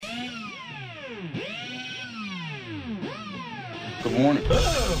Good morning.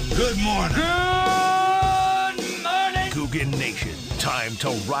 Oh, good morning. Good morning. Coogan Nation. Time to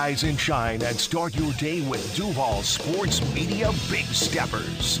rise and shine and start your day with Duval Sports Media Big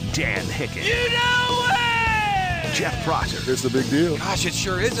Steppers. Dan Hicken. You know it! Jeff Prosser. It's a big deal. Gosh, it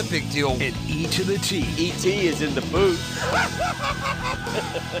sure is a big deal. And E to the T. E.T. is in the booth.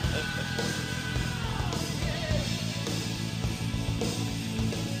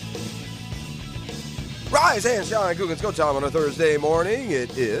 Rise and shine, Coogan's Go Time on a Thursday morning.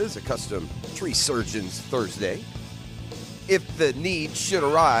 It is a custom tree surgeons Thursday. If the need should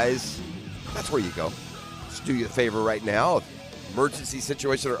arise, that's where you go. Just do you a favor right now, emergency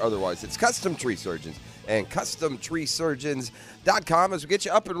situation or otherwise. It's Custom Tree Surgeons and CustomTreeSurgeons.com as we get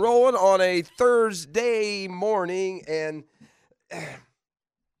you up and rolling on a Thursday morning. And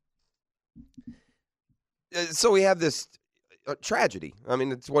so we have this tragedy. I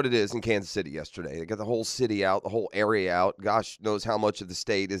mean, it's what it is in Kansas City yesterday. They got the whole city out, the whole area out. Gosh knows how much of the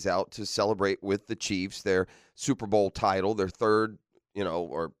state is out to celebrate with the Chiefs, their Super Bowl title, their third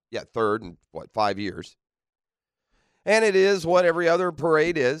in 5 years. And it is what every other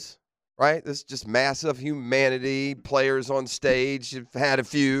parade is, right? This is just massive humanity, players on stage. You've had a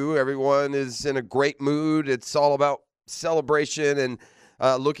few. Everyone is in a great mood. It's all about celebration and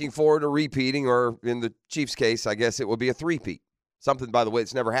looking forward to repeating, or in the Chiefs' case, I guess it will be a three-peat. Something, by the way,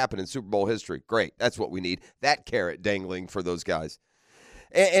 that's never happened in Super Bowl history. Great. That's what we need. That carrot dangling for those guys.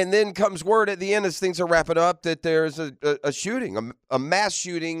 And then comes word at the end as things are wrapping up that there's a shooting, a mass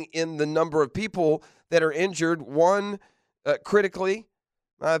shooting in the number of people that are injured. One, critically,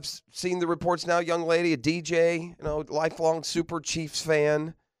 I've seen the reports now, young lady, a DJ, lifelong Super Chiefs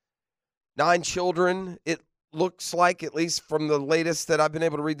fan, 9 children. It looks like, at least from the latest that I've been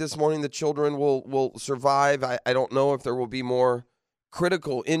able to read this morning, the children will survive. I don't know if there will be more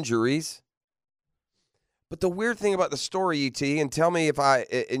critical injuries. But the weird thing about the story, ET, and tell me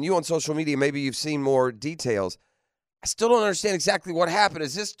and you on social media, maybe you've seen more details. I still don't understand exactly what happened.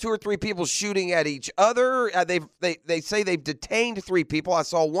 Is this 2 or 3 people shooting at each other? They say they've detained 3 people. I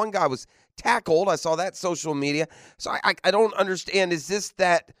saw one guy was tackled. I saw that social media. So I don't understand. Is this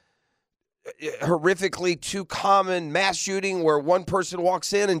that horrifically too common mass shooting where one person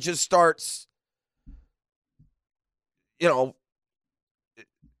walks in and just starts,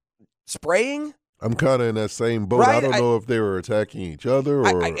 spraying? I'm kind of in that same boat. Right? I don't know if they were attacking each other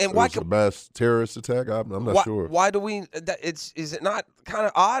or it was a mass terrorist attack. I'm not sure. Why do we? Is it not kind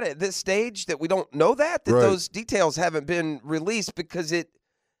of odd at this stage that we don't know that right. Those details haven't been released because I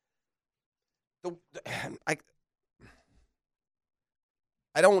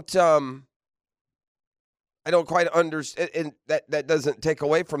don't quite understand, and that doesn't take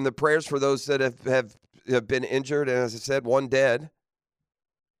away from the prayers for those that have been injured, and as I said, one dead.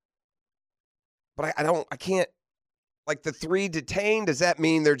 But I can't, like the 3 detained, does that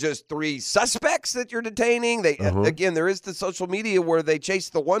mean they're just 3 suspects that you're detaining? Again, there is the social media where they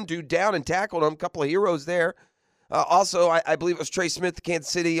chased the one dude down and tackled him, a couple of heroes there. Also, I believe it was Trey Smith, the Kansas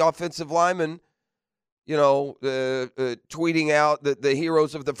City offensive lineman, tweeting out the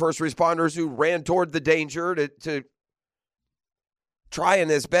heroes of the first responders who ran toward the danger to try and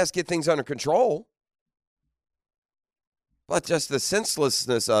as best get things under control. But just the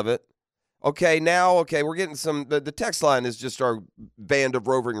senselessness of it. Okay, we're getting the text line is just our band of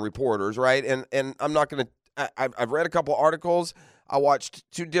roving reporters, right? And I'm not going to, I've read a couple articles. I watched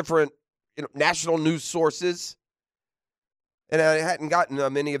 2 different national news sources. And I hadn't gotten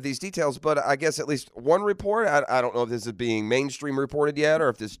many of these details, but I guess at least one report, I don't know if this is being mainstream reported yet or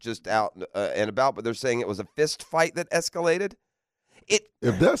if this is just out and about, but they're saying it was a fist fight that escalated.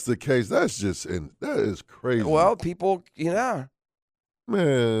 If that's the case, that is crazy. Well, people,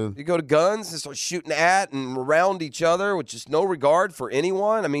 Man. You go to guns and start shooting at and around each other with just no regard for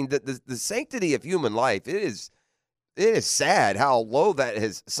anyone. I mean, the sanctity of human life, it is sad how low that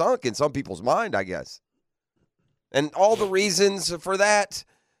has sunk in some people's mind, I guess. And all the reasons for that,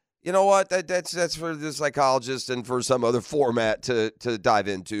 you know what? That's for the psychologist and for some other format to dive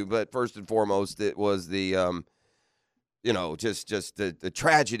into. But first and foremost, it was the just the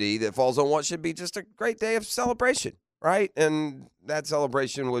tragedy that falls on what should be just a great day of celebration, right? And that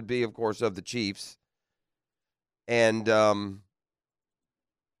celebration would be, of course, of the Chiefs. And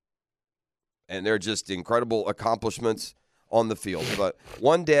they're just incredible accomplishments on the field. But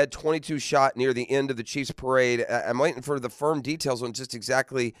 1 dead, 22 shot near the end of the Chiefs parade. I'm waiting for the firm details on just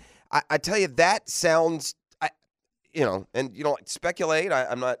exactly. I tell you, that sounds, and you don't speculate.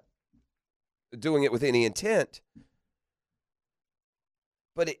 I'm not doing it with any intent.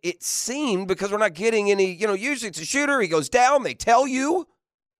 But it seemed, because we're not getting any, usually it's a shooter, he goes down, they tell you.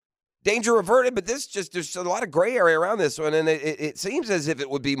 danger averted, but there's a lot of gray area around this one, and it seems as if it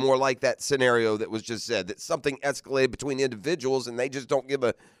would be more like that scenario that was just said, that something escalated between individuals and they just don't give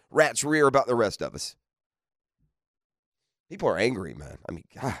a rat's rear about the rest of us. People are angry, man. I mean,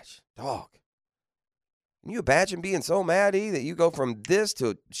 gosh, dog. Can you imagine being so mad, E, that you go from this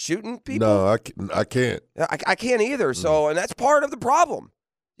to shooting people? No, I can't. I can't either. So, and that's part of the problem.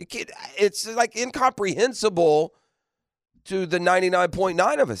 You can't. It's like incomprehensible to the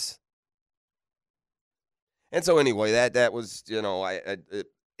 99.9 of us. And so, anyway, that was,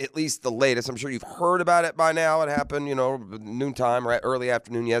 at least the latest. I'm sure you've heard about it by now. It happened, noontime or early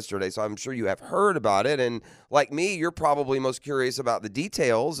afternoon yesterday. So I'm sure you have heard about it. And like me, you're probably most curious about the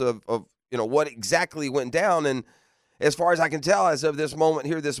details of what exactly went down. And as far as I can tell, as of this moment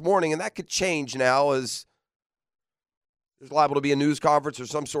here this morning, and that could change now, as there's liable to be a news conference or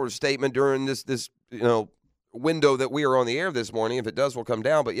some sort of statement during this window that we are on the air this morning. If it does, we'll come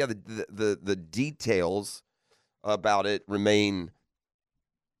down. But yeah, the details about it remain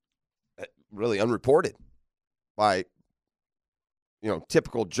really unreported by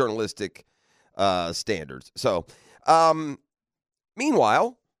typical journalistic standards. So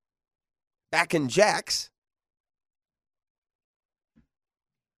meanwhile, back in Jack's,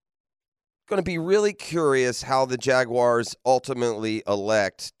 going to be really curious how the Jaguars ultimately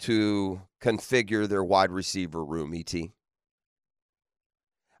elect to configure their wide receiver room, E.T.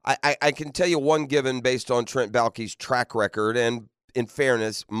 I can tell you one given based on Trent Baalke's track record, and in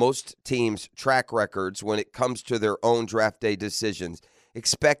fairness, most teams' track records when it comes to their own draft day decisions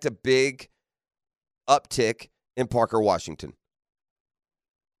expect a big uptick in Parker Washington.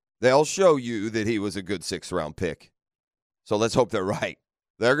 They'll show you that he was a good 6th-round pick. So let's hope they're right.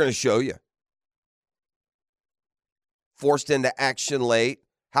 They're going to show you. Forced into action late.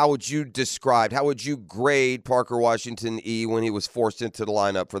 How would you grade Parker Washington, E, when he was forced into the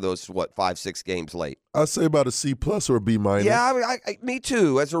lineup for those, 5-6 games late? I'd say about a C+ or a B-. Yeah, me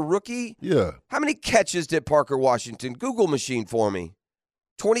too. As a rookie, yeah. How many catches did Parker Washington? Google machine for me.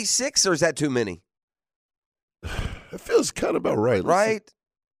 26, or is that too many? It feels kind of about right. Right?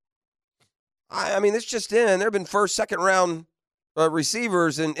 I mean, it's just in. There have been first, second-round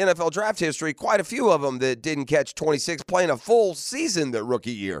receivers in NFL draft history, quite a few of them that didn't catch 26 playing a full season their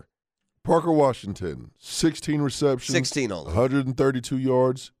rookie year. Parker Washington, 16 receptions. 16 only. 132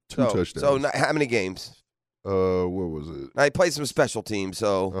 yards, 2 touchdowns. So how many games? What was it? Now, he played some special teams,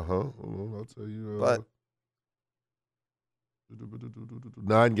 so. Well, I'll tell you. But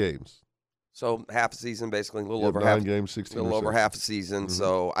 9 games. So half a season, basically, a little over 9 half. 9 games, 16 A little over half a season. Mm-hmm.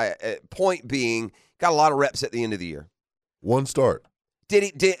 So, point being, got a lot of reps at the end of the year. 1 start.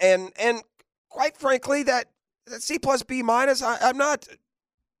 And quite frankly, that C+, B-, I'm not.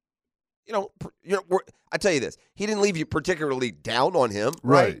 I tell you this, he didn't leave you particularly down on him,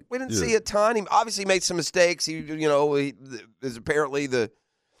 right? We didn't see a ton. He obviously made some mistakes. He is apparently the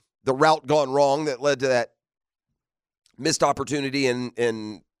route gone wrong that led to that missed opportunity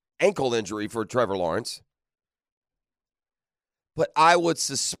and ankle injury for Trevor Lawrence. But I would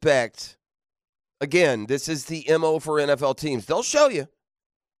suspect, again, this is the MO for NFL teams. They'll show you.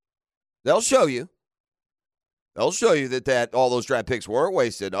 that all those draft picks weren't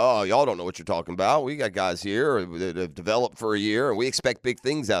wasted. Oh, y'all don't know what you're talking about. We got guys here that have developed for a year, and we expect big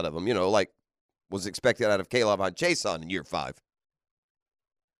things out of them, like was expected out of Caleb Chason in year 5.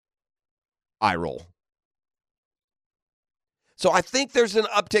 Eye roll. So I think there's an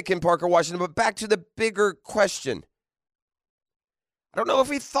uptick in Parker Washington, but back to the bigger question. I don't know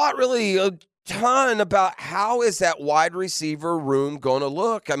if he thought really a ton about how is that wide receiver room going to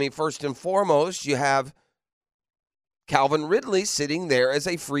look. I mean, first and foremost, you have Calvin Ridley sitting there as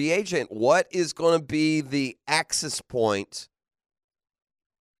a free agent. What is going to be the access point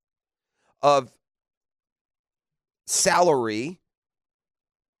of salary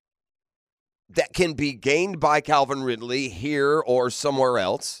that can be gained by Calvin Ridley here or somewhere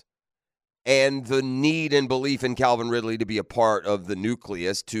else, and the need and belief in Calvin Ridley to be a part of the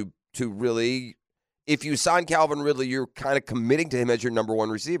nucleus to really, if you sign Calvin Ridley, you're kind of committing to him as your number 1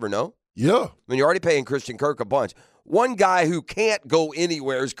 receiver, no? Yeah. I mean, you're already paying Christian Kirk a bunch. One guy who can't go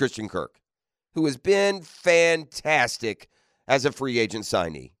anywhere is Christian Kirk, who has been fantastic as a free agent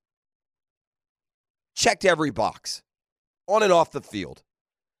signee. Checked every box, on and off the field.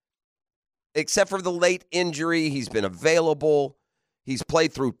 Except for the late injury, he's been available. He's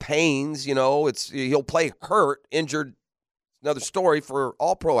played through pains, he'll play hurt, injured. Another story for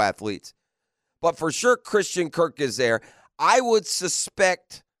all pro athletes. But for sure, Christian Kirk is there. I would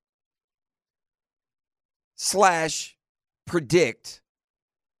suspect / predict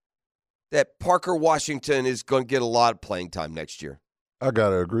that Parker Washington is going to get a lot of playing time next year. I got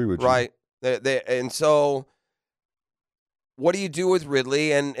to agree with you. Right. And so what do you do with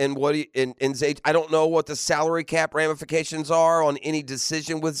Ridley and what do you, and Zay? I don't know what the salary cap ramifications are on any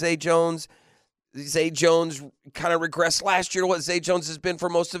decision with Zay Jones. Zay Jones kind of regressed last year to what Zay Jones has been for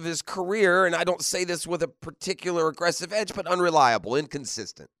most of his career, and I don't say this with a particular aggressive edge, but unreliable,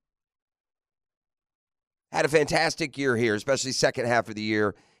 inconsistent. Had a fantastic year here, especially second half of the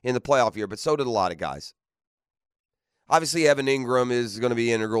year in the playoff year, but so did a lot of guys. Obviously, Evan Ingram is going to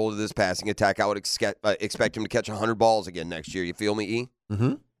be integral to this passing attack. I would expect him to catch 100 balls again next year. You feel me, E?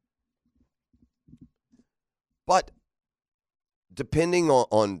 Mm-hmm. But depending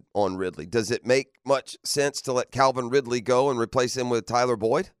on Ridley, does it make much sense to let Calvin Ridley go and replace him with Tyler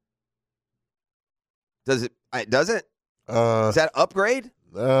Boyd? Does it? Does it? Is that an upgrade?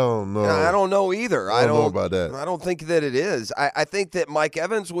 I don't know. I don't know either. I don't know about that. I don't think that it is. I think that Mike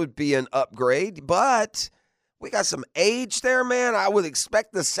Evans would be an upgrade, but we got some age there, man. I would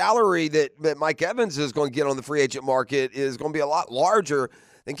expect the salary that Mike Evans is going to get on the free agent market is going to be a lot larger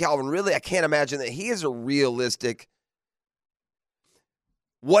than Calvin Ridley. I can't imagine that he is a realistic.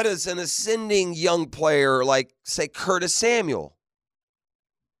 What is an ascending young player like, say, Curtis Samuel?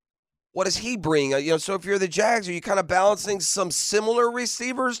 What does he bring? So if you're the Jags, are you kind of balancing some similar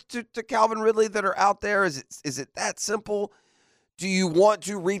receivers to Calvin Ridley that are out there? Is it that simple? Do you want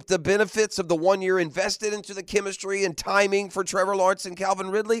to reap the benefits of the 1 year invested into the chemistry and timing for Trevor Lawrence and Calvin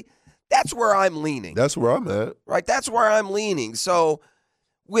Ridley? That's where I'm leaning. That's where I'm at. Right? That's where I'm leaning. So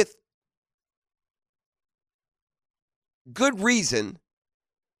with good reason,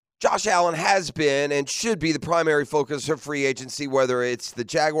 Josh Allen has been and should be the primary focus of free agency, whether it's the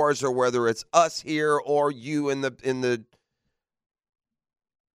Jaguars or whether it's us here or you in the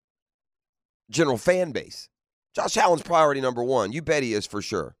general fan base. Josh Allen's priority number one. You bet he is for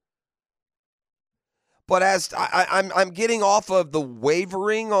sure. But as I'm getting off of the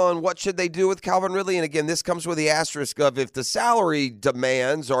wavering on what should they do with Calvin Ridley, and again, this comes with the asterisk of if the salary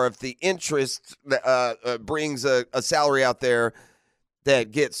demands or if the interest brings a salary out there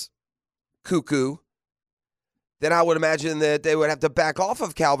that gets cuckoo, then I would imagine that they would have to back off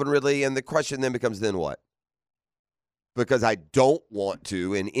of Calvin Ridley, and the question then becomes, then what? Because I don't want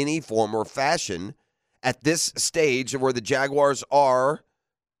to, in any form or fashion, at this stage of where the Jaguars are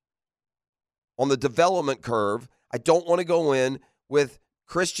on the development curve, I don't want to go in with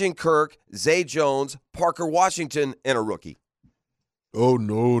Christian Kirk, Zay Jones, Parker Washington, and a rookie. Oh,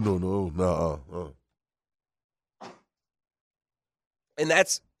 no. And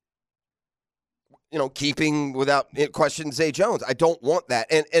that's, keeping without question Zay Jones. I don't want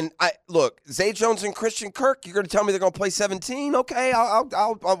that. And I look, Zay Jones and Christian Kirk, you're going to tell me they're going to play 17? Okay,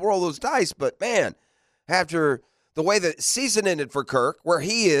 I'll roll those dice. But, man, after the way the season ended for Kirk, where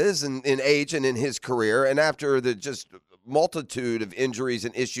he is in age and in his career, and after the just multitude of injuries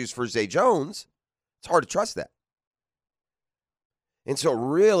and issues for Zay Jones, it's hard to trust that. And so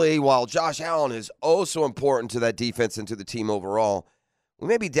really, while Josh Allen is oh so important to that defense and to the team overall, we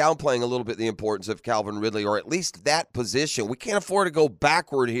may be downplaying a little bit the importance of Calvin Ridley, or at least that position. We can't afford to go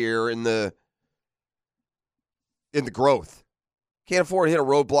backward here in the growth. Can't afford to hit a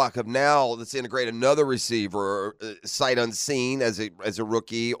roadblock of now let's integrate another receiver sight unseen as a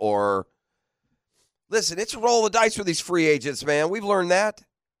rookie, or listen, it's a roll of the dice for these free agents, man. We've learned that.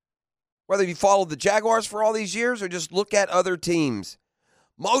 Whether you followed the Jaguars for all these years or just look at other teams.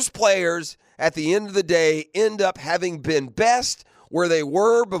 Most players at the end of the day end up having been best where they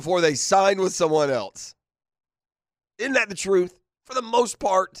were before they signed with someone else. Isn't that the truth? For the most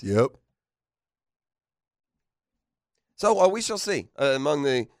part. Yep. So we shall see.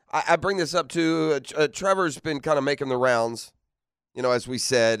 I bring this up too. Trevor's been kind of making the rounds. As we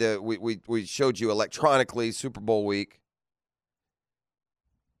said, we showed you electronically Super Bowl week.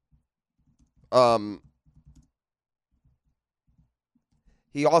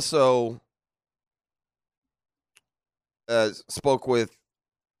 He also spoke with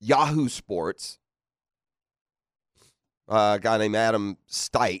Yahoo Sports, a guy named Adam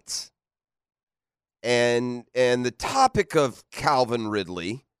Stites, and the topic of Calvin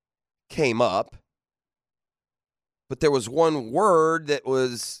Ridley came up, but there was one word that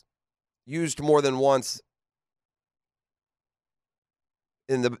was used more than once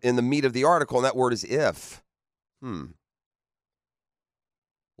in the meat of the article, and that word is if. We'll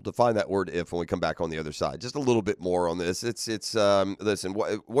define that word if when we come back on the other side. Just a little bit more on this. Listen,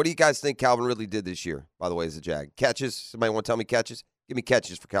 what do you guys think Calvin Ridley did this year, by the way, as a Jag? Catches? Somebody want to tell me catches? Give me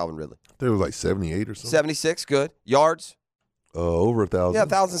catches for Calvin Ridley. I think it was like 78 or something. 76, good. Yards? Over 1,000. Yeah,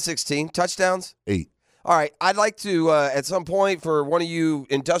 1,016. Touchdowns? 8. All right, I'd like to, at some point, for one of you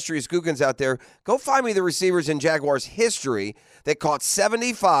industrious Googans out there, go find me the receivers in Jaguars history that caught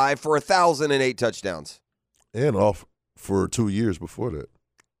 75 for 1,008 touchdowns. And off for 2 years before that.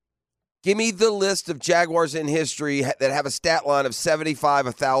 Give me the list of Jaguars in history that have a stat line of 75,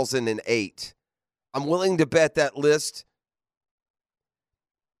 1,008. I'm willing to bet that list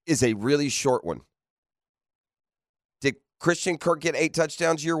is a really short one. Did Christian Kirk get 8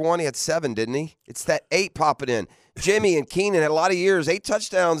 touchdowns year one? He had 7, didn't he? It's that 8 popping in. Jimmy and Keenan had a lot of years. 8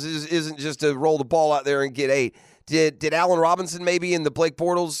 touchdowns isn't just to roll the ball out there and get 8. Did Allen Robinson maybe in the Blake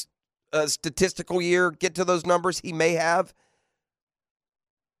Bortles statistical year get to those numbers? He may have.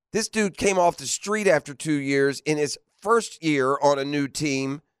 This dude came off the street after 2 years in his first year on a new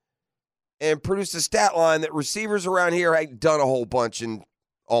team and produced a stat line that receivers around here ain't done a whole bunch in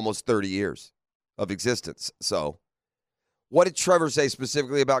almost 30 years of existence. So what did Trevor say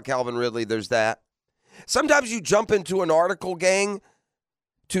specifically about Calvin Ridley? There's that. Sometimes you jump into an article, gang,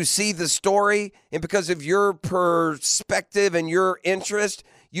 to see the story, and because of your perspective and your interest,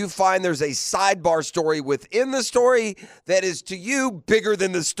 you find there's a sidebar story within the story that is, to you, bigger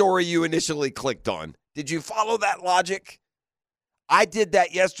than the story you initially clicked on. Did you follow that logic? I did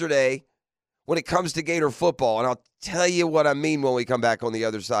that yesterday when it comes to Gator football, and I'll tell you what I mean when we come back on the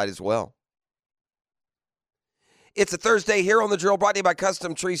other side as well. It's a Thursday here on The Drill, brought to you by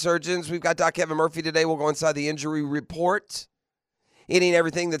Custom Tree Surgeons. We've got Doc Kevin Murphy today. We'll go inside the injury report. Any and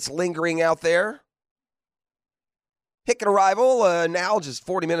everything that's lingering out there. Hicken arrival, now just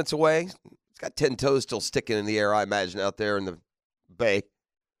 40 minutes away. He's got 10 toes still sticking in the air, I imagine, out there in the bay.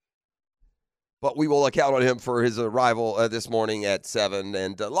 But we will count on him for his arrival this morning at 7.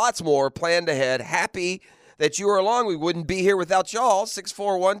 And lots more planned ahead. Happy that you are along. We wouldn't be here without y'all.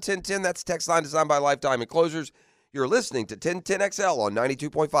 641-1010, that's the text line designed by Lifetime Enclosures. You're listening to 1010XL on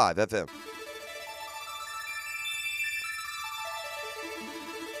 92.5 FM.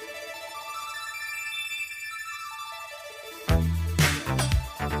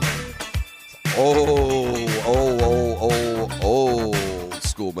 Old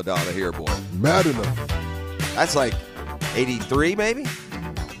school Madonna here, boy. Mad enough. That's like 83, maybe?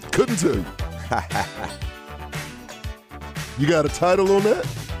 Couldn't tell you. You got a title on that?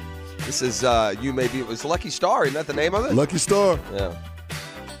 This is, it was Lucky Star, isn't that the name of it? Lucky Star. Yeah.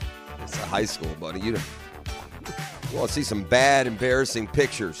 It's a high school, buddy. You want to see some bad, embarrassing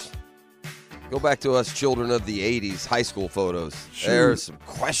pictures. Go back to us children of the 80s high school photos. Sure. There's some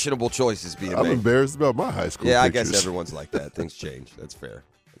questionable choices being I'm made. embarrassed about my high school Yeah, pictures. I guess everyone's like that. Things change. That's fair.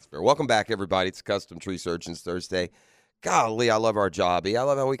 That's fair. Welcome back, everybody. It's Custom Tree Surgeons Thursday. Golly, I love our job. I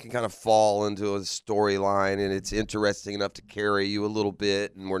love how we can kind of fall into a storyline, and it's interesting enough to carry you a little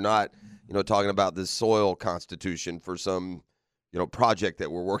bit, and we're not, talking about the soil constitution for some, project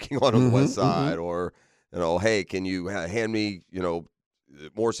that we're working on the west side, or, hey, can you hand me,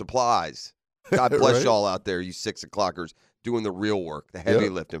 more supplies? God bless Right. y'all out there, you 6 o'clockers, doing the real work, the heavy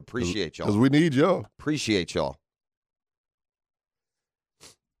lifting. Appreciate y'all. Because we need y'all. Appreciate y'all.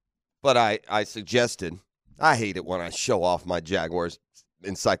 But I suggested, I hate it when I show off my Jaguars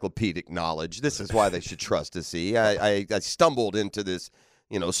encyclopedic knowledge. This is why they should trust to see. I stumbled into this,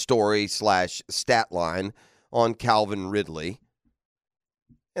 story/stat line on Calvin Ridley.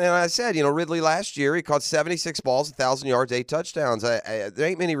 And then I said, Ridley last year, he caught 76 balls, 1,000 yards, 8 touchdowns. There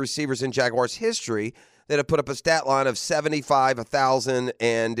ain't many receivers in Jaguars history that have put up a stat line of 75, 1,000,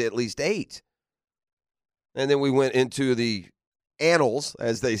 and at least 8. And then we went into the annals,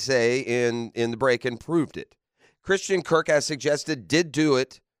 as they say, in the break and proved it. Christian Kirk, as suggested, did do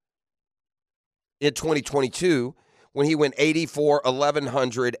it in 2022 when he went 84,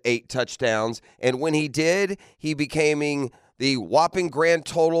 1,100, 8 touchdowns. And when he did, he became the whopping grand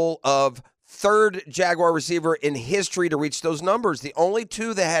total of 3rd Jaguar receiver in history to reach those numbers. The only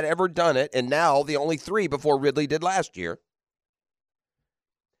 2 that had ever done it, and now the only 3 before Ridley did last year.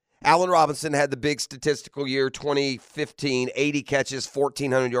 Allen Robinson had the big statistical year, 2015, 80 catches,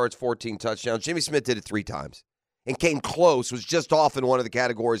 1,400 yards, 14 touchdowns. Jimmy Smith did it 3 times and came close, was just off in one of the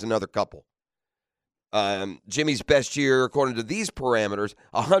categories, another couple. Jimmy's best year, according to these parameters,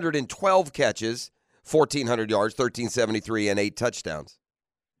 112 catches, 1,400 yards, 1,373, and 8 touchdowns.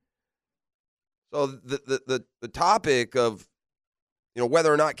 So the topic of,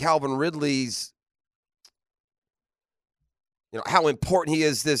 whether or not Calvin Ridley's, how important he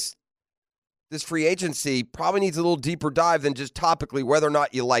is this free agency probably needs a little deeper dive than just topically whether or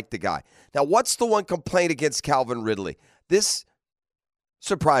not you like the guy. Now, what's the one complaint against Calvin Ridley? This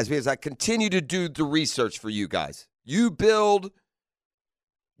surprised me as I continue to do the research for you guys. You build,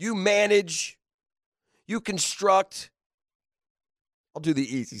 you manage, you construct. I'll do the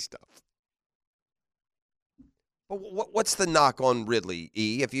easy stuff. But what's the knock on Ridley,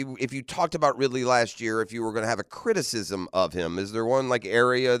 E? If you talked about Ridley last year, if you were going to have a criticism of him, is there one like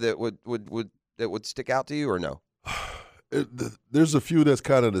area that would stick out to you or no? There's a few that's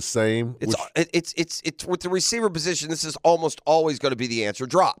kind of the same. It's with the receiver position. This is almost always going to be the answer: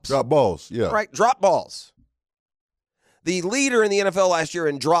 drops, drop balls. Yeah, right. Drop balls. The leader in the NFL last year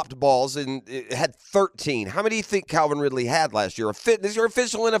in dropped balls and it had 13. How many do you think Calvin Ridley had last year? These are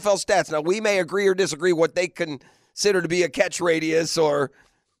official NFL stats. Now, we may agree or disagree what they consider to be a catch radius or,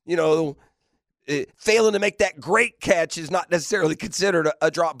 failing to make that great catch is not necessarily considered a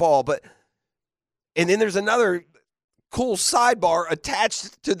drop ball. And then there's another cool sidebar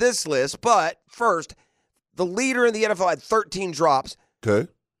attached to this list. But first, the leader in the NFL had 13 drops. Okay.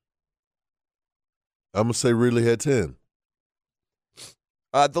 I'm going to say Ridley had 10.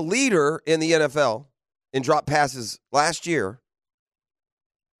 The leader in the NFL in drop passes last year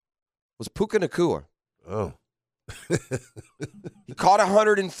was Puka Nacua. Oh. He caught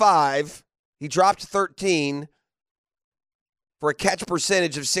 105. He dropped 13 for a catch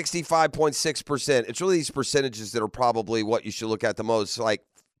percentage of 65.6%. It's really these percentages that are probably what you should look at the most. Like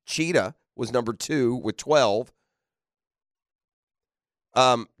Cheetah was number 2 with 12.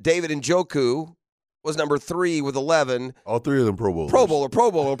 David Njoku was number 3 with 11. All three of them Pro Bowlers.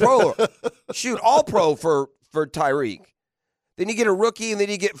 Pro Bowler. Shoot, all pro for Tyreek. Then you get a rookie, and then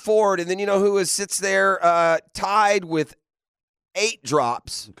you get Ford, and then you know who sits there tied with 8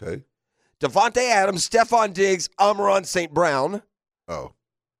 drops. Okay. Devontae Adams, Stephon Diggs, Amon St. Brown. Oh.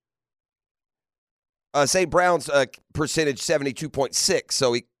 St. Brown's percentage 72.6,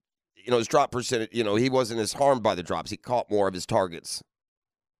 so he, his drop percentage, he wasn't as harmed by the drops. He caught more of his targets.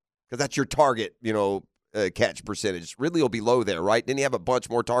 Because that's your target, catch percentage. Ridley will be low there, right? Didn't he have a bunch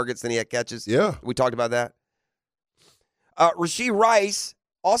more targets than he had catches? Yeah. We talked about that. Rashee Rice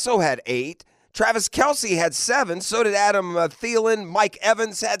also had 8. Travis Kelce had 7. So did Adam Thielen. Mike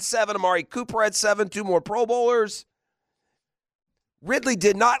Evans had 7. Amari Cooper had 7. 2 more Pro Bowlers. Ridley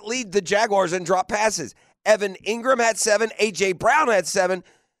did not lead the Jaguars in drop passes. Evan Ingram had 7. A.J. Brown had 7.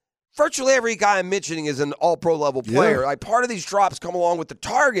 Virtually every guy I'm mentioning is an all-pro level player. Yeah. Like part of these drops come along with the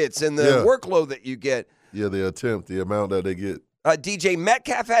targets and the workload that you get. Yeah, the amount that they get. DJ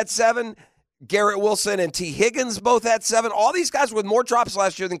Metcalf had 7. Garrett Wilson and T. Higgins both had 7. All these guys with more drops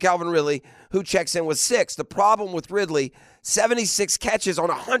last year than Calvin Ridley, who checks in with 6. The problem with Ridley, 76 catches on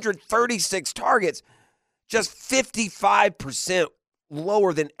 136 targets, just 55%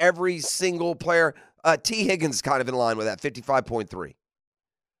 lower than every single player. T. Higgins kind of in line with that, 55.3.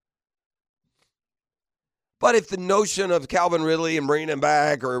 But if the notion of Calvin Ridley and bringing him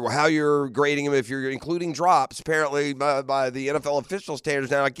back or how you're grading him, if you're including drops, apparently by the NFL official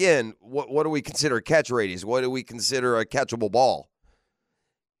standards now, again, what do we consider a catch radius? What do we consider a catchable ball?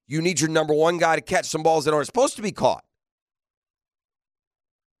 You need your number one guy to catch some balls that aren't supposed to be caught.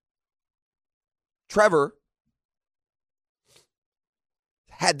 Trevor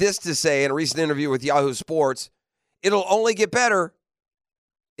had this to say in a recent interview with Yahoo Sports: it'll only get better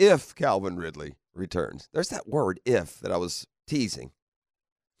if Calvin Ridley returns. There's that word, if, that I was teasing.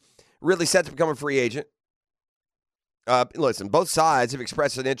 Ridley set to become a free agent. Listen, both sides have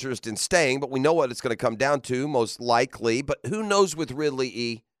expressed an interest in staying, but we know what it's going to come down to, most likely. But who knows with Ridley,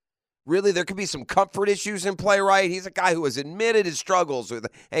 E? Really, there could be some comfort issues in play, right? He's a guy who has admitted his struggles with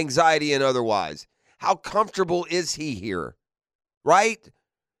anxiety and otherwise. How comfortable is he here, right?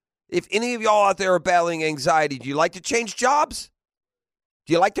 If any of y'all out there are battling anxiety, do you like to change jobs?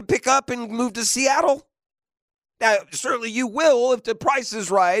 Do you like to pick up and move to Seattle? Now, certainly you will if the price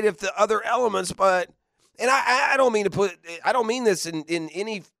is right, if the other elements, but, and I don't mean I don't mean this in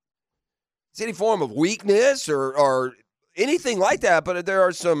any form of weakness or anything like that, but there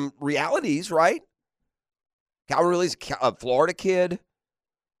are some realities, right? Calvin Ridley's a Florida kid.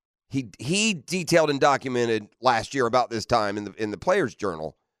 He detailed and documented last year about this time in the Players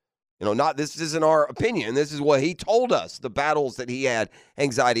Journal. This isn't our opinion. This is what he told us, the battles that he had,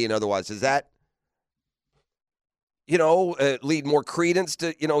 anxiety and otherwise. Does that, lead more credence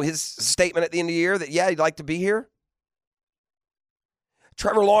to, his statement at the end of the year that, yeah, he'd like to be here?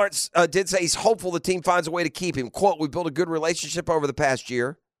 Trevor Lawrence did say he's hopeful the team finds a way to keep him. Quote, "We built a good relationship over the past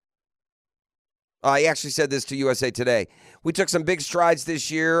year." He actually said this to USA Today. "We took some big strides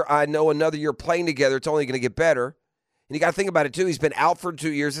this year. I know another year playing together, it's only going to get better. And you got to think about it, too. He's been out for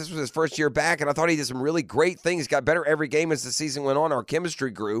 2 years. This was his first year back, and I thought he did some really great things. Got better every game as the season went on. Our chemistry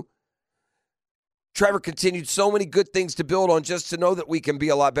grew." Trevor continued, "So many good things to build on. Just to know that we can be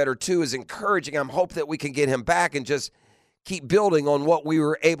a lot better, too, is encouraging. I'm hoping that we can get him back and just keep building on what we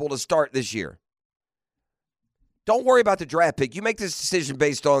were able to start this year." Don't worry about the draft pick. You make this decision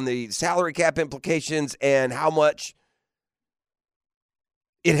based on the salary cap implications and how much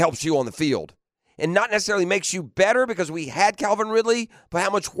it helps you on the field. And not necessarily makes you better because we had Calvin Ridley, but how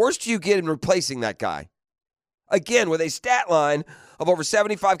much worse do you get in replacing that guy? Again, with a stat line of over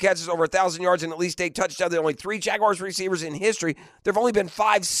 75 catches, over 1,000 yards, and at least 8 touchdowns, there are only 3 Jaguars receivers in history. There have only been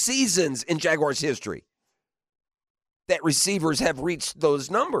 5 seasons in Jaguars history that receivers have reached those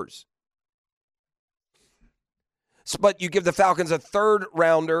numbers. But you give the Falcons a 3rd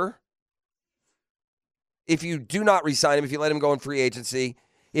rounder if you do not re-sign him, if you let him go in free agency.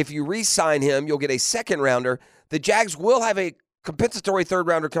 If you re-sign him, you'll get a 2nd rounder. The Jags will have a compensatory 3rd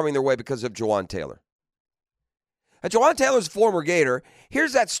rounder coming their way because of Jawan Taylor. Jawan Taylor's a former Gator.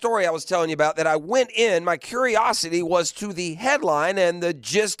 Here's that story I was telling you about that I went in. My curiosity was to the headline and the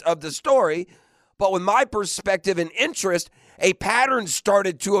gist of the story. But with my perspective and interest, a pattern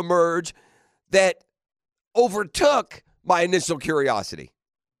started to emerge that overtook my initial curiosity.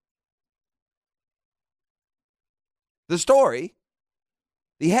 The story,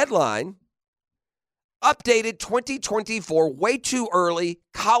 the headline, updated 2024 way too early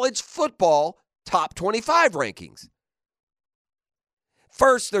college football top 25 rankings.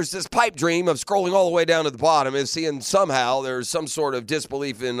 First, there's this pipe dream of scrolling all the way down to the bottom and seeing somehow there's some sort of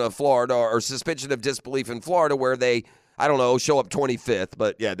disbelief in Florida or suspension of disbelief in Florida where they, I don't know, show up 25th,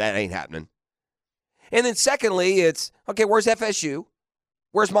 but yeah, that ain't happening. And then secondly, it's, okay, where's FSU?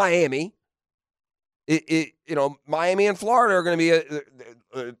 Where's Miami? Miami and Florida are going to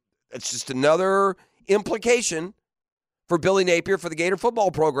be it's just another implication for Billy Napier for the Gator football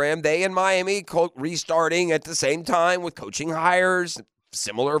program. They and Miami restarting at the same time with coaching hires,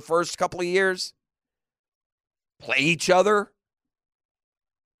 similar first couple of years. Play each other.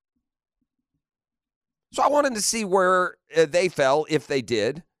 So I wanted to see where they fell, if they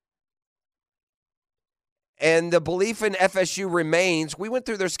did. And the belief in FSU remains. We went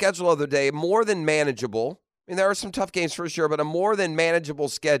through their schedule the other day, more than manageable. I mean, there are some tough games for sure, but a more than manageable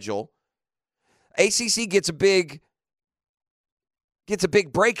schedule. ACC gets a big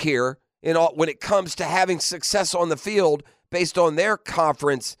break here when it comes to having success on the field based on their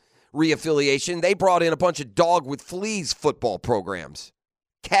conference reaffiliation. They brought in a bunch of dog with fleas football programs.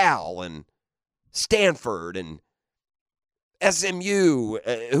 Cal and Stanford and SMU.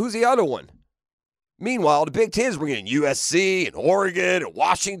 Who's the other one? Meanwhile, the Big Ten is bringing in USC and Oregon and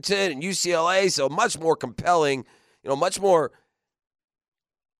Washington and UCLA, so much more compelling, much more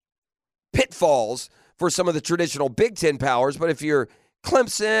pitfalls for some of the traditional Big Ten powers. But if you're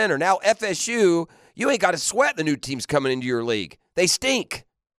Clemson or now FSU, you ain't got to sweat the new teams coming into your league. They stink.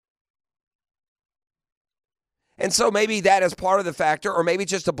 And so maybe that is part of the factor, or maybe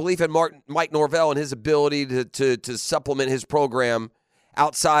just a belief in Mike Norvell and his ability to supplement his program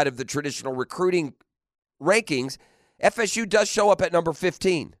outside of the traditional recruiting rankings. FSU does show up at number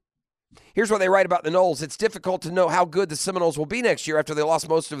 15. Here's what they write about the Noles. It's difficult to know how good the Seminoles will be next year after they lost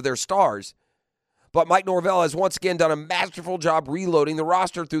most of their stars. But Mike Norvell has once again done a masterful job reloading the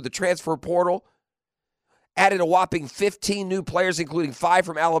roster through the transfer portal. Added a whopping 15 new players, including 5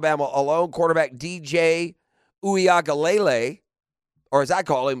 from Alabama alone. Quarterback DJ Uiagalelei, or as I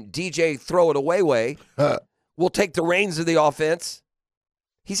call him, DJ Throw It Away, will take the reins of the offense.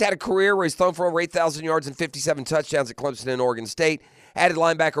 He's had a career where he's thrown for over 8,000 yards and 57 touchdowns at Clemson and Oregon State. Added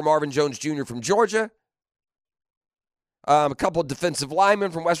linebacker Marvin Jones Jr. from Georgia. A couple of defensive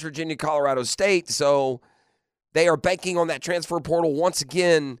linemen from West Virginia, Colorado State. So they are banking on that transfer portal once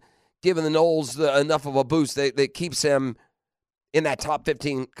again, giving the Noles enough of a boost that keeps them in that top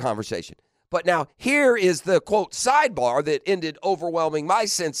 15 conversation. But now here is the, quote, sidebar that ended overwhelming my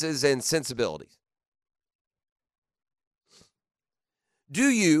senses and sensibilities. Do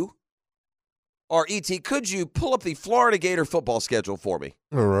you, or E.T., could you pull up the Florida Gator football schedule for me?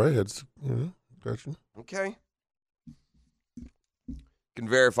 All right. Got you. Okay. Can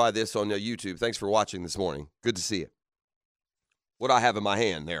verify this on YouTube. Thanks for watching this morning. Good to see you. What do I have in my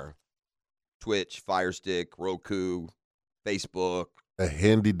hand there? Twitch, Fire Stick, Roku, Facebook. A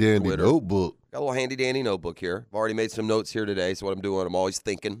handy-dandy Twitter. notebook. Got a little handy-dandy notebook here. I've already made some notes here today, so what I'm doing, I'm always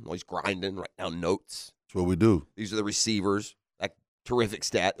thinking, always grinding, writing down notes. That's what we do. These are the receivers. That terrific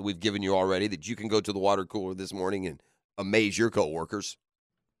stat that we've given you already, that you can go to the water cooler this morning and amaze your coworkers.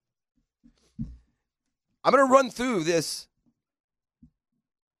 I'm going to run through this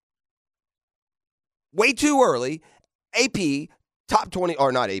way too early. AP, top 20,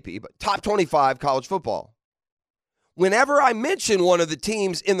 or not AP, but top 25 college football. Whenever I mention one of the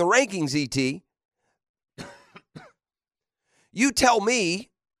teams in the rankings, ET, you tell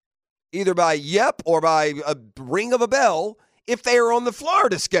me, either by yep or by a ring of a bell, if they are on the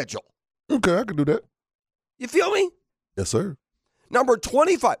Florida schedule. Okay, I can do that. You feel me? Yes, sir. Number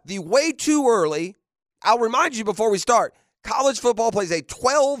 25, the way too early. I'll remind you before we start, college football plays a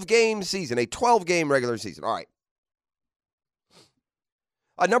 12-game season, a 12-game regular season. All right.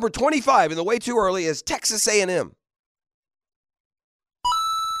 Number 25 in the way too early is Texas A&M.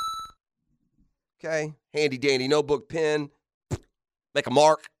 Okay, handy dandy notebook, pen, make a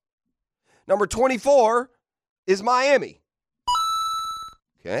mark. Number 24 is Miami.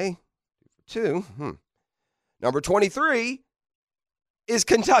 Okay, 2. Number 23 is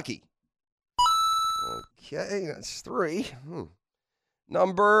Kentucky. Okay, that's 3.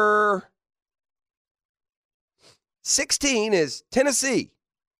 Number 16 is Tennessee.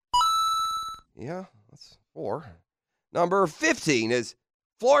 Yeah, that's 4. Number 15 is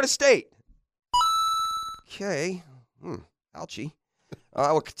Florida State. Okay, ouchie.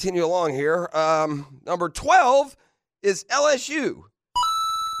 I will continue along here. Number 12 is LSU.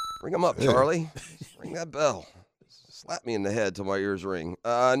 Ring them up, Charlie. Just ring that bell. Slap me in the head till my ears ring.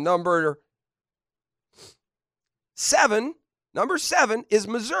 Number 7 is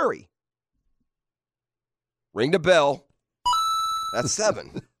Missouri. Ring the bell. That's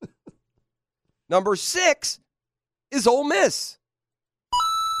 7. Number 6 is Ole Miss.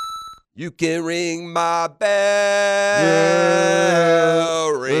 You can ring my bell,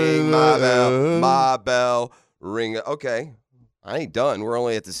 ring my bell, ring it. Okay, I ain't done. We're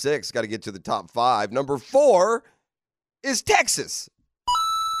only at the 6. Got to get to the top 5. Number 4 is Texas.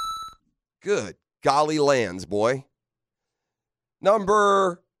 Good golly lands, boy.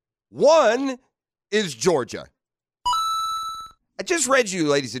 Number 1 is Georgia. I just read you,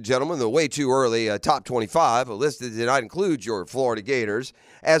 ladies and gentlemen, the way too early top 25, a list that did not include your Florida Gators.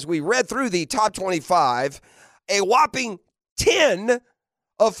 As we read through the top 25, a whopping 10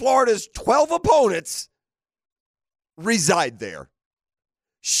 of Florida's 12 opponents reside there.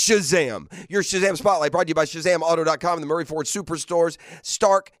 Shazam. Your Shazam Spotlight brought to you by ShazamAuto.com and the Murray Ford Superstores.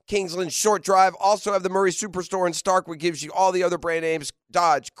 Stark, Kingsland, Short Drive. Also have the Murray Superstore in Stark, which gives you all the other brand names,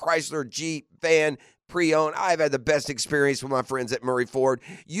 Dodge, Chrysler, Jeep, Van, pre-owned. I've had the best experience with my friends at Murray Ford.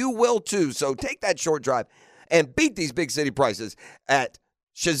 You will too. So take that short drive and beat these big city prices at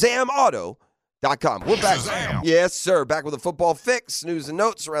ShazamAuto.com. We're back. Shazam. Yes, sir. Back with a football fix, news and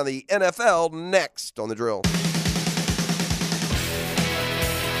notes around the NFL next on The Drill.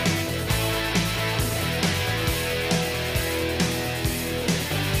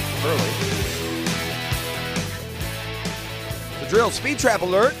 Early. The Drill Speed Trap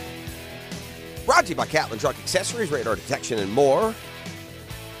Alert. Brought to you by Catlin Truck Accessories, radar detection, and more.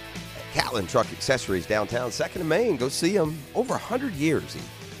 Catlin Truck Accessories, downtown, 2nd and Main. Go see them. Over 100 years.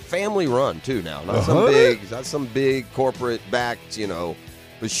 Family run, too, now. Not some big corporate-backed,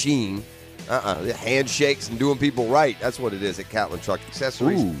 machine. Handshakes and doing people right. That's what it is at Catlin Truck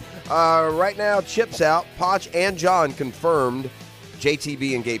Accessories. Right now, Chip's out. Potch and John confirmed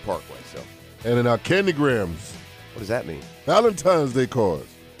JTB and Gate Parkway. So, And in our candygrams, what does that mean? Valentine's Day cards.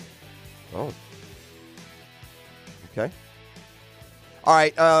 Oh. Okay. All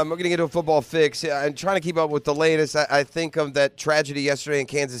right, we're going to get to a football fix. I'm trying to keep up with the latest. I think of that tragedy yesterday in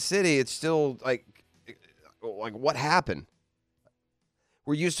Kansas City. It's still like what happened?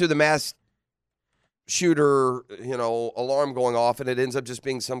 We're used to the mass shooter, alarm going off, and it ends up just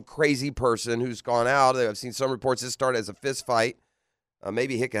being some crazy person who's gone out. I've seen some reports this started as a fist fight.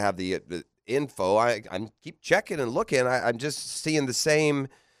 Maybe Hicken have the info. I keep checking and looking. I'm just seeing the same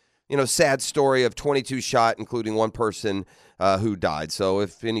sad story of 22 shot, including one person who died. So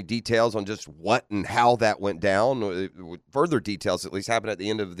if any details on just what and how that went down, further details at least happened at the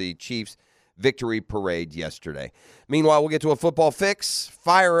end of the Chiefs' victory parade yesterday. Meanwhile, we'll get to a football fix.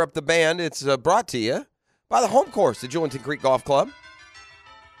 Fire up the band. It's brought to you by the home course, the Jewelton Creek Golf Club.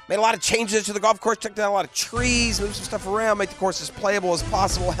 Made a lot of changes to the golf course, took down a lot of trees, moved some stuff around, make the course as playable as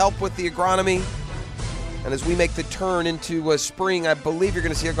possible, help with the agronomy. And as we make the turn into spring, I believe you're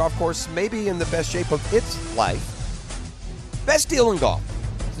going to see a golf course maybe in the best shape of its life. Best deal in golf.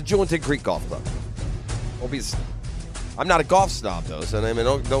 It's the Jewelton Creek Golf Club. I'm not a golf snob though, so I mean,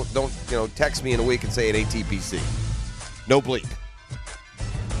 don't text me in a week and say it ain't TPC. No bleep.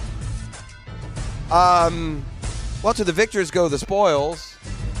 Well, to the victors go the spoils,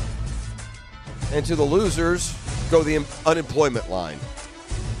 and to the losers go the unemployment line.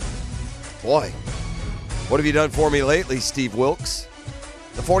 Boy, what have you done for me lately, Steve Wilkes?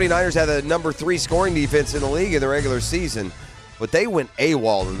 The 49ers had the number 3 scoring defense in the league in the regular season, but they went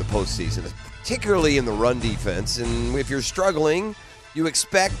AWOL in the postseason, particularly in the run defense. And if you're struggling, you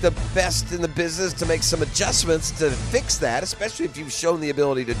expect the best in the business to make some adjustments to fix that, especially if you've shown the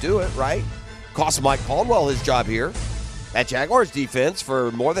ability to do it, right? Cost Mike Caldwell his job here. That Jaguars defense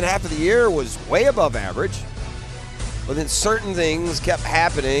for more than half of the year was way above average. But then certain things kept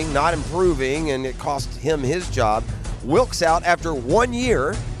happening, not improving, and it cost him his job. Wilkes out after 1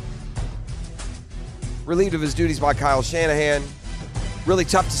 year, relieved of his duties by Kyle Shanahan. Really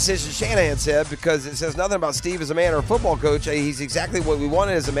tough decision, Shanahan said, because it says nothing about Steve as a man or a football coach. He's exactly what we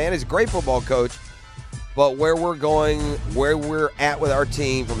wanted as a man. He's a great football coach. But where we're going, where we're at with our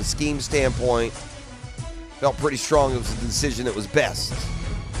team from a scheme standpoint, felt pretty strong it was the decision that was best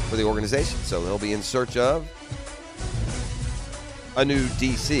for the organization. So they'll be in search of a new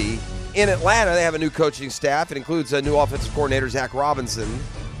DC. In Atlanta, they have a new coaching staff. It includes a new offensive coordinator, Zach Robinson,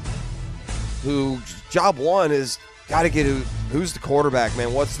 whose job one is got to get who's the quarterback,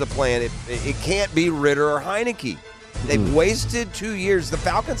 man. What's the plan? It can't be Ritter or Heineke. They've wasted 2 years. The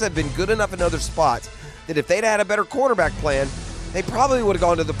Falcons have been good enough in other spots that if they'd had a better quarterback plan, they probably would have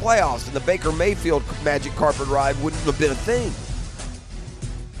gone to the playoffs, and the Baker Mayfield magic carpet ride wouldn't have been a thing.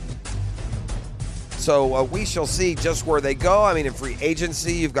 So we shall see just where they go. I mean, in free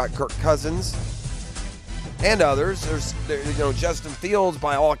agency, you've got Kirk Cousins and others. There's Justin Fields,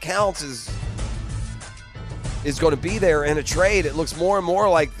 by all accounts, is going to be there in a trade. It looks more and more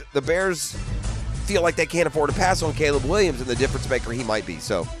like the Bears feel like they can't afford to pass on Caleb Williams and the difference maker he might be.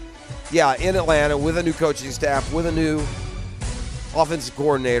 So, yeah, in Atlanta with a new coaching staff, with a new offensive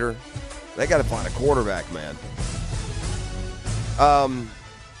coordinator, they got to find a quarterback, man.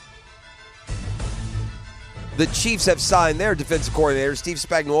 The Chiefs have signed their defensive coordinator, Steve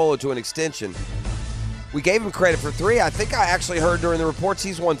Spagnuolo, to an extension. We gave him credit for 3. I think I actually heard during the reports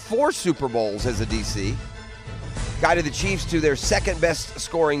he's won 4 Super Bowls as a DC. Guided the Chiefs to their second best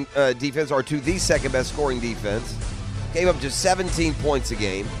scoring defense, or to the second best scoring defense. Gave up just 17 points a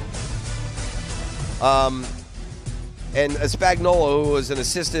game. And Spagnuolo, who was an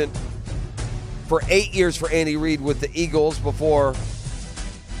assistant for 8 years for Andy Reid with the Eagles before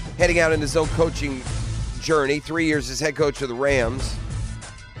heading out into his own coaching journey. 3 years as head coach of the Rams.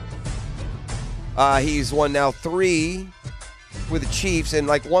 He's won now 3 with the Chiefs and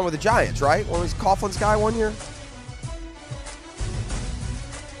 1 with the Giants, right? One was Coughlin's guy 1 year.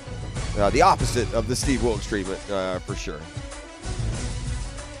 The opposite of the Steve Wilkes treatment, for sure.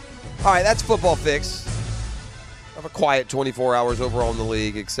 All right, that's Football Fix. Have a quiet 24 hours overall in the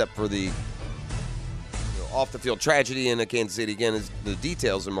league, except for the off-the-field tragedy in Kansas City. Again, as the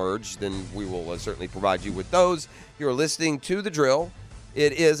details emerge, then we will certainly provide you with those. You're listening to The Drill.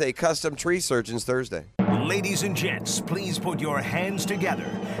 It is a Custom Tree Surgeons Thursday. Ladies and gents, please put your hands together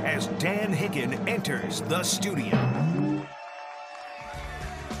as Dan Hicken enters the studio.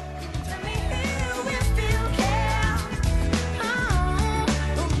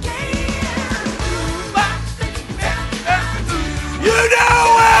 You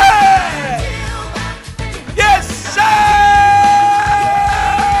know it! Yes, sir!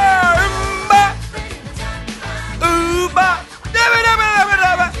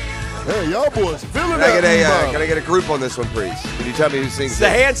 Hey, y'all boys feeling Can I that? get a group on this one, please? Can you tell me who sings It's the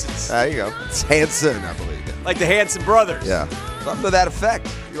it? Hansons, There you go. It's Hanson, I believe. like the Hanson brothers. Yeah. Something to that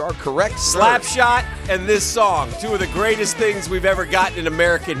effect. You are correct, sir. Slapshot and this song, 2 of the greatest things we've ever gotten in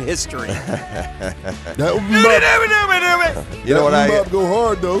American history. You know what go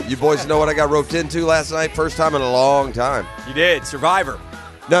hard though. You boys know what I got roped into last night? First time in a long time. You did, Survivor.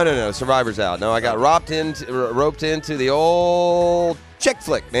 No. Survivor's out. No, I got roped into the old chick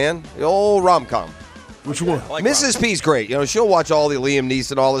flick, man. The old rom-com. Which one? Like Mrs. P's great. She'll watch all the Liam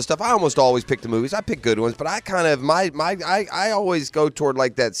Neeson, all this stuff. I almost always pick the movies. I pick good ones, but I kind of I always go toward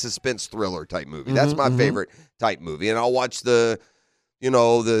that suspense thriller type movie. That's my favorite type movie, and I'll watch the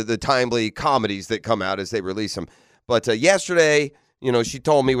timely comedies that come out as they release them. But yesterday, she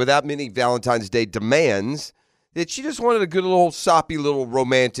told me without many Valentine's Day demands that she just wanted a good little soppy little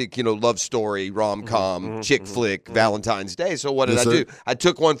romantic, love story, rom-com, chick flick, Valentine's Day. So what did I do? I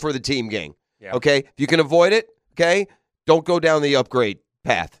took one for the team gang. Yeah. Okay? If you can avoid it, okay, don't go down the Upgrade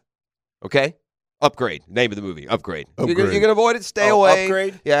path. Okay? Upgrade. Name of the movie. Upgrade. You're going to avoid it, stay away.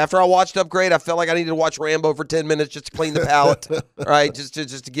 Upgrade? Yeah, after I watched Upgrade, I felt like I needed to watch Rambo for 10 minutes just to clean the palate. Right? Just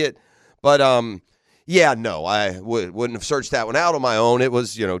to get. But, yeah, no, I wouldn't have searched that one out on my own. It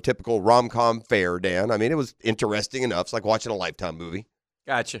was, typical rom-com fare, Dan. I mean, it was interesting enough. It's like watching a Lifetime movie.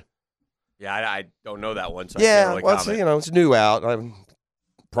 Gotcha. Yeah, I don't know that one, so Yeah, I can't really well, comment. it's new out.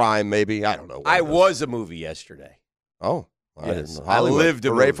 Prime, maybe. I don't know. I was a movie yesterday. Oh. Yes. I I lived a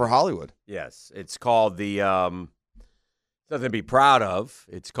Hooray movie. for Hollywood. Yes. It's called nothing to be proud of.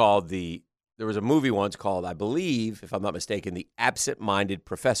 It's called there was a movie once called, I believe, if I'm not mistaken, The Absent-Minded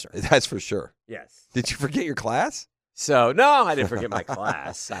Professor. That's for sure. Yes. Did you forget your class? So, no, I didn't forget my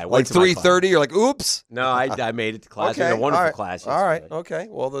class. I Like went to my class. 3:30, you're like, oops. No, I made it to class. It was a all wonderful right. class All right, yesterday. okay.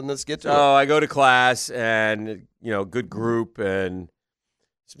 Well, then let's get to So it. I go to class and, good group and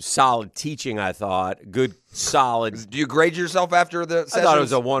some solid teaching, I thought. Good, solid. Do you grade yourself after the session? I thought it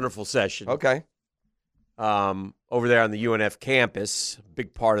was a wonderful session. Okay. Over there on the UNF campus,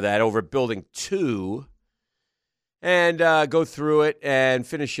 big part of that, over at Building 2. And go through it and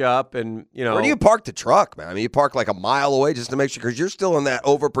finish up and, Where do you park the truck, man? I mean, you park like a mile away just to make sure, because you're still in that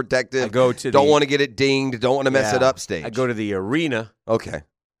overprotective, I go to don't want to get it dinged, don't want to mess it up stage. I go to the arena. Okay.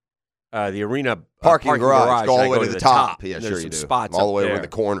 The arena Parking garage, all and the I way go to the top. Yeah, and sure there's you some do. spots all the up way there. over the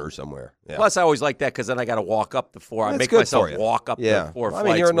corner somewhere. Yeah. Plus, I always like that because then I got to walk up the four. I That's make good myself for you. walk up Yeah. the 4 I flights.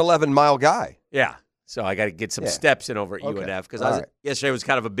 mean, you're an which- 11-mile guy. Yeah. So I got to get some Yeah. steps in over at Okay. UNF because All right. yesterday was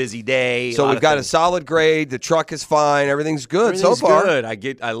kind of a busy day. So lot we've of got a things. solid grade. The truck is fine. Everything's good Everything's so far. good.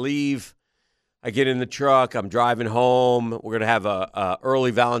 I leave. I get in the truck. I'm driving home. We're gonna have a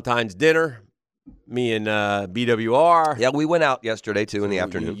early Valentine's dinner. Me and BWR. Yeah, we went out yesterday, too, in the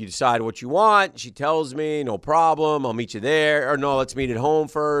afternoon. You decide what you want. She tells me, no problem. I'll meet you there. Or no, let's meet at home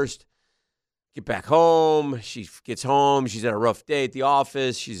first. Get back home. She gets home. She's had a rough day at the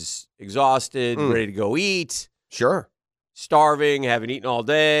office. She's exhausted, ready to go eat. Sure. Starving, haven't eaten all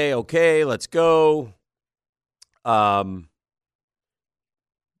day. Okay, let's go.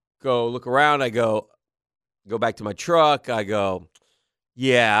 Go look around. I go back to my truck. I go,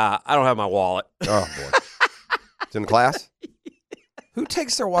 yeah, I don't have my wallet. Oh, boy. It's in class? Who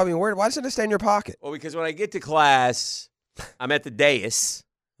takes their wallet? I mean, why doesn't it stay in your pocket? Well, because when I get to class, I'm at the dais.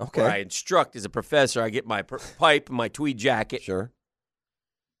 Okay. Where I instruct as a professor. I get my pipe and my tweed jacket. Sure.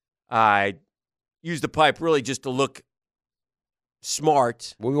 I use the pipe really just to look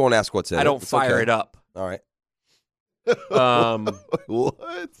smart. Well, we won't ask what's in it. I don't It's fire okay. it up. All right.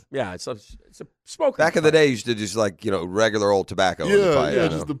 What? Yeah, it's a smoking Back in the pipe. day, you used to just regular old tobacco in the Yeah, pipe. yeah, you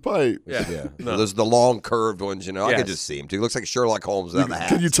just know? the pipe. Yeah. Yeah. No. Those are the long curved ones, I Yes. could just see him. Too. He looks like Sherlock Holmes without the hat.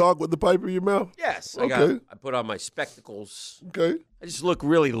 Can you talk with the pipe in your mouth? Yes. Okay. I put on my spectacles. Okay. I just look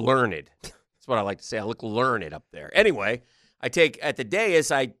really learned. That's what I like to say. I look learned up there. Anyway, at the dais,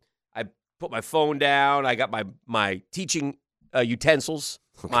 I put my phone down. I got my teaching utensils,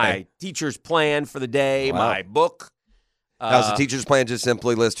 my teacher's plan for the day, Wow. my book. Does the teacher's plan just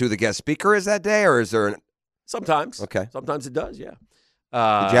simply list who the guest speaker is that day, or is there Sometimes. Okay. Sometimes it does, yeah.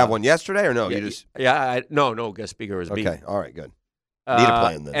 did you have one yesterday, or no? Yeah, you just no guest speaker was me. Okay, all right, good. Need a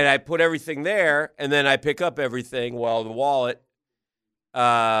plan then. And I put everything there, and then I pick up everything while the wallet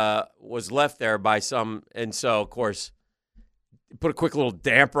was left there by some. And so, of course, put a quick little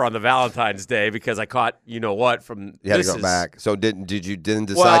damper on the Valentine's Day because I caught what from You had this to go is- back. So didn't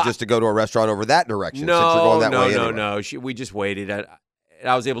decide Well, just to go to a restaurant over that direction? No, since you're going that no, way no, anyway? no. We just waited.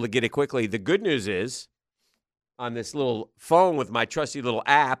 I was able to get it quickly. The good news is, on this little phone with my trusty little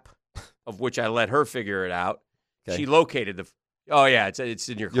app, of which I let her figure it out, Okay. she located the. Oh yeah, it's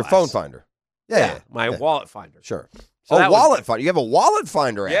in your Your class. phone finder. Yeah, my yeah. wallet finder. Sure. So that was- wallet finder. You have a wallet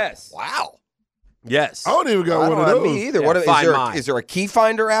finder app. Yes. Wow. Yes. I don't even got I one don't of have those. me either. Yeah, What is Find there? Mine. Is there a key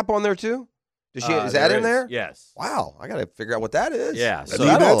finder app on there too? Is that in there? Yes. Wow, I got to figure out what that is. Yeah, What's so-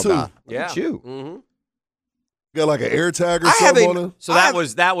 that Need all that too. about? Look Yeah. at you. Mm-hmm. Got like an air tag or I something haven't- on it. So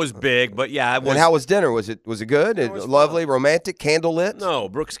that was big, but yeah, it was. And how was dinner? Was it good? It was Lovely, romantic, candlelit? No,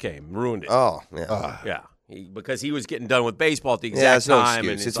 Brooks came, ruined it. Oh, yeah. Yeah, because he was getting done with baseball at the exact Yeah, it's no time.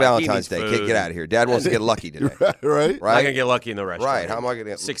 excuse. and It's like, he Valentine's needs Day. food. Get out of here. Dad wants to get lucky today. right? I'm not Right? gonna get lucky in the restaurant. Right. How am I going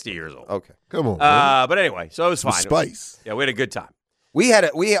to get 60 years old. Okay. Come on, man. But anyway, so it was Some fine. spice. Yeah, we had a good time. We had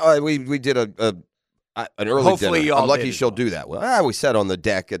we did an early Hopefully dinner. y'all I'm lucky did as she'll well. do that. Well, we sat on the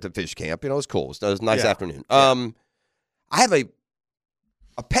deck at the fish camp. It was cool. It was a nice Yeah. afternoon. I have a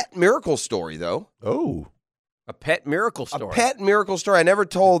pet miracle story though. Oh. A pet miracle story. A pet miracle story. I never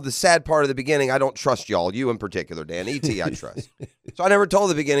told the sad part of the beginning. I don't trust y'all. You in particular, Dan. E.T. I trust. So I never told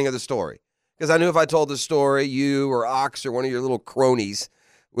the beginning of the story because I knew if I told the story, you or Ox or one of your little cronies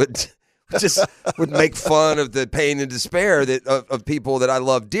would would make fun of the pain and despair of people that I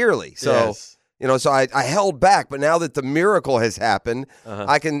love dearly. So. Yes. So I held back, but now that the miracle has happened, Uh-huh.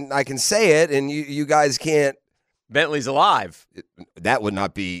 I can say it, and you guys can't. Bentley's alive. That would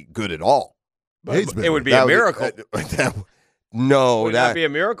not be good at all. Hates It would be That a would miracle. No, Would that be a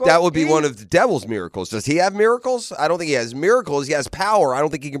miracle? That would be one of the devil's miracles. Does he have miracles? I don't think he has miracles. He has power. I don't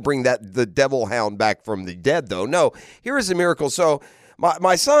think he can bring the devil hound back from the dead, though. No, here is a miracle. So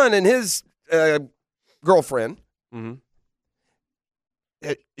my son and his girlfriend Mhm.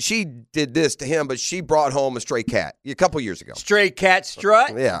 she did this to him, but she brought home a stray cat a couple years ago. Stray cat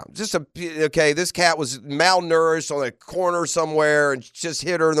strut? Yeah, this cat was malnourished on a corner somewhere and just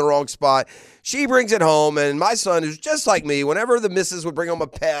hit her in the wrong spot. She brings it home, and my son, who's just like me, whenever the missus would bring home a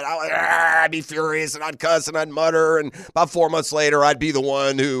pet, I'd be furious, and I'd cuss, and I'd mutter, and about 4 months later, I'd be the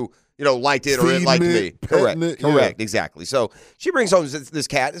one who, liked it or it liked me. Correct, exactly. So she brings home this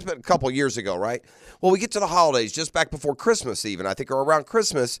cat. It's been a couple years ago, right? Well, we get to the holidays, just back before Christmas even, I think, or around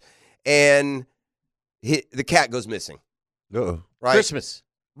Christmas, and the cat goes missing. Uh-oh. Right? Christmas.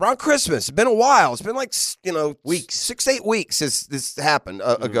 Around Christmas. It's been a while. It's been like, weeks. 6 to 8 weeks since this happened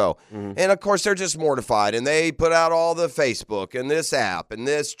ago. Mm-hmm. And, of course, they're just mortified. And they put out all the Facebook and this app and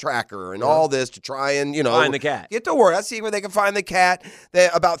this tracker and all this to try and, find the cat. Get the word. I see where they can find the cat.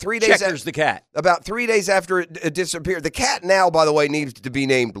 About 3 days Checkers the cat. About 3 days after it disappeared. The cat now, by the way, needs to be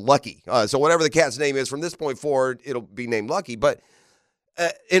named Lucky. So whatever the cat's name is, from this point forward, it'll be named Lucky. But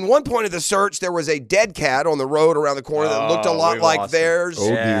in one point of the search, there was a dead cat on the road around the corner that looked a lot like theirs. Oh,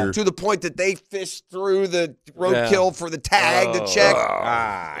 dear. To the point that they fished through the roadkill for the tag to check.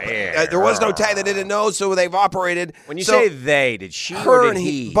 There was no tag. They didn't know, so they've operated. When you say they, did she her or and did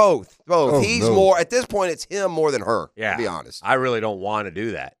he? Both. Oh, He's no. more, at this point, it's him more than her, Yeah. to be honest. I really don't want to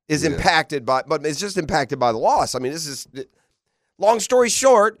do that. Is impacted by, but it's just impacted by the loss. I mean, this is, long story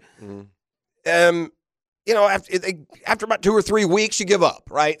short, after about 2 or 3 weeks, you give up,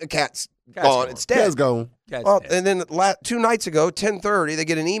 right? The cat's gone. It's dead. Cat's gone. And then 2 nights ago, 10:30, they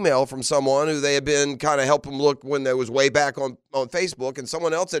get an email from someone who they had been kind of helping them look when they was way back on Facebook, and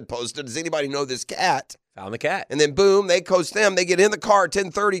someone else had posted, does anybody know this cat? Found the cat. And then, boom, they coast them. They get in the car at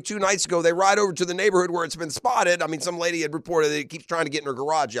 10:30 2 nights ago. They ride over to the neighborhood where it's been spotted. I mean, some lady had reported that it keeps trying to get in her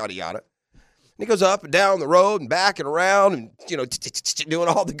garage, yada, yada. And he goes up and down the road and back and around and, doing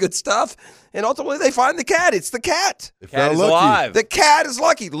all the good stuff. And ultimately, they find the cat. It's the cat. Cat is alive. The cat is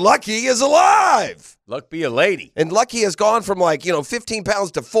Lucky. Lucky is alive. Luck be a lady. And Lucky has gone from 15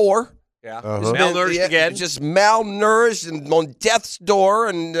 pounds to 4. Yeah. Uh-huh. He's malnourished again. Just malnourished and on death's door,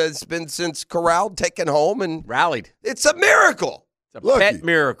 and it's been since corralled, taken home, and Rallied. it's a miracle. It's a Lucky. pet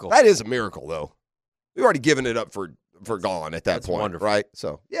miracle. That is a miracle, though. We've already given it up for gone at that That's point, wonderful. right?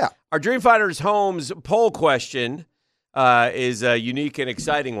 So, yeah. Our Dreamfinders Homes poll question is a unique and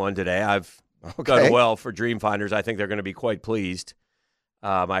exciting one today. I've done well for Dreamfinders. I think they're going to be quite pleased.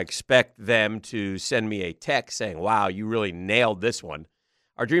 I expect them to send me a text saying, wow, you really nailed this one.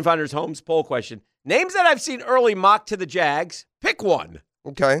 Our Dreamfinders Homes poll question. Names that I've seen early mocked to the Jags. Pick one.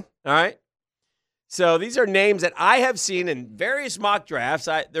 Okay. All right. So these are names that I have seen in various mock drafts.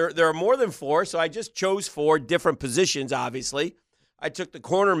 There are more than 4, so I just chose 4 different positions, obviously. I took the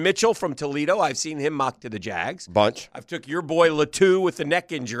corner Mitchell from Toledo. I've seen him mocked to the Jags. Bunch. I've took your boy Latu with the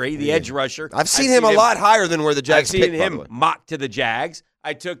neck injury, the edge rusher. I've seen him a lot higher than where the Jags I've seen picked, him mocked to the Jags.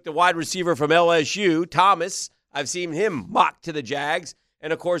 I took the wide receiver from LSU, Thomas. I've seen him mocked to the Jags.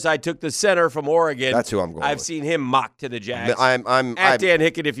 And, of course, I took the center from Oregon. That's who I'm going I've with. seen him mocked to the Jags. I'm At Dan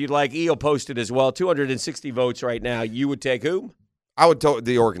Hicken, if you'd like. Eel posted as well. 260 votes right now. You would take who? I would take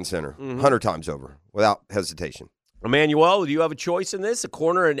the Oregon Center 100 times over without hesitation. Emmanuel, do you have a choice in this? A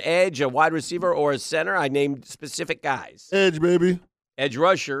corner, an edge, a wide receiver, or a center? I named specific guys. Edge, baby. Edge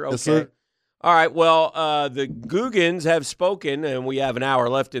rusher. Okay. Yes, sir. All right. Well, the Googans have spoken, and we have an hour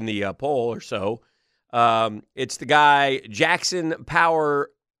left in the poll or so. It's the guy, Jackson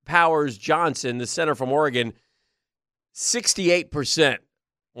Powers Johnson, the center from Oregon. 68%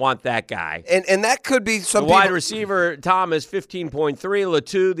 want that guy. And that could be some The wide receiver, Thomas, 15.3.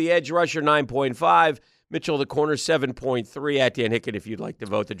 Latu, the edge rusher, 9.5. Mitchell, the corner, 7.3. At Dan Hicken, if you'd like to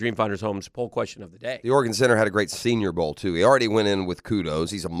vote, the Dreamfinders Homes poll question of the day. The Oregon Center had a great Senior Bowl, too. He already went in with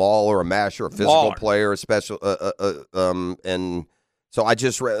kudos. He's a mauler, a masher, a physical player, a special and so I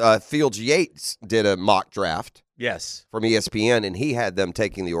just read Fields Yates did a mock draft. Yes. From ESPN, and he had them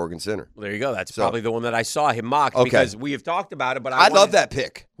taking the Oregon Center. Well, there you go. That's probably the one that I saw him mocked because we have talked about it. But I love that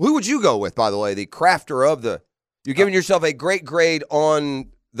pick. Who would you go with, by the way? The crafter of the – you're giving yourself a great grade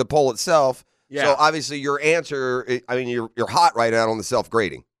on the poll itself. Yeah. So, obviously, your answer – I mean, you're hot right now on the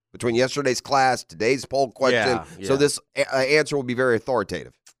self-grading. Between yesterday's class, today's poll question. Yeah. So, this answer will be very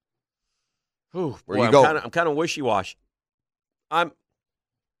authoritative. Whew, Where boy, you go? I'm kind of wishy-washy. I'm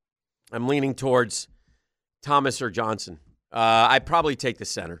leaning towards Thomas or Johnson. I'd probably take the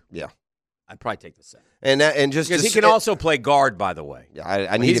center. Yeah. I'd probably take the center. And just because he can also play guard, by the way. Yeah,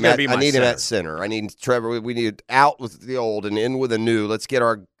 I need him. I need him at center. I need Trevor. We need out with the old and in with the new. Let's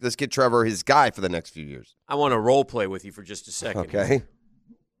get Trevor his guy for the next few years. I want to role play with you for just a second. Okay.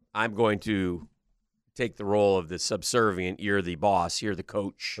 I'm going to take the role of the subservient. You're the boss. You're the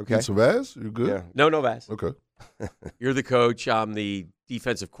coach. Okay. Some Vaz? You good? Yeah. No Vaz. Okay. You're the coach. I'm the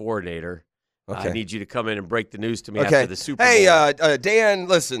defensive coordinator. Okay. I need you to come in and break the news to me Okay. after the Super Bowl. Hey, Dan,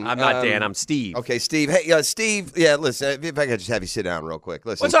 listen. I'm not Dan. I'm Steve. Okay, Steve. Hey, Steve. Yeah, listen. If I could just have you sit down real quick.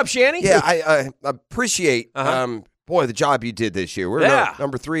 Listen. What's up, Shanny? Yeah, I appreciate. Boy, the job you did this year. We're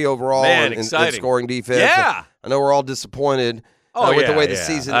number 3 overall in scoring defense. Yeah. I know we're all disappointed with the way the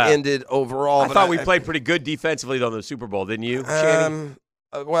season ended overall. I thought we played pretty good defensively though in the Super Bowl, didn't you, Shanny?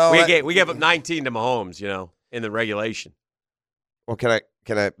 Well, we gave up 19 to Mahomes, in the regulation. Well, can I?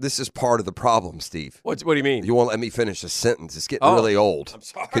 This is part of the problem, Steve. What do you mean? You won't let me finish a sentence. It's getting really old. I'm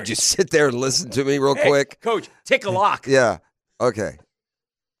sorry. Could you sit there and listen to me real quick? Coach, take a lock. Yeah. Okay.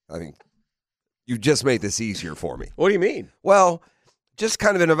 I mean, you just made this easier for me. What do you mean? Well, just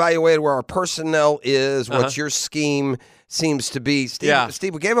kind of an evaluated where our personnel is, what your scheme seems to be.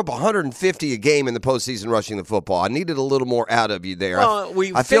 Steve, we gave up 150 a game in the postseason rushing the football. I needed a little more out of you there. Well,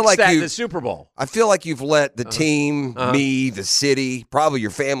 I feel like that in the Super Bowl. I feel like you've let the team, me, the city, probably your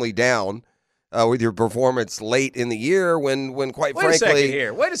family down with your performance late in the year when quite frankly. Wait a second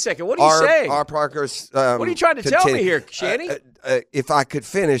here. Wait a second. What are you saying? Our Parkers. What are you trying to tell me here, Shanny? If I could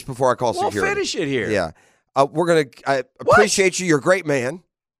finish before I call security. We'll finish it here. Yeah. I appreciate you. You're a great man,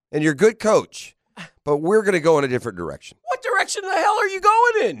 and you're a good coach, but we're going to go in a different direction. What direction the hell are you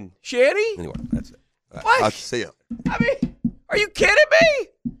going in, Shanny? Anyway, that's it. What? I'll see you. I mean, are you kidding me?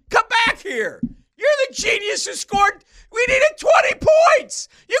 Come back here. You're the genius who scored. We needed 20 points.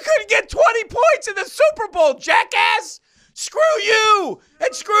 You couldn't get 20 points in the Super Bowl, jackass. Screw you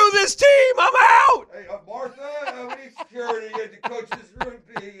and screw this team. I'm out. Hey, Martha, we need security in the coach's room,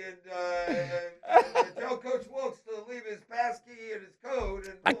 and tell Coach Wilkes to leave his passkey and his code.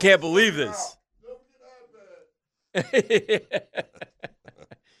 And I can't believe this.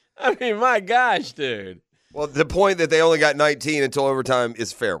 I mean, my gosh, dude. Well, the point that they only got 19 until overtime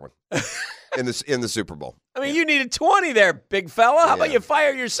is a fair one in the Super Bowl. I mean, you needed 20 there, big fella. How about you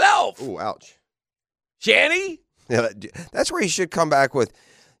fire yourself? Ooh, ouch. Shanny? Yeah, that's where he should come back with,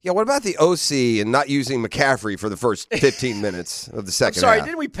 what about the OC and not using McCaffrey for the first 15 minutes of the second half?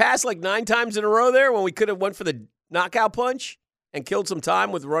 Didn't we pass like 9 times in a row there when we could have went for the knockout punch and killed some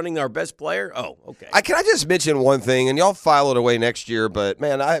time with running our best player? Oh, okay. Can I just mention one thing, and y'all file it away next year, but,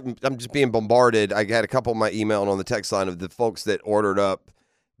 man, I'm just being bombarded. I had a couple of my email on the text line of the folks that ordered up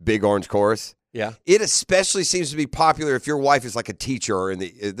Big Orange Chorus. Yeah. It especially seems to be popular if your wife is like a teacher, and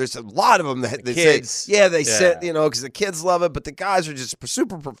there's a lot of them that kids. say, sit, because the kids love it, but the guys are just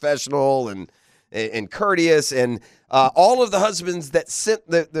super professional and courteous, and all of the husbands that sent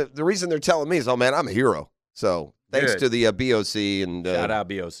the reason they're telling me is, oh man, I'm a hero. So thanks to the BOC, and shout out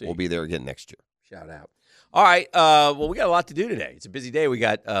BOC. We'll be there again next year. Shout out. All right. Well, we got a lot to do today. It's a busy day. We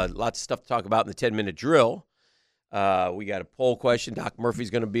got lots of stuff to talk about in the 10-minute drill. We got a poll question. Doc Murphy's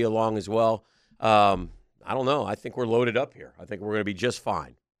going to be along as well. I don't know. I think we're loaded up here. I think we're going to be just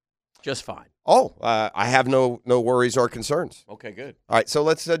fine. Just fine. Oh, I have no worries or concerns. Okay, good. All right, so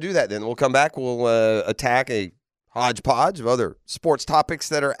let's do that then. We'll come back. We'll attack a hodgepodge of other sports topics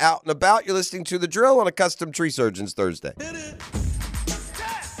that are out and about. You're listening to The Drill on a Custom Tree Surgeons Thursday.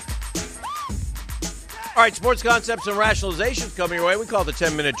 All right, sports concepts and rationalizations coming your way. We call it the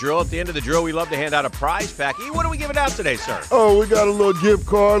 10-minute drill. At the end of the drill, we love to hand out a prize pack. E, what are we giving out today, sir? Oh, we got a little gift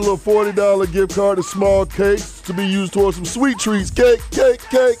card, a little $40 gift card to Small Cakes to be used towards some sweet treats. Cake.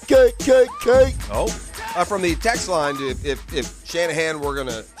 Oh. From the text line, if Shanahan were going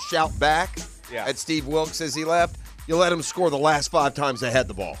to shout back at Steve Wilkes as he left, you let him score the last 5 times they had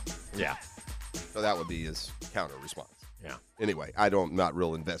the ball. Yeah. So that would be his counter response. Yeah. Anyway, I'm not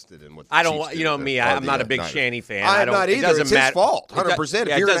real invested in what the I don't. Chiefs You know did me. I'm not a big Shanny fan. I'm not either. It doesn't It's matter. his fault.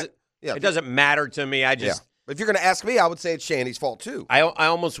 100%. It doesn't matter to me. I just. If you're going to ask me, I would say it's Shanny's fault too. I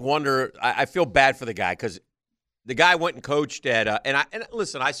almost wonder. I feel bad for the guy because the guy went and coached at. And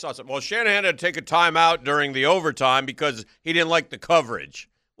listen, I saw something. Well, Shanahan had to take a timeout during the overtime because he didn't like the coverage.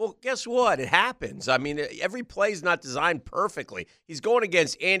 Well, guess what? It happens. I mean, every play is not designed perfectly. He's going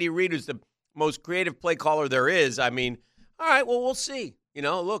against Andy Reid, who's the most creative play caller there is. I mean. All right, well, we'll see.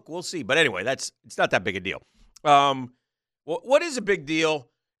 Look, we'll see. But anyway, it's not that big a deal. What is a big deal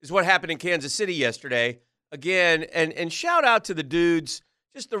is what happened in Kansas City yesterday. Again, and shout out to the dudes,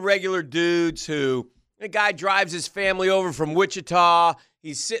 just the regular dudes a guy drives his family over from Wichita.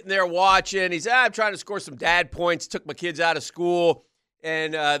 He's sitting there watching. I'm trying to score some dad points, took my kids out of school.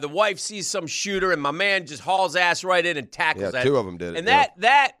 And the wife sees some shooter, and my man just hauls ass right in and tackles that. 2 of them did it.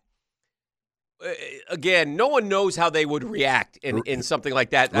 And again, no one knows how they would react in something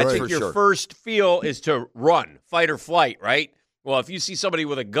like that. I think your first feel is to run, fight or flight, right? Well, if you see somebody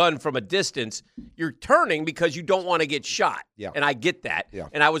with a gun from a distance, you're turning because you don't want to get shot. Yeah. And I get that. Yeah.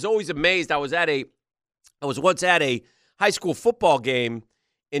 And I was always amazed. I was at a I was once at a high school football game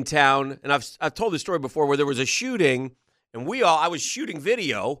in town, and I've told this story before, where there was a shooting, and I was shooting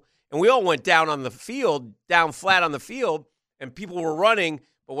video, and we all went down on the field, down flat on the field, and people were running.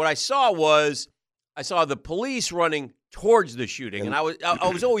 But what I saw the police running towards the shooting, and I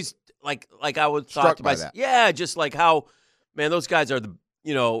was always like I was Struck to by myself, that. yeah, just like how, man, those guys are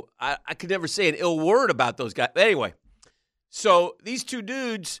I could never say an ill word about those guys. But anyway, so these two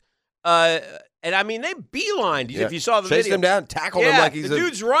dudes, and I mean, they beelined. Yeah. If you saw the Chased video, him down, tackled him like he's the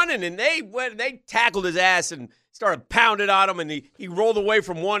dude's running, and they tackled his ass and started pounding on him, and he rolled away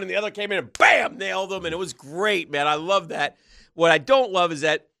from one, and the other came in and bam, nailed him, and it was great, man. I love that. What I don't love is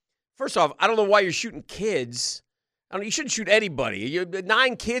that, first off, I don't know why you're shooting kids. You shouldn't shoot anybody.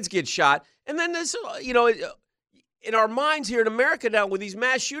 9 kids get shot, and then this, in our minds here in America now, with these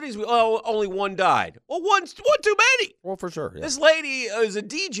mass shootings, only one died. Well, one too many. Well, for sure. Yeah. This lady is a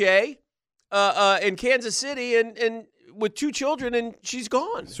DJ in Kansas City and with 2 children, and she's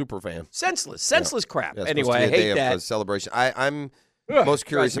gone. Super fan. Senseless crap. Yeah, it's Anyway, supposed I to be a hate day that. of celebration. I'm most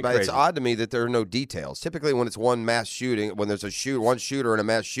curious drives me about. It's crazy. odd to me that there are no details. Typically, when it's one mass shooting, when there's one shooter in a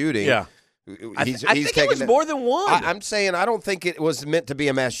mass shooting, Yeah. I he's think it taking was more than one. I'm saying I don't think it was meant to be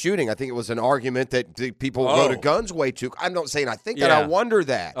a mass shooting. I think it was an argument that the people go to guns way too. I'm not saying I think that. I wonder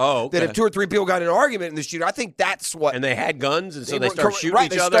that. Oh, okay. That if 2 or 3 people got in an argument in the shooting, I think that's what. And they had guns, and so they were- start shooting right,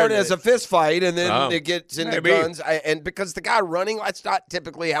 each they other. started as a fist fight, and then Oh. it gets into Maybe. guns. And because the guy running, that's not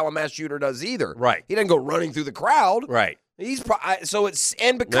typically how a mass shooter does either. Right. He doesn't go running through the crowd. Right. So it's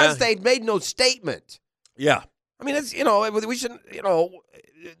and because Yeah. they made no statement. Yeah. I mean, it's we shouldn't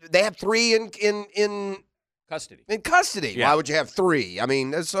they have 3 in Custody. custody. Yeah. Why would you have 3? I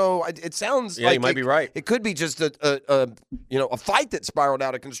mean, so it sounds Yeah, like you might be right. It could be just a fight that spiraled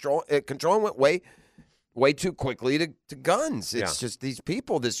out of control and went way too quickly to guns. It's just these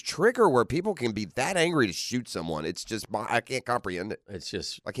people, this trigger where people can be that angry to shoot someone. It's just I can't comprehend it. It's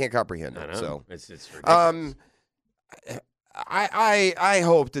just I can't comprehend I it. know. So It's ridiculous. I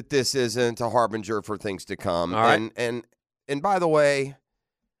hope that this isn't a harbinger for things to come. All right. And by the way,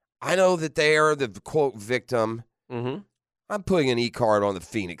 I know that they are the quote victim. Mm-hmm. I'm putting an E-card on the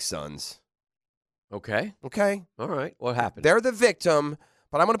Phoenix Suns. Okay. Okay? All right. What happened? They're the victim,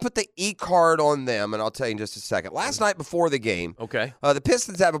 but I'm going to put the E-card on them, and I'll tell you in just a second. Last night before the game, Okay. the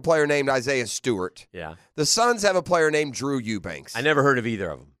Pistons have a player named Isaiah Stewart. Yeah. The Suns have a player named Drew Eubanks. I never heard of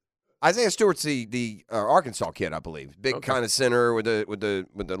either of them. Isaiah Stewart's the Arkansas kid, I believe. Big kind of center with the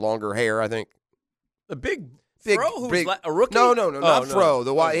longer hair, I think. The big Big, Fro, who big, was a rookie? No, Oh, not Fro.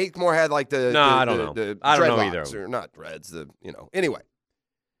 The white, he more had like the. No, the, I don't know. The I don't know dreadlocks, either of them. or not dreads. Anyway.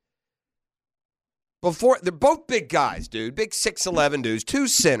 They're both big guys, dude. Big 6'11" dudes, 2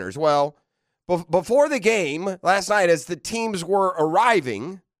 centers. Well, before the game last night, as the teams were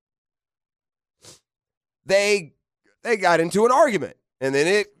arriving, they got into an argument, and then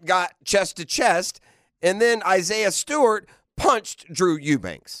it got chest to chest, and then Isaiah Stewart punched Drew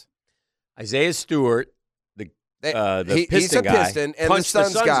Eubanks. Isaiah Stewart, the He's Piston a guy, Piston, and punched the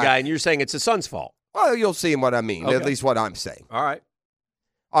Suns guy. and you're saying it's the Suns' fault. Well, you'll see what I mean. Okay. At least what I'm saying. All right.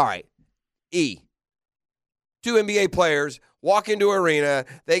 All right. 2 NBA players walk into arena.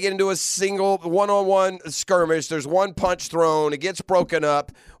 They get into a single one-on-one skirmish. There's one punch thrown. It gets broken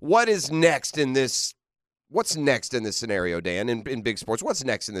up. What is next in this? What's next in this scenario, Dan, in big sports? What's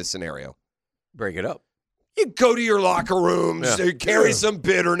next in this scenario? Break it up. You go to your locker rooms, Yeah. you carry some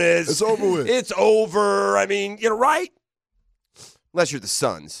bitterness. It's over with. It's over. I mean, right? Unless you're the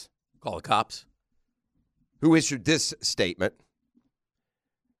Suns, Call the cops. who issued this statement.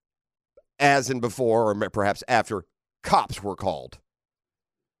 As in before, or perhaps after, cops were called.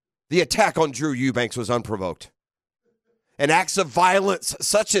 The attack on Drew Eubanks was unprovoked. And acts of violence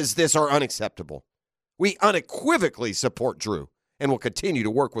such as this are unacceptable. We unequivocally support Drew and will continue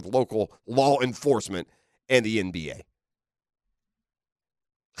to work with local law enforcement and the NBA.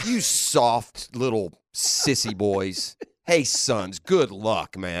 You soft little sissy boys. Hey, Suns, good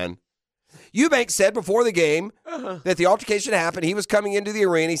luck, man. Eubanks said before the game that the altercation happened. He was coming into the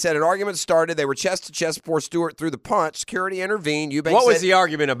arena. He said an argument started. They were chest to chest before Stewart threw the punch. Security intervened. Eubanks What was said, the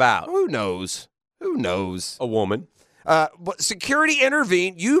argument about? Who knows? Who knows? A woman. But security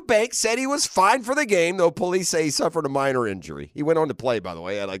intervened. Eubanks said he was fine for the game, though police say he suffered a minor injury. He went on to play, by the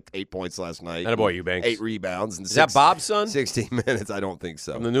way. He had like 8 points last night. Attaboy, Eubanks. 8 rebounds. And Is that Bob's son? 16 minutes. I don't think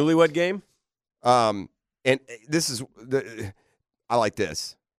so. From the newlywed game? And this is I like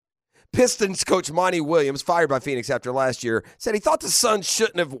this. Pistons coach Monty Williams, fired by Phoenix after last year, said he thought the Suns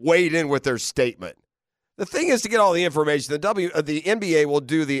shouldn't have weighed in with their statement. The thing is to get all the information. The NBA will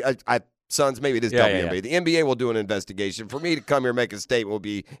do the Suns, maybe it is WNBA. Yeah. The NBA will do an investigation. For me to come here and make a statement will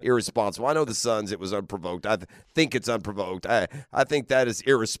be irresponsible. I know the Suns, it was unprovoked. I think it's unprovoked. I think that is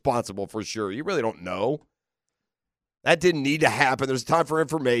irresponsible for sure. You really don't know. That didn't need to happen. There's time for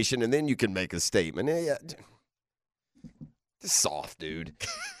information, and then you can make a statement. Yeah. Just soft, dude.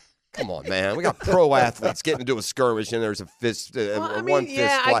 Come on, man. We got pro athletes getting into a skirmish, and there's a fist. One fist.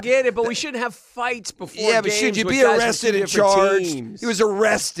 Yeah, I get it, but we shouldn't have fights before. Yeah, but should you be arrested and charged? Teams. He was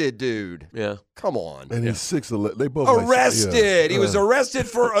arrested, dude. Yeah, come on. And he's 6'11". They both arrested. Like, he was arrested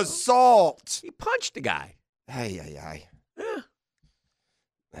for assault. He punched the guy. Hey.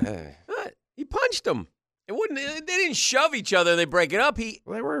 He punched him. They didn't shove each other. They break it up. He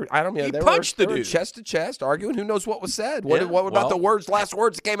punched the dude chest to chest, arguing. Who knows what was said? What about the last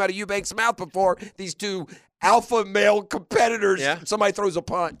words that came out of Eubanks' mouth before these two alpha male competitors? Yeah. Somebody throws a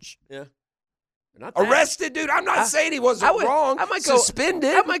punch. Yeah. Not arrested, dude. I'm not saying he wasn't wrong. I might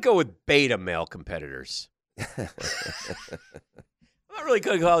suspended. I might go with beta male competitors. I'm not really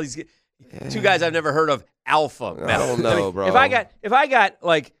going to call these two guys I've never heard of alpha male. I don't know, bro. If I got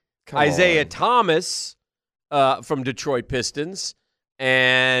like Isaiah Thomas from Detroit Pistons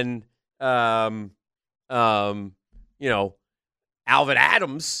and Alvin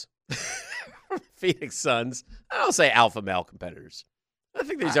Adams from Phoenix Suns, I don't say alpha male competitors. I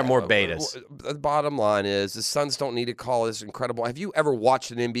think these are more betas. The bottom line is the Suns don't need to call this incredible. Have you ever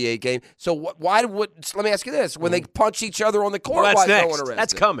watched an NBA game? So let me ask you this: when they punch each other on the court, that's why next. No one arrested?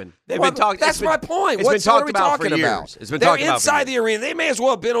 That's coming. They've been talking. That's my point. What are we talking about? It's been talked about inside the arena. They may as well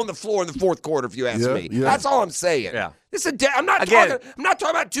have been on the floor in the fourth quarter, if you ask me. Yeah. That's all I'm saying. Yeah. I'm not talking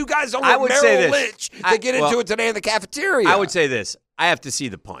about two guys on Merrill Lynch that get into it today in the cafeteria. I would say this: I have to see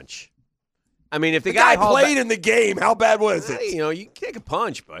the punch. I mean, if the guy played in the game, how bad was it? You take a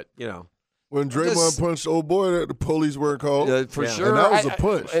punch, but when Draymond punched old boy, the police weren't called for sure. And that was a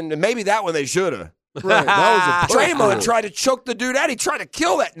punch, and maybe that one they should have. Right, that was a punch. Draymond tried to choke the dude out. He tried to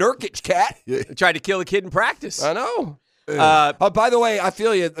kill that Nurkic cat. Yeah. He tried to kill the kid in practice. I know. By the way, I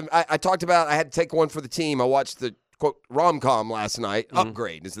feel you. I talked about I had to take one for the team. I watched the quote rom-com last night. Mm-hmm.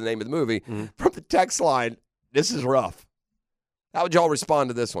 Upgrade is the name of the movie. Mm-hmm. From the text line, this is rough. How would y'all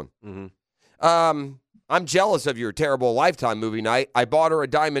respond to this one? Mm-hmm. I'm jealous of your terrible Lifetime movie night. I bought her a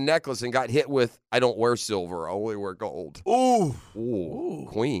diamond necklace and got hit with, I don't wear silver, I only wear gold. Ooh.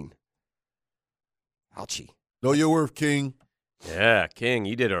 Queen. Ouchie. Know your worth, King. Yeah, King,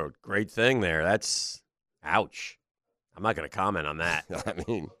 you did a great thing there. That's, ouch. I'm not going to comment on that.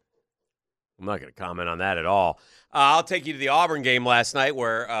 I'm not going to comment on that at all. I'll take you to the Auburn game last night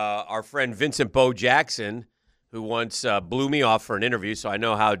where our friend Vincent Bo Jackson, who once blew me off for an interview, so I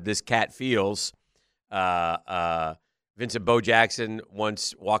know how this cat feels. Vincent Bo Jackson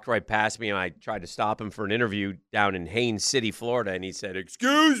once walked right past me, and I tried to stop him for an interview down in Haines City, Florida, and he said,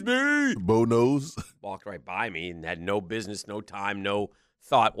 "Excuse me." Bo knows. Walked right by me and had no business, no time, no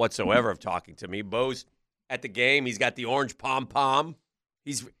thought whatsoever of talking to me. Bo's at the game. He's got the orange pom-pom.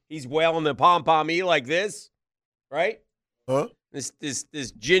 He's wailing the pom-pom-y like this, right? Huh? This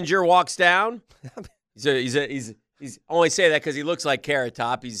ginger walks down. He's only say that because he looks like Carrot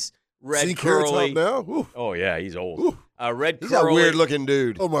Top. He's red curly. Now? Ooh. Oh yeah, he's old. Red he's curly. He's a weird looking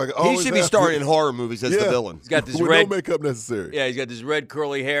dude. Oh my God! He should be starring in horror movies as the villain. He's got this with red no makeup necessary. Yeah, he's got this red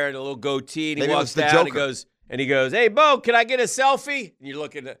curly hair and a little goatee. And he Maybe walks down and he goes, "Hey Bo, can I get a selfie?" And you're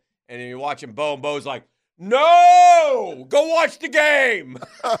looking at and you're watching Bo, and Bo's like, "No, go watch the game."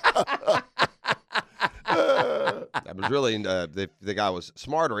 That was really the guy was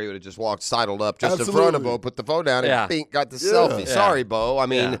smarter. He would have just walked sidled up just in front of Bo, put the phone down, and bing, got the selfie. Yeah. Sorry, Bo. I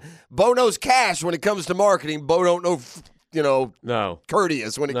mean, Bo knows cash when it comes to marketing. Bo don't know,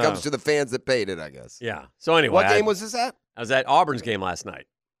 courteous when it comes to the fans that paid it, I guess. Yeah. So anyway, what game was this at? I was at Auburn's game last night. It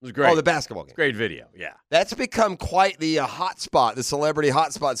was great. Oh, the basketball game. Great video. Yeah. That's become quite the hot spot, the celebrity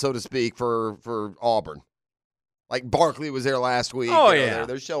hot spot, so to speak, for Auburn. Like Barkley was there last week. Oh, yeah.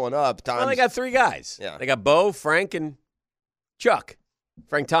 They're showing up. Well, they got 3 guys. Yeah. They got Bo, Frank, and Chuck.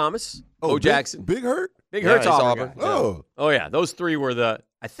 Frank Thomas, Bo Jackson. Big Hurt? Big Hurt's Auburn. Oh, yeah. Those 3 were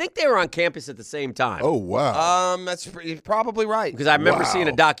I think they were on campus at the same time. Oh, wow. You're probably right. Because I remember seeing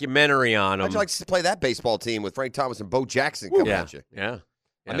a documentary on them. How'd you like to play that baseball team with Frank Thomas and Bo Jackson coming at you? Yeah.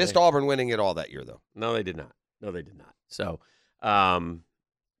 I missed Auburn winning it all that year, though. No, they did not. So,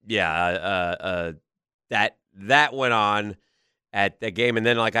 that went on at the game, and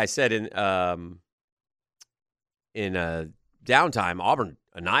then, like I said, in downtime, Auburn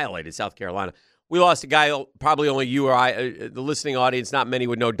annihilated South Carolina. We lost a guy probably only you or I, the listening audience, not many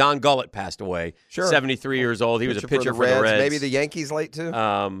would know. Don Gullett passed away. Sure. 73 years old. He was a pitcher for the Reds. Maybe the Yankees late, too?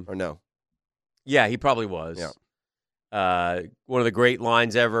 Or no? Yeah, he probably was. Yeah. one of the great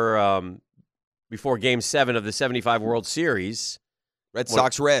lines ever before Game 7 of the 75 World Series. Red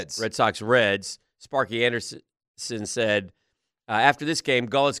Sox-Reds. Red Sox-Reds. Sparky Anderson said, after this game,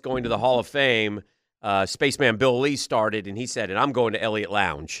 Gullett's going to the Hall of Fame. Spaceman Bill Lee started, and he said, and I'm going to Elliott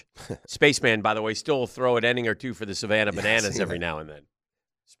Lounge. Spaceman, by the way, still throw an inning or two for the Savannah Bananas every now and then.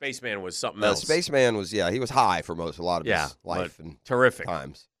 Spaceman was something else. Spaceman was, he was high for a lot of his life and terrific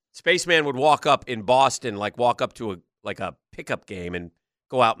times. Spaceman would walk up in Boston, walk up to a pickup game and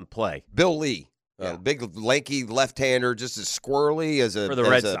go out and play. Bill Lee. Big, lanky left-hander, just as squirrely as for the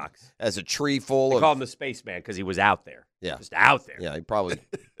Red Sox. As a tree full of. They called him the Spaceman because he was out there. Yeah, just out there. Yeah, he's probably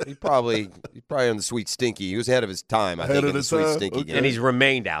on the Sweet Stinky. He was ahead of his time. I think in the Sweet Stinky game. And he's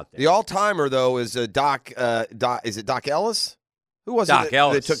remained out there. The all-timer though is Doc. Is it Doc Ellis? Who was Doc it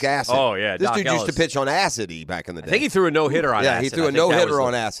Ellis. that took acid? Oh yeah, this Doc dude Ellis. used to pitch on acid back in the day. I think he threw a no-hitter on acid. Yeah, he threw a no-hitter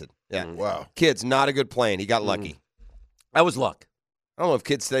on acid. Yeah, Wow. Kids, not a good plan. He got lucky. That was luck. I don't know if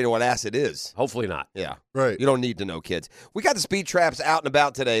kids today know what acid is. Hopefully not. Yeah. Right. You don't need to know, kids. We got the speed traps out and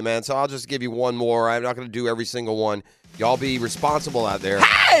about today, man, so I'll just give you one more. I'm not going to do every single one. Y'all be responsible out there.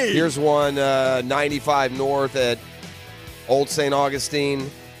 Hey! Here's one 95 North at Old St. Augustine.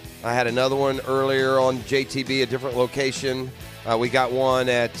 I had another one earlier on JTB, a different location. We got one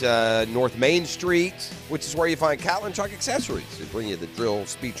at North Main Street, which is where you find Catlin Truck Accessories. They bring you the drill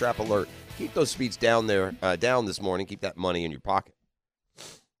speed trap alert. Keep those speeds down there, down this morning. Keep that money in your pocket.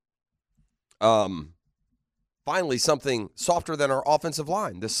 Finally, something softer than our offensive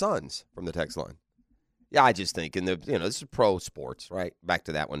line, the Suns from the text line. Yeah, I just think this is pro sports, right? Back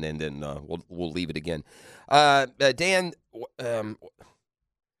to that one, and then we'll leave it again. Dan,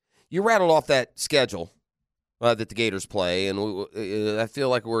 you rattled off that schedule that the Gators play, and I feel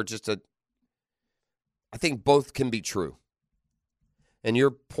like we're just I think both can be true. And your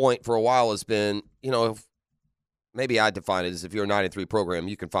point for a while has been, maybe I define it as if you're a 9-3 program,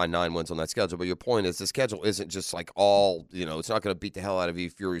 you can find 9 wins on that schedule. But your point is the schedule isn't just like all, it's not going to beat the hell out of you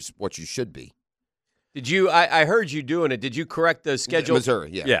if you're what you should be. Did you? I heard you doing it. Did you correct the schedule?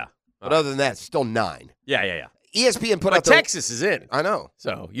 Missouri, yeah. Yeah. But other than that, it's still 9. Yeah. ESPN put but out Texas is in. I know.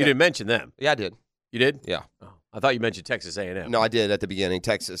 So you didn't mention them. Yeah, I did. You did? Yeah. Oh, I thought you mentioned Texas A&M. No, I did at the beginning.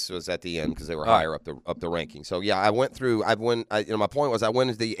 Texas was at the end because they were higher up the ranking. So yeah, I went through. My point was I went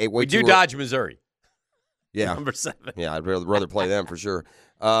into the we do dodge Missouri. Yeah, number 7. Yeah, I'd rather play them for sure.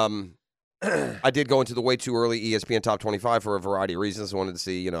 I did go into the way too early ESPN Top 25 for a variety of reasons. I wanted to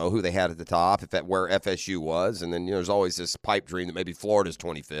see, who they had at the top, where FSU was, and then there's always this pipe dream that maybe Florida's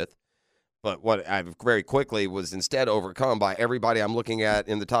 25th. But what I very quickly was instead overcome by everybody I'm looking at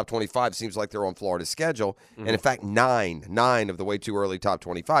in the top 25 seems like they're on Florida's schedule. Mm-hmm. And in fact, nine of the way too early top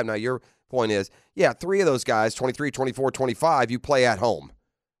 25. Now, your point is, 3 of those guys, 23, 24, 25, you play at home.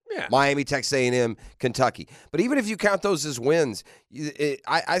 Yeah. Miami, Texas A&M, Kentucky. But even if you count those as wins,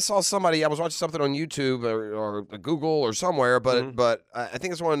 I saw somebody, I was watching something on YouTube or Google or somewhere, but I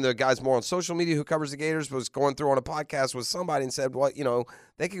think it's one of the guys more on social media who covers the Gators was going through on a podcast with somebody and said, well,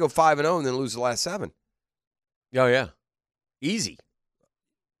 they could go 5-0 and then lose the last 7. Oh, yeah. Easy.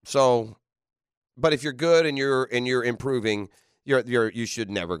 So, but if you're good and you're improving, you should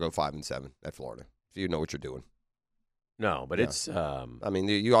never go 5-7 at Florida if you know what you're doing. No, but it's. I mean,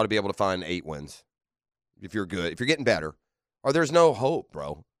 you ought to be able to find 8 wins if you're good. If you're getting better, or there's no hope,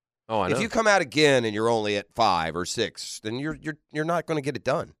 bro. Oh, I know. If you come out again and you're only at 5 or 6, then you're not going to get it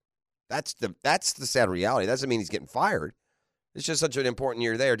done. That's the sad reality. That doesn't mean he's getting fired. It's just such an important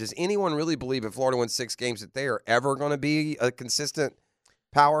year there. Does anyone really believe if Florida wins 6 games that they are ever going to be a consistent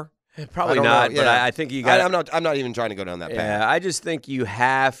power? Probably not. But I think you got. I'm not even trying to go down that path. Yeah, I just think you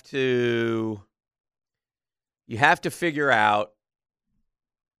have to. You have to figure out,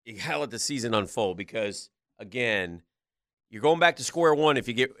 you got to let the season unfold because, again, you're going back to square one if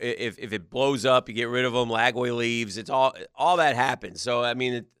it blows up, you get rid of them, Lagway leaves, it's all that happens. So, I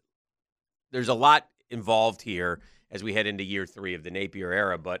mean, there's a lot involved here as we head into year 3 of the Napier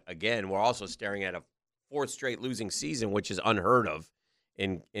era. But, again, we're also staring at a 4th straight losing season, which is unheard of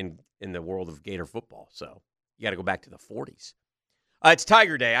in the world of Gator football. So, you got to go back to the 40s. It's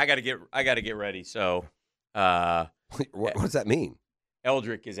Tiger Day. I got to get ready, so... what does that mean?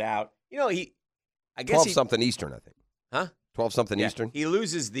 Eldrick is out. I guess 12-something Eastern, I think. Huh? 12-something Eastern? He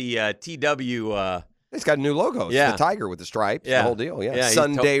loses the TW. He's got a new logo. It's the tiger with the stripes, the whole deal. Yeah,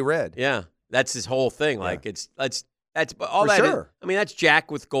 Sunday Red. Yeah, that's his whole thing. Like, that's all For that sure. I mean, that's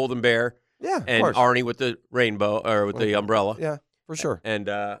Jack with Golden Bear. Yeah, of and course. Arnie with the rainbow, or with the umbrella. Yeah, for sure. And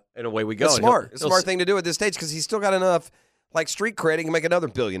away we go. It's smart. It's a smart thing to do at this stage because he's still got enough, street cred. He can make another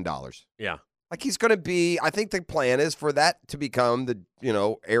 $1 billion. Yeah. He's going to be, I think the plan is for that to become the,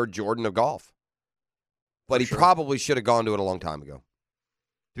 Air Jordan of golf. but he probably should have gone to it a long time ago.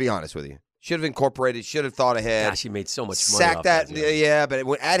 To be honest with you. Should have incorporated, should have thought ahead. Gosh, he made so much money Sacked off that, that. yeah, but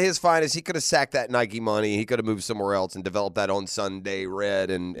at his finest, he could have sacked that Nike money. He could have moved somewhere else and developed that on Sunday red.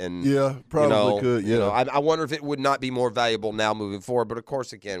 And yeah, probably could. Yeah, I wonder if it would not be more valuable now moving forward. But of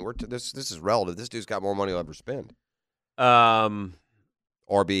course, again, this is relative. This dude's got more money he'll ever spend,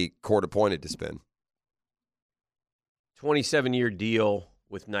 or be court appointed to spend. 27-year deal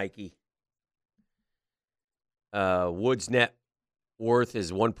with Nike. Woods' net worth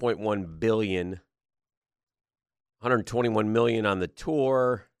is $1.1 billion. $121 million on the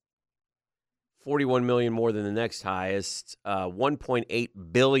tour. $41 million more than the next highest. $1.8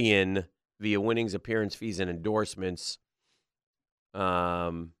 billion via winnings, appearance fees, and endorsements.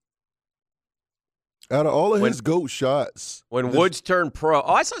 Out of all of his GOAT shots. When Woods turned pro.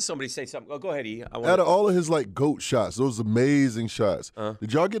 Oh, I saw somebody say something. Oh, go ahead, E. Out of all of his GOAT shots, those amazing shots.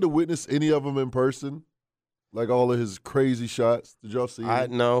 Did y'all get to witness any of them in person? Like all of his crazy shots. Did y'all see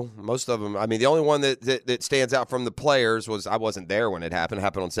them? No, most of them. I mean, the only one that stands out from the players was I wasn't there when it happened. It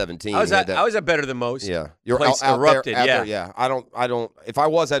happened on 17. I was at Better Than Most. Yeah. Your place erupted. There, yeah. I don't. If I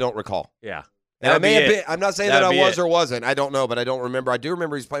was, I don't recall. Yeah. And I may have been. I'm not saying that I was or wasn't. I don't know, but I don't remember. I do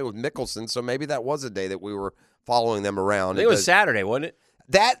remember he's playing with Mickelson, so maybe that was a day that we were following them around. I think it was Saturday, wasn't it?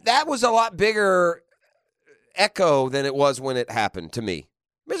 That was a lot bigger echo than it was when it happened to me.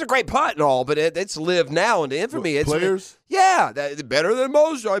 It's a great putt and all, but it's lived now into infamy. It's players? Yeah, better than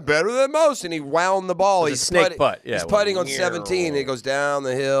most. And he wound the ball. He's snake putt. Yeah, he's putting on 17, and he goes down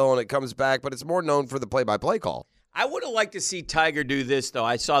the hill, and it comes back. But it's more known for the play-by-play call. I would have liked to see Tiger do this, though.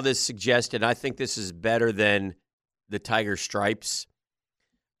 I saw this suggested. I think this is better than the Tiger stripes.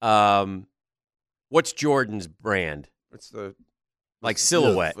 What's Jordan's brand? It's the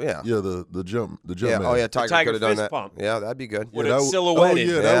silhouette. Yeah. Yeah, the jump Yeah. man. Oh yeah, Tiger could have done that. Pump. Yeah, that'd be good. With a silhouette. Oh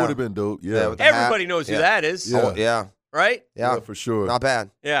yeah, that would have been dope. Yeah, Everybody knows who that is. Yeah. Oh, yeah. Right? Yeah, for sure. Not bad.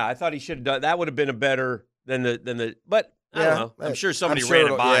 Yeah, I thought he should have done that. Would have been a better than the. But I don't know. I'm sure somebody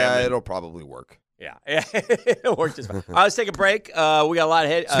ran it by him. Yeah, it'll probably work. Yeah, it worked just fine. Let's take a break. We got a lot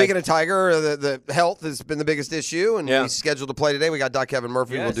ahead. Speaking of Tiger, the health has been the biggest issue, and he's scheduled to play today. We got Doc Kevin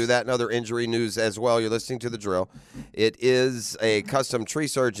Murphy. We'll do that and other injury news as well. You're listening to The Drill. It is a custom tree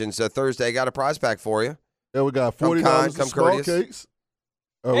surgeons Thursday. Got a prize pack for you. Yeah, we got $40 to small cakes.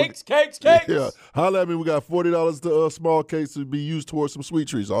 Cakes. Yeah, holla at me. We got $40 to small cakes to be used towards some sweet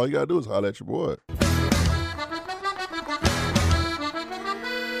trees. All you got to do is holla at your boy.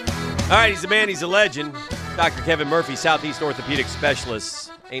 All right, he's a man, he's a legend. Dr. Kevin Murphy, Southeast Orthopedic Specialist.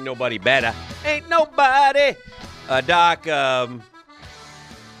 Ain't nobody better. Ain't nobody. Doc,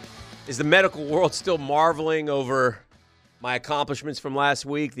 is the medical world still marveling over my accomplishments from last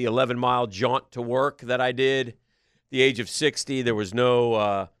week? The 11-mile jaunt to work that I did at the age of 60. There was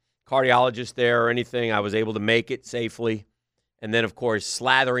no cardiologist there or anything. I was able to make it safely. And then, of course,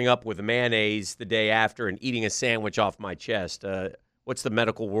 slathering up with mayonnaise the day after and eating a sandwich off my chest. What's the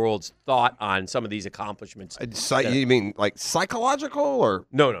medical world's thought on some of these accomplishments? You mean like psychological or?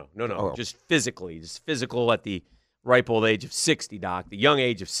 No. Oh. Just physically. Just physical at the ripe old age of 60, Doc. The young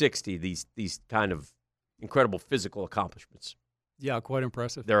age of 60, these kind of incredible physical accomplishments. Yeah, quite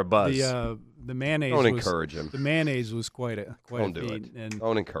impressive. They're a buzz. The mayonnaise Don't encourage him. The mayonnaise was quite a Don't do feat. it. And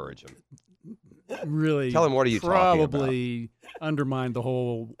Don't encourage him. really Tell him, what are you talking about? probably undermined the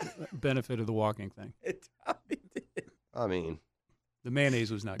whole benefit of the walking thing. I mean, the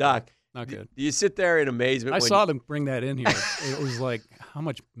mayonnaise was not Doc, good. Not good. Do you sit there in amazement? I saw them bring that in here. It was like, how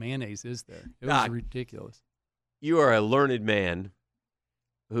much mayonnaise is there? It was Doc, ridiculous. You are a learned man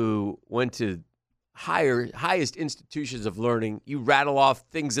who went to highest institutions of learning. You rattle off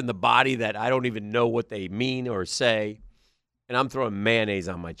things in the body that I don't even know what they mean or say, and I'm throwing mayonnaise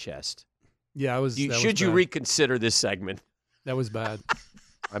on my chest. Yeah, Should you reconsider this segment? That was bad.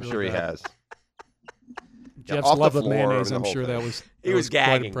 I'm sure he has. Jeff's off the love of floor mayonnaise, and the I'm whole sure thing. that was He was quite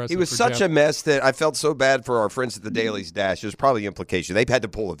gagging. impressive He was for such Jeff. a mess that I felt so bad for our friends at the Daily's Dash. There's probably implication. They've had to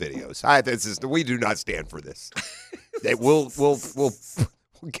pull the videos. We do not stand for this. We'll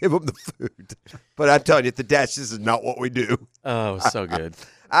give them the food. But I'm telling you, at the Dash, this is not what we do. Oh, so good.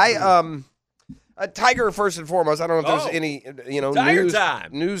 Tiger, first and foremost, I don't know if there's any Tiger time.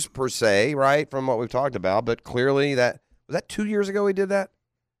 news per se, right, from what we've talked about, but clearly was that 2 years ago he did that?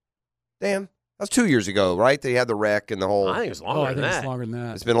 Dan? That was 2 years ago, right? They had the wreck and the whole. I think it was longer I than think that. it's longer than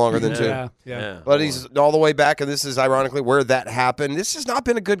that. It's been longer than 2. Yeah. But he's all the way back, and this is ironically where that happened. This has not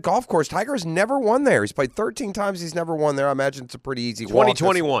been a good golf course. Tiger has never won there. He's played 13 times. He's never won there. I imagine it's a pretty easy walk.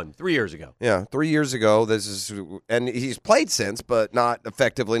 2021, 3 years ago. Yeah, 3 years ago. And he's played since, but not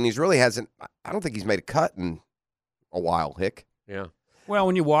effectively. And he's really hasn't. I don't think he's made a cut in a while. Hick. Yeah. Well,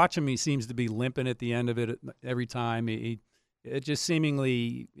 when you watch him, he seems to be limping at the end of it every time. It just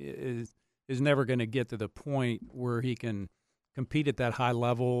seemingly is never going to get to the point where he can compete at that high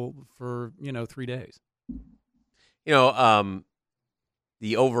level for 3 days.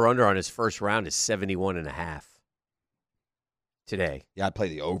 The over-under on his first round is 71.5 today. Yeah, I'd play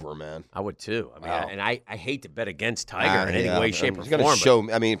the over, man. I would too. I mean, Wow. and I hate to bet against Tiger in any way, shape, or You're gonna form. show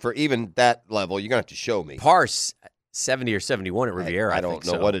me. I mean, for even that level, you're going to have to show me. Parse 70 or 71 at Riviera. I don't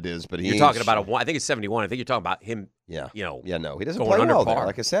know what it is, but you're talking about I think it's 71. I think you're talking about him. Yeah. No, he doesn't going play under well par. there.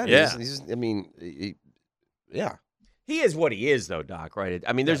 Like I said, Yeah. yeah. He is what he is, though, Doc. Right?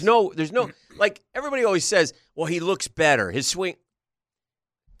 I mean, there's no like everybody always says. Well, he looks better. His swing.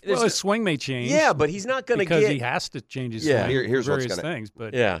 Well, his swing may change. Yeah, but he's not going to because he has to change his swing. Here's for what's various gonna- things.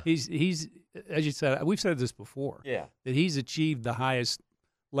 But Yeah. he's as you said, we've said this before. Yeah. That he's achieved the highest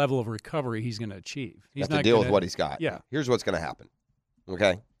level of recovery he's going to achieve. You He's have to deal with what he's got. Yeah. Here's what's going to happen.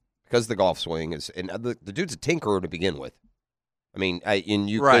 Okay, because the golf swing is, and the dude's a tinkerer to begin with. I mean,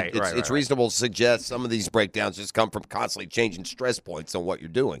 it's reasonable to suggest some of these breakdowns just come from constantly changing stress points on what you're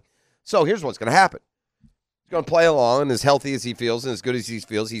doing. So here's what's going to happen. He's going to play along, and as healthy as he feels and as good as he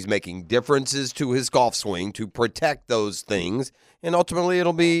feels, he's making differences to his golf swing to protect those things. And ultimately,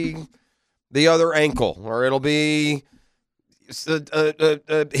 it'll be the other ankle, or it'll be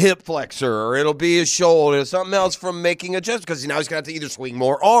a hip flexor, or it'll be his shoulder, something else from making adjustments, because now he's going to have to either swing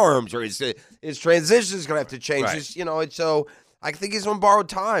more arms, or his transition is going to have to change. Right. So I think he's on borrowed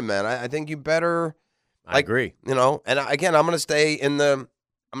time, man. I think you better. I agree. And again, I'm going to stay in the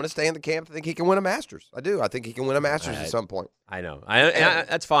camp. I think he can win a Masters. I do. I think he can win a Masters at some point. I know.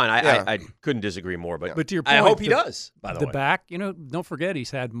 That's fine. I couldn't disagree more. But to your point, I hope he does. By the way, the back. Don't forget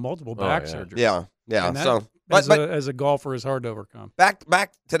he's had multiple back surgeries. Yeah. And that, so, as a golfer, is hard to overcome.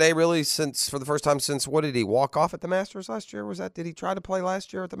 Back today, really, for the first time since what did he walk off at the Masters last year? Did he try to play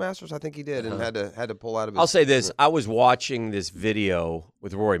last year at the Masters? I think he did, and had to pull out of his. I'll say this: I was watching this video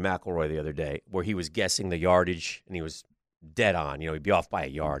with Rory McIlroy the other day where he was guessing the yardage, and he was dead on. He'd be off by a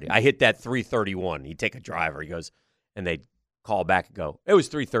yard. I hit that 331. He'd take a driver. He goes, and they'd call back and go, it was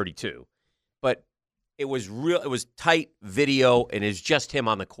 332, but it was real. It was tight video, and it's just him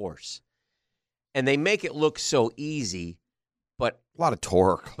on the course. And they make it look so easy, but a lot of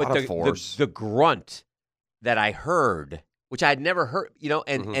torque, a lot of force. The grunt that I heard, which I had never heard,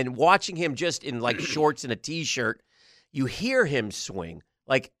 and watching him just in like shorts and a T-shirt, you hear him swing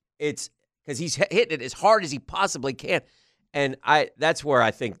like it's because he's hitting it as hard as he possibly can. And that's where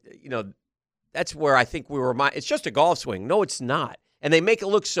I think, that's where I think we were. It's just a golf swing. No, it's not. And they make it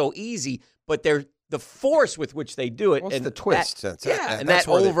look so easy, but they're the force with which they do it. What's and the twist? That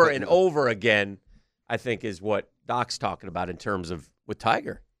over and over again, I think, is what Doc's talking about in terms of with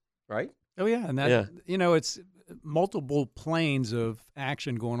Tiger, right? Oh yeah, and that it's multiple planes of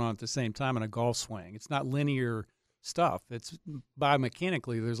action going on at the same time in a golf swing. It's not linear stuff. It's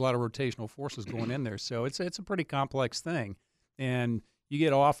biomechanically there's a lot of rotational forces going in there, so it's a pretty complex thing. And you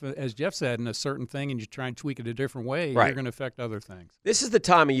get off, as Jeff said, in a certain thing, and you try and tweak it a different way, you're going to affect other things. This is the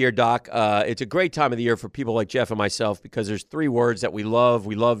time of year, Doc. It's a great time of the year for people like Jeff and myself because there's three words that we love.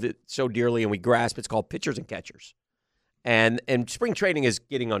 We love it so dearly, and we grasp. It's called pitchers and catchers. And spring training is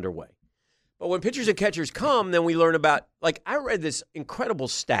getting underway. But when pitchers and catchers come, then we learn about, like, I read this incredible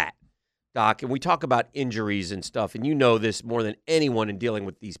stat, Doc, and we talk about injuries and stuff, and you know this more than anyone in dealing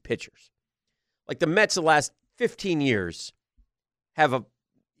with these pitchers. Like the Mets the last 15 years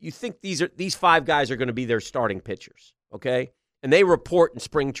you think these five guys are going to be their starting pitchers, okay? And they report in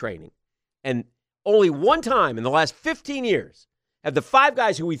spring training. And only one time in the last 15 years have the five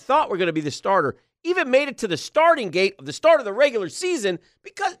guys who we thought were going to be the starter even made it to the starting gate of the start of the regular season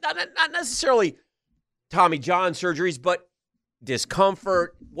because not necessarily Tommy John surgeries, but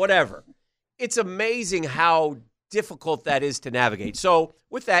discomfort, whatever. It's amazing how difficult that is to navigate. So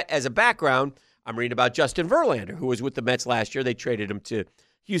with that as a background, I'm reading about Justin Verlander, who was with the Mets last year. They traded him to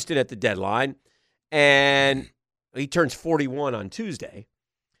Houston at the deadline, and he turns 41 on Tuesday.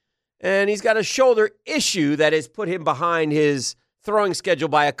 And he's got a shoulder issue that has put him behind his throwing schedule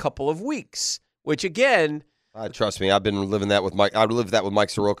by a couple of weeks, which, again... trust me, I've been living that with Mike. I lived that with Mike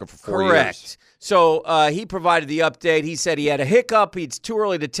Soroka for 4 years. Correct. So he provided the update. He said he had a hiccup. It's too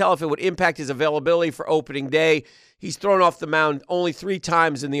early to tell if it would impact his availability for opening day. He's thrown off the mound only 3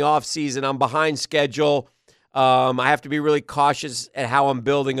 times in the offseason. I'm behind schedule. I have to be really cautious at how I'm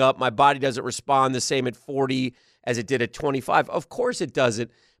building up. My body doesn't respond the same at 40 as it did at 25. Of course it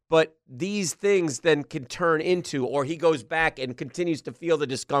doesn't. But these things then can turn into, or he goes back and continues to feel the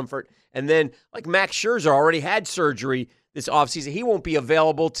discomfort. And then, like Max Scherzer already had surgery this offseason. He won't be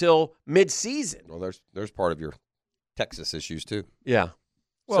available till mid-season. Well, there's part of your Texas issues too. Yeah.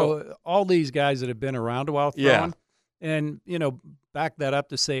 So all these guys that have been around a while throwing, and back that up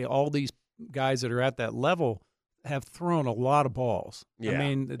to say all these guys that are at that level have thrown a lot of balls. Yeah. I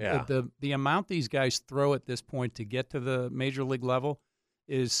mean, the amount these guys throw at this point to get to the major league level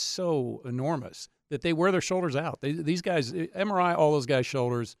is so enormous that they wear their shoulders out. These guys, MRI, all those guys'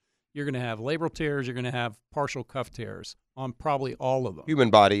 shoulders, you're going to have labral tears, you're going to have partial cuff tears on probably all of them. Human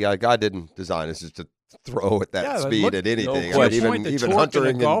body, God didn't design us just to throw at that speed at anything. No I mean, question. The even torque Hunter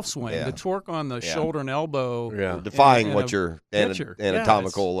in a golf swing, the torque on the shoulder and elbow, defying what a your pitcher.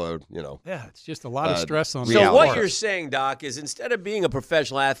 anatomical, it's just a lot of stress on. So what you're saying, Doc, is instead of being a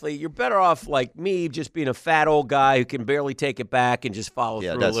professional athlete, you're better off like me, just being a fat old guy who can barely take it back and just follow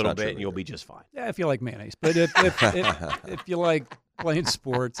through a little bit, and you'll be just fine. Yeah, if you like mayonnaise, but if you like playing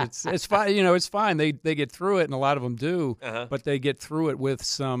sports, it's fine. It's fine. They get through it, and a lot of them do, but they get through it with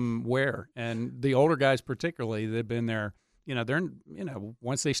some wear. And the older guys, particularly, they've been there. They're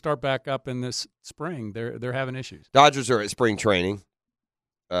once they start back up in this spring, they're having issues. Dodgers are at spring training.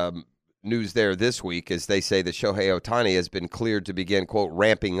 News there this week as they say that Shohei Ohtani has been cleared to begin, quote,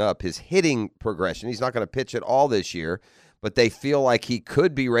 ramping up his hitting progression. He's not going to pitch at all this year, but they feel like he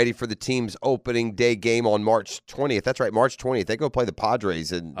could be ready for the team's opening day game on March 20th. That's right, March 20th. They go play the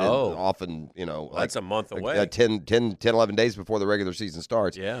Padres and often, that's a month away. 10, 11 days before the regular season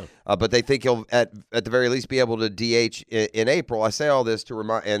starts. Yeah. But they think he'll, at the very least, be able to DH in April. I say all this to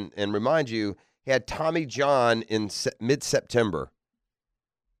remind you, he had Tommy John in mid-September.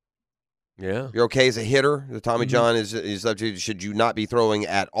 Yeah. You're okay as a hitter? The Tommy John is up to, should you not be throwing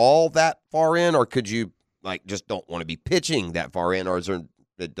at all that far in, or could you just don't want to be pitching that far in, or is there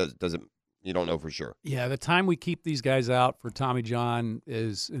doesn't you don't know for sure? Yeah, the time we keep these guys out for Tommy John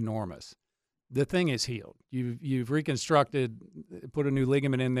is enormous. The thing is healed. You've reconstructed, put a new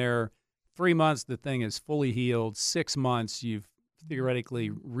ligament in there. 3 months, the thing is fully healed. 6 months, you've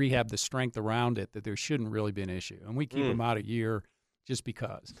theoretically rehabbed the strength around it that there shouldn't really be an issue. And we keep them out a year just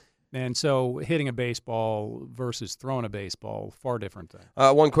because. And so hitting a baseball versus throwing a baseball, far different thing.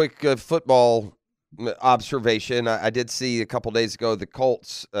 One quick football observation. I did see a couple days ago the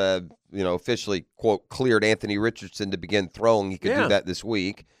Colts, officially, quote, cleared Anthony Richardson to begin throwing. He could do that this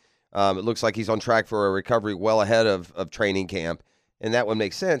week. It looks like he's on track for a recovery well ahead of training camp. And that would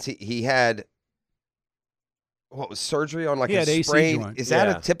make sense. He had, surgery on like a sprain? Is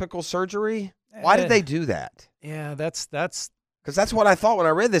that a typical surgery? Why did they do that? Yeah, that's because that's what I thought when I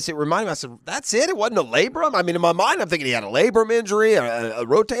read this. It reminded me, I said, that's it? It wasn't a labrum? I mean, in my mind, I'm thinking he had a labrum injury, a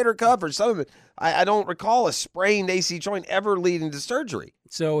rotator cuff or something. I don't recall a sprained AC joint ever leading to surgery.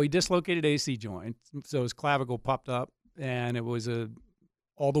 So he dislocated AC joint. So his clavicle popped up, and it was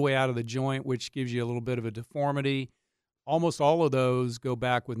all the way out of the joint, which gives you a little bit of a deformity. Almost all of those go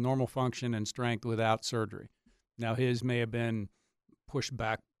back with normal function and strength without surgery. Now, his may have been pushed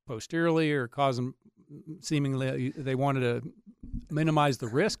back posteriorly or causing seemingly they wanted to minimize the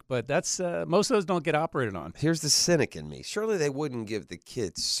risk, but that's most of those don't get operated on. Here's the cynic in me. Surely they wouldn't give the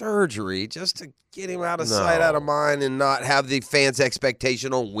kid surgery just to get him out of sight, out of mind, and not have the fans'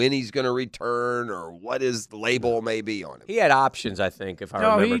 expectation on when he's going to return or what his label may be on him. He had options, I think, if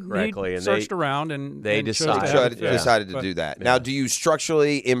I remember correctly. He and searced around and decided to do that. Now, do you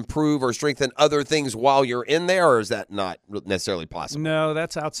structurally improve or strengthen other things while you're in there, or is that not necessarily possible? No,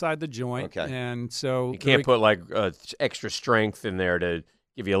 that's outside the joint. Okay. And so you can't put like extra strength in there to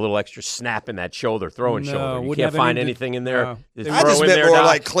give you a little extra snap in that throwing shoulder. You can't find anything in there. I just meant more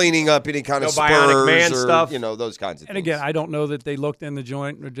like cleaning up any kind of spurs bionic man or stuff. Those kinds of things. And again, I don't know that they looked in the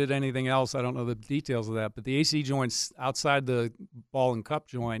joint or did anything else. I don't know the details of that. But the AC joint's outside the ball and cup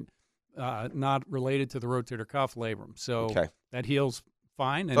joint, not related to the rotator cuff labrum. So that heals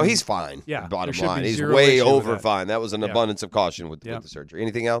fine. And he's fine. Yeah. Bottom line. He's way over fine. That was an abundance of caution with the surgery.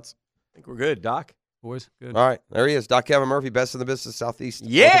 Anything else? I think we're good, Doc. Boys, good. All right, there he is, Doc Kevin Murphy, best in the business, Southeast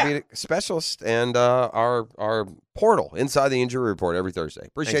orthopedic specialist, and our portal inside the injury report every Thursday.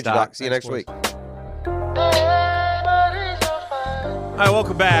 Appreciate you, Doc. See you next week. All right,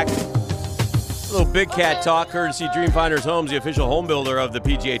 welcome back. A little Big Cat talk, courtesy Dreamfinders Homes, the official home builder of the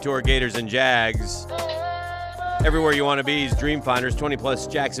PGA Tour, Gators, and Jags. Everywhere you want to be is Dreamfinders, 20-plus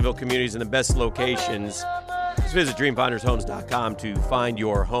Jacksonville communities in the best locations. Just visit dreamfindershomes.com to find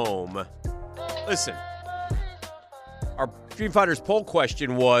your home. Listen, our Dreamfinders poll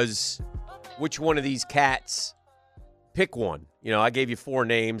question was, which one of these cats, pick one. I gave you 4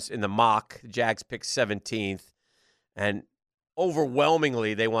 names in the mock. The Jags picked 17th. And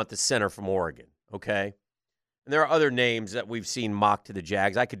overwhelmingly, they want the center from Oregon, okay? And there are other names that we've seen mocked to the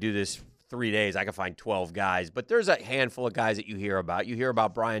Jags. I could do this 3 days, I can find 12 guys. But there's a handful of guys that you hear about. You hear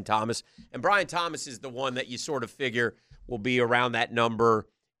about Brian Thomas, and Brian Thomas is the one that you sort of figure will be around that number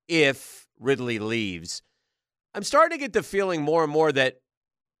if Ridley leaves. I'm starting to get the feeling more and more that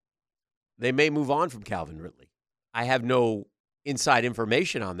they may move on from Calvin Ridley. I have no inside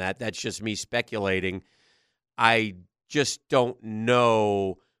information on that. That's just me speculating. I just don't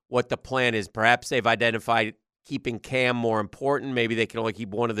know what the plan is. Perhaps they've identified keeping Cam more important. Maybe they can only keep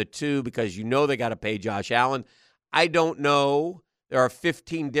one of the two because they got to pay Josh Allen. I don't know. There are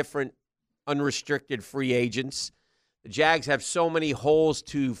 15 different unrestricted free agents. The Jags have so many holes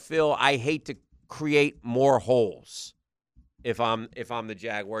to fill. I hate to create more holes if I'm the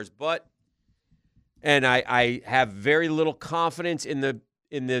Jaguars, and I have very little confidence in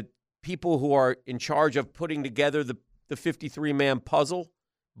the people who are in charge of putting together the 53-man puzzle,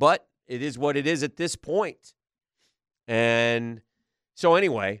 but it is what it is at this point. And so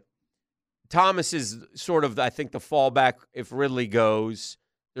anyway, Thomas is sort of, I think, the fallback if Ridley goes.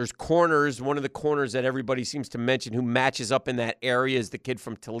 There's corners. One of the corners that everybody seems to mention who matches up in that area is the kid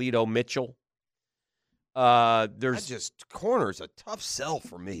from Toledo, Mitchell. Corner's a tough sell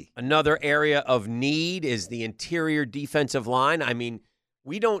for me. Another area of need is the interior defensive line. I mean,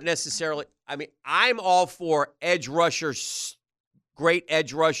 we don't necessarily – I'm all for edge rusher, great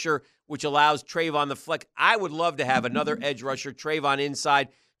edge rusher, which allows Trayvon the flex. I would love to have another edge rusher, Trayvon inside,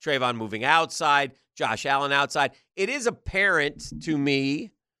 Trayvon moving outside, Josh Allen outside. It is apparent to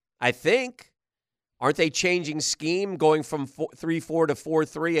me, I think, aren't they changing scheme, going from 3-4 to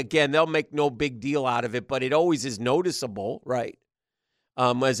 4-3? Again, they'll make no big deal out of it, but it always is noticeable, right,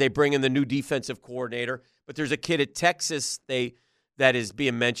 as they bring in the new defensive coordinator. But there's a kid at Texas that is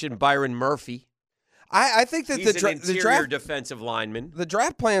being mentioned, Byron Murphy. I think that He's the interior draft defensive lineman. The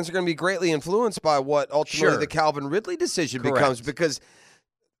draft plans are going to be greatly influenced by what ultimately the Calvin Ridley decision becomes, because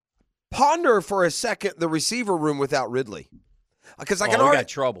ponder for a second the receiver room without Ridley. Because I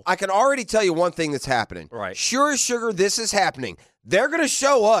can already tell you one thing that's happening. Right. Sure as sugar, this is happening. They're going to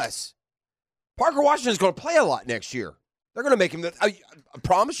show us Parker Washington's going to play a lot next year. They're going to make him I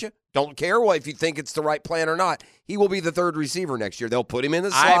promise you. Don't care if you think it's the right plan or not. He will be the third receiver next year. They'll put him in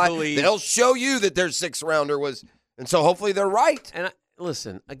the slot. They'll show you that their sixth rounder was, and so hopefully they're right. And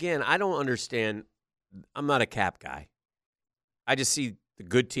listen, again, I don't understand. I'm not a cap guy. I just see the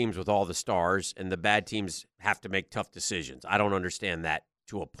good teams with all the stars, and the bad teams have to make tough decisions. I don't understand that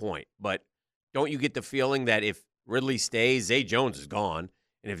to a point. But don't you get the feeling that if Ridley stays, Zay Jones is gone,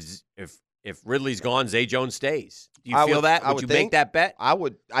 and if Ridley's gone, Zay Jones stays? Do you feel that? Would you make that bet? I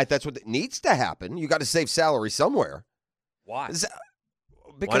would. That's what needs to happen. You got to save salary somewhere. Why?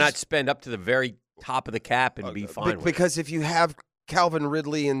 Why not spend up to the very top of the cap and be fine with it? Because if you have Calvin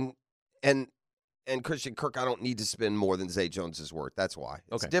Ridley and Christian Kirk, I don't need to spend more than Zay Jones is worth. That's why.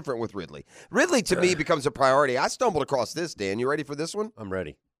 It's different with Ridley. Ridley, to me, becomes a priority. I stumbled across this, Dan. You ready for this one? I'm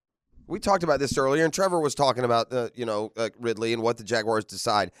ready. We talked about this earlier, and Trevor was talking about Ridley and what the Jaguars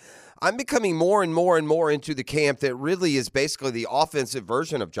decide. I'm becoming more and more and more into the camp that Ridley is basically the offensive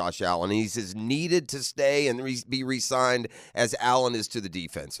version of Josh Allen. He's as needed to stay and be re-signed as Allen is to the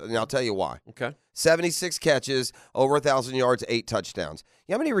defense. And I'll tell you why. Okay. 76 catches, over 1,000 yards, 8 touchdowns.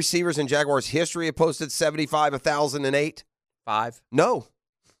 You know how many receivers in Jaguars history have posted 75, 1,000, and 8? 5? No.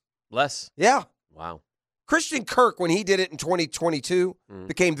 Less? Yeah. Wow. Christian Kirk, when he did it in 2022,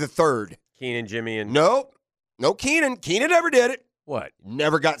 became the third. Keenan, Jimmy, and... No Keenan. Keenan never did it. What?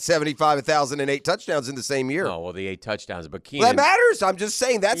 Never got 75, 1,000, and 8 touchdowns in the same year. Oh, well, the 8 touchdowns. But Keenan... Well, that matters. I'm just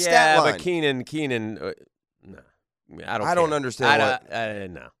saying that stat line. Yeah, but Keenan, no. I don't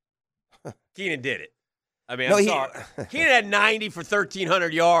understand no. Keenan did it. I mean, I'm sorry. Keenan had 90 for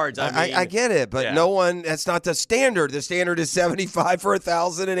 1,300 yards. I get it, but no one, that's not the standard. The standard is 75 for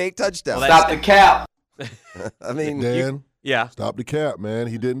 1,000 and 8 touchdowns. Well, stop the cap. I mean, Dan, yeah. Stop the cap, man.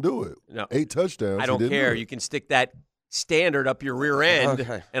 He didn't do it. No. 8 touchdowns. I don't care. You can stick that standard up your rear end,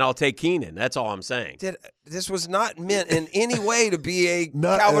 and I'll take Keenan. That's all I'm saying. This was not meant in any way to be a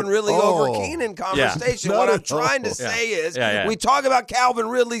Calvin Ridley over Keenan conversation. What I'm trying to say is we talk about Calvin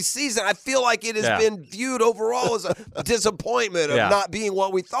Ridley's season. I feel like it has been viewed overall as a disappointment of not being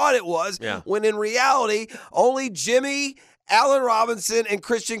what we thought it was, when in reality, only Jimmy, Allen Robinson, and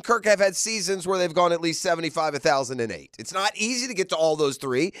Christian Kirk have had seasons where they've gone at least 75, 1,000, and 8. It's not easy to get to all those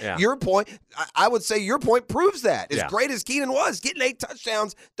three. Yeah. Your point, I would say your point proves that. As great as Keenan was, getting 8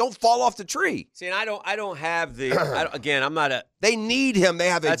 touchdowns, don't fall off the tree. See, and I don't have the, again, I'm not a. They need him. They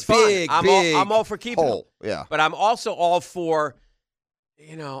have a big, big I'm all for keeping him. Yeah. But I'm also all for,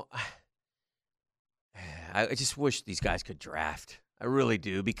 I just wish these guys could draft. I really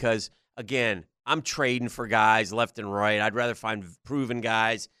do, because, again, I'm trading for guys left and right. I'd rather find proven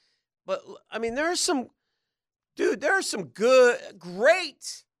guys. But I mean, there are some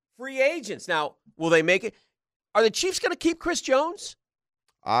great free agents. Now, will they make it? Are the Chiefs going to keep Chris Jones?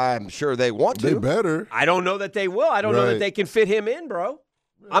 I'm sure they want to. They better. I don't know that they will. I don't know that they can fit him in, bro.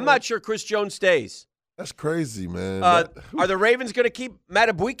 I'm not sure Chris Jones stays. That's crazy, man. Are the Ravens going to keep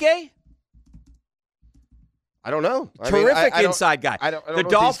Matabuike? I don't know. Terrific inside guy. I don't the know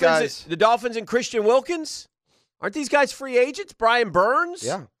Dolphins. The Dolphins and Christian Wilkins. Aren't these guys free agents? Brian Burns.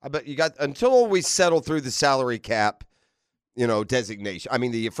 Yeah, I bet you got until we settle through the salary cap, designation. I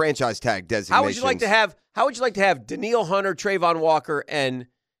mean, the franchise tag designation. How would you like to have Daniil Hunter, Trayvon Walker, and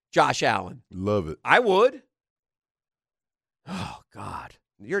Josh Allen? Love it. I would. Oh God.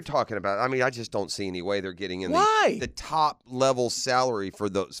 You're talking about. I mean, I just don't see any way they're getting in the top level salary for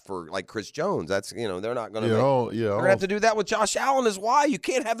like Chris Jones. That's they're not going to. They're going to have to do that with Josh Allen as why you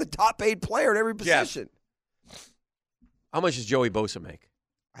can't have the top paid player at every position. Yeah. How much does Joey Bosa make?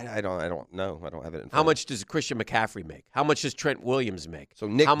 I don't know. I don't have it in front. How much does Christian McCaffrey make? How much does Trent Williams make? So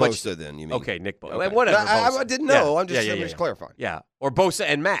Nick Bosa then, you mean? Okay, Nick Bosa. Okay. Whatever. I didn't know. I'm just clarifying. Yeah. Or Bosa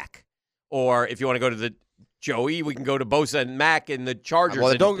and Mack. Or if you want to go to the Joey, we can go to Bosa and Mack in the Chargers. Well,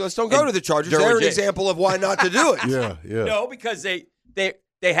 let's don't go to the Chargers. They're an example of why not to do it. Yeah. No, because they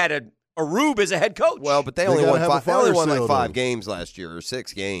had a Rube as a head coach. Well, but they only won like 5 games last year, or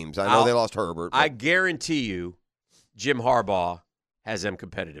 6 games. I know they lost Herbert. I guarantee you Jim Harbaugh has them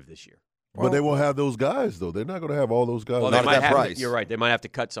competitive this year. But they won't have those guys, though. They're not going to have all those guys. Well, not at that price. You're right. They might have to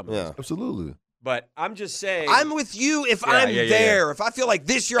cut some of those. Absolutely. But I'm just saying. I'm with you if I'm there. If I feel like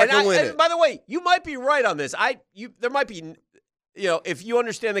this year I can win it. By the way, you might be right on this. There might be, if you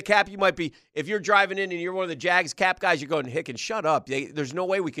understand the cap, you might be. If you're driving in and you're one of the Jags cap guys, you're going, Hicken, shut up. There's no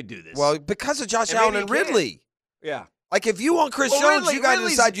way we could do this. Well, because of Josh Allen and Ridley. Yeah. Like if you want Chris Jones, you got to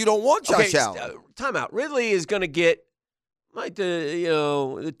decide you don't want Josh Allen. Time out. Ridley is going to get like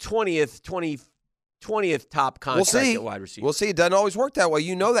the 20th top contract at wide receiver. We'll see. It doesn't always work that way.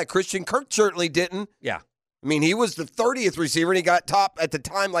 You know that. Christian Kirk certainly didn't. Yeah. I mean, he was the 30th receiver, and he got top at the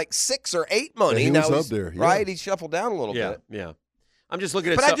time like 6 or 8 money. Yeah, he was up there. Yeah. Right? He shuffled down a little bit. Yeah. I'm just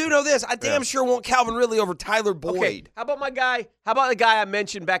looking at But I do know this. I damn sure want Calvin Ridley over Tyler Boyd. Okay. How about the guy I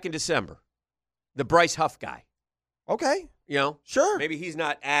mentioned back in December? The Bryce Huff guy. Okay. Sure. Maybe he's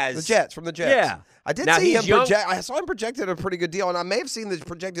not as from the Jets. Yeah. I did see him project. I saw him projected a pretty good deal, and I may have seen the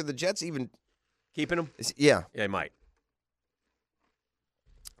projected the Jets even keeping him. Yeah, he might.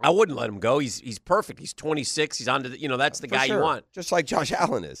 I wouldn't let him go. He's perfect. He's 26. He's on to that's the guy you want. Just like Josh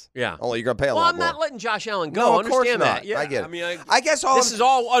Allen is. Yeah. Only you're going to pay a lot more. Well, I'm not letting Josh Allen go. No, of course not. Yeah, I get it. I mean, I guess this is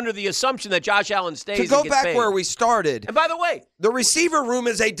all under the assumption that Josh Allen stays. To go and gets back paid. where we started. And by the way, the receiver room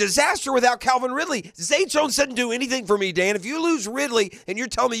is a disaster without Calvin Ridley. Zay Jones doesn't do anything for me, Dan. If you lose Ridley and you're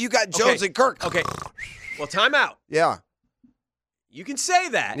telling me you got Jones and Kirk. Okay. Well, time out. Yeah. You can say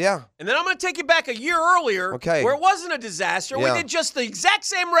that. Yeah. And then I'm going to take you back a year earlier where it wasn't a disaster. Yeah. We did just the exact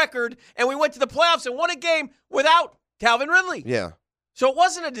same record, and we went to the playoffs and won a game without Calvin Ridley. Yeah. So it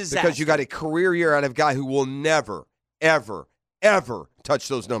wasn't a disaster. Because you got a career year out of a guy who will never, ever, ever touch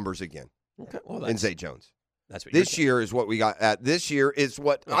those numbers again. Okay. Well, in Zay Jones. That's what this year is what we got at. This year is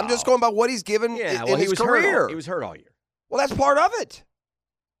what I'm just going by what he's given in his career. He was hurt all year. Well, that's part of it.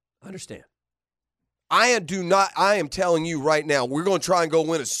 I understand. I am telling you right now, we're going to try and go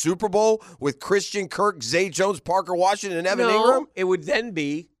win a Super Bowl with Christian Kirk, Zay Jones, Parker Washington, and Evan Ingram. It would then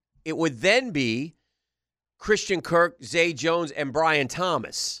be Christian Kirk, Zay Jones, and Brian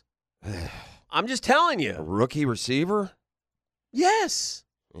Thomas. I'm just telling you. A rookie receiver? Yes.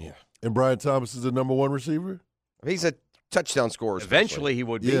 Yeah. And Brian Thomas is the number 1 receiver? He's a touchdown scorer. Eventually he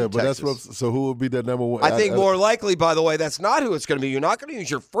would be. Yeah, but that's so who would be that number 1? I think more likely, by the way, that's not who it's going to be. You're not going to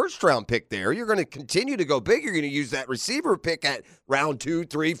use your first-round pick there. You're going to continue to go big. You're going to use that receiver pick at round 2,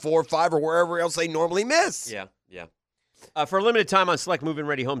 3, 4, 5, or wherever else they normally miss. Yeah. For a limited time on select move-in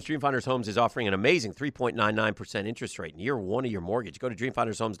ready homes, Dreamfinders Homes is offering an amazing 3.99% interest rate in year 1 of your mortgage. Go to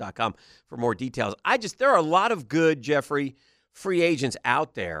dreamfindershomes.com for more details. There are a lot of good, Jeffrey, free agents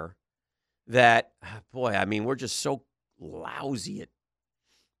out there that, boy, I mean, we're just so lousy at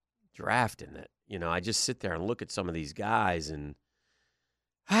drafting it. I just sit there and look at some of these guys, and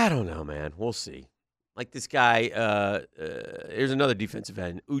I don't know, man. We'll see. Like this guy, here's another defensive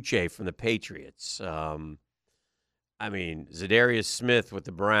end, Uche from the Patriots. Zadarius Smith with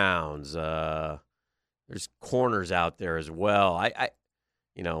the Browns. There's corners out there as well.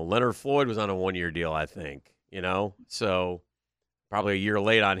 Leonard Floyd was on a 1-year deal, I think. So probably a year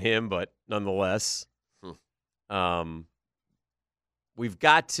late on him, but nonetheless. We've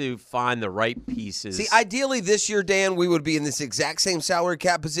got to find the right pieces. See, ideally this year, Dan, we would be in this exact same salary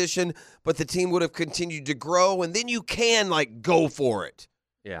cap position, but the team would have continued to grow, and then you can, go for it.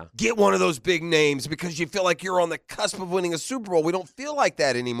 Yeah. Get one of those big names because you feel like you're on the cusp of winning a Super Bowl. We don't feel like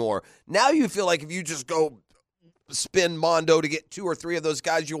that anymore. Now you feel like if you just go spend Mondo to get 2 or 3 of those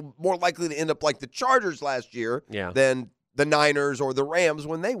guys, you're more likely to end up like the Chargers last year than the Niners or the Rams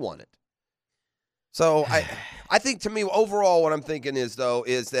when they won it. So I think to me, overall, what I'm thinking is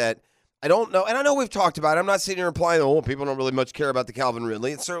that I don't know, and I know we've talked about it. I'm not sitting here implying, people don't really much care about the Calvin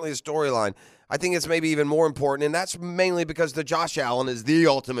Ridley. It's certainly a storyline. I think it's maybe even more important, and that's mainly because the Josh Allen is the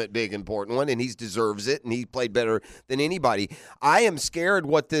ultimate big important one, and he deserves it, and he played better than anybody. I am scared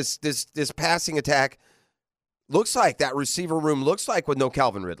what this passing attack looks like, that receiver room looks like with no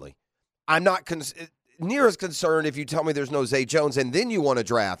Calvin Ridley. I'm not near as concerned if you tell me there's no Zay Jones, and then you want to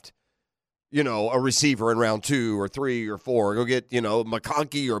draft a receiver in round 2 or 3 or 4. Go get,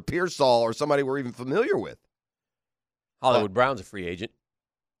 McConkey or Pearsall or somebody we're even familiar with. Hollywood Brown's a free agent.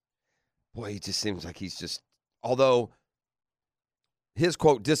 Boy, he just seems like he's just, although his,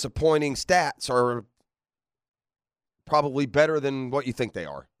 quote, disappointing stats are probably better than what you think they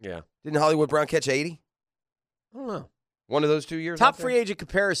are. Yeah. Didn't Hollywood Brown catch 80? I don't know. One of those 2 years? Top free agent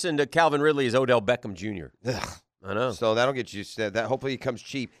comparison to Calvin Ridley is Odell Beckham Jr. Ugh. I know. So that'll get you said that. Hopefully he comes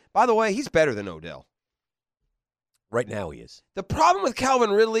cheap. By the way, he's better than Odell. Right now he is. The problem with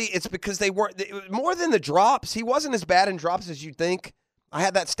Calvin Ridley, it's because they weren't more than the drops. He wasn't as bad in drops as you'd think. I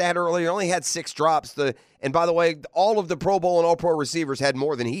had that stat earlier. He only had 6 drops. And by the way, all of the Pro Bowl and All-Pro receivers had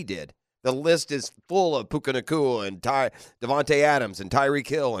more than he did. The list is full of Puka Nacua and Devontae Adams and Tyreek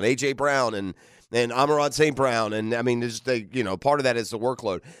Hill and A.J. Brown and Amon-Ra St. Brown. And, I mean, part of that is the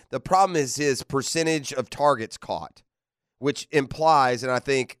workload. The problem is his percentage of targets caught, which implies, and I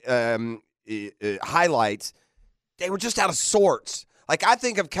think it highlights, they were just out of sorts. Like, I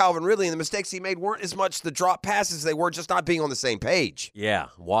think of Calvin Ridley, and the mistakes he made weren't as much the drop passes. They were just not being on the same page. Yeah.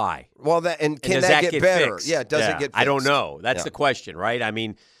 Why? Well, can that get better? Fixed? Yeah, does it get fixed? I don't know. That's the question, right? I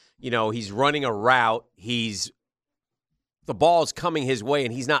mean, he's running a route. The ball's coming his way,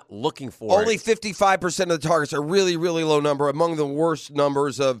 and he's not looking for Only it. 55% of the targets are really, really low number, among the worst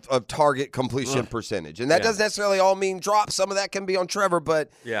numbers of target completion percentage. And that doesn't necessarily all mean drops. Some of that can be on Trevor, but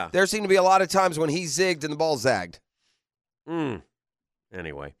there seem to be a lot of times when he zigged and the ball zagged.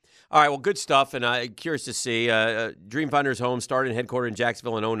 Anyway. All right, well, good stuff, and I'm curious to see. Dreamfinders Homes started and headquartered in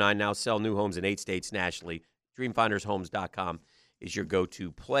Jacksonville in 2009, now sell new homes in 8 states nationally. Dreamfindershomes.com is your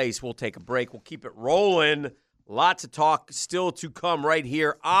go-to place. We'll take a break. We'll keep it rolling. Lots of talk still to come right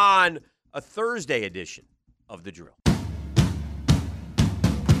here on a Thursday edition of The Drill.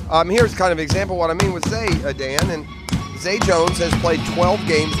 Here's kind of an example of what I mean with Zay, Dan. And Zay Jones has played 12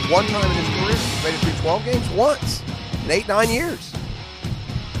 games one time in his career. He's made it through 12 games once in 8-9 years.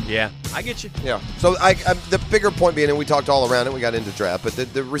 Yeah, I get you. Yeah. So the bigger point being, and we talked all around it, we got into draft, but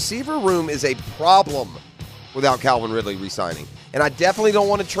the receiver room is a problem without Calvin Ridley re-signing. And I definitely don't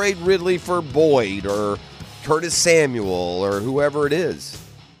want to trade Ridley for Boyd or Curtis Samuel or whoever it is.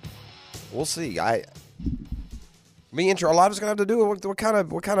 We'll see. A lot of it's going to have to do with what kind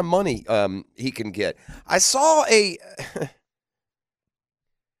of money he can get. I saw a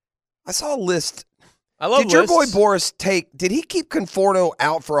list. I love Did lists. your boy Boris did he keep Conforto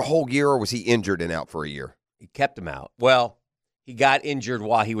out for a whole year, or was he injured and out for a year? He kept him out. Well, he got injured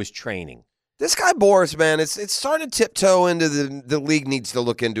while he was training. This guy Boris, man, it's starting to tiptoe into the league needs to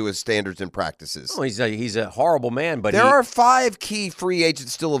look into his standards and practices. Oh, he's a horrible man, but there are 5 key free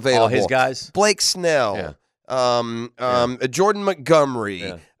agents still available. All his guys? Blake Snell, Jordan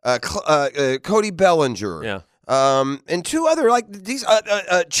Montgomery, Cody Bellinger, and 2 other like these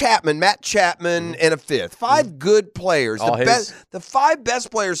Matt Chapman, and a 5th. 5 good players. The 5 best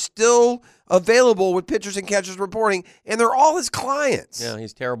players still available with pitchers and catchers reporting, and they're all his clients. Yeah,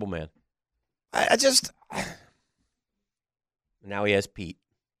 he's a terrible man. Now he has Pete.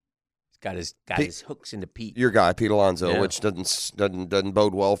 He's got his hooks into Pete. Your guy, Pete Alonso, which doesn't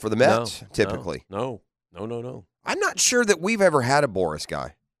bode well for the Mets typically. No. I'm not sure that we've ever had a Boris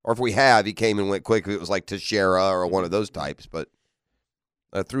guy, or if we have, he came and went quick. It was like Teixeira or one of those types. But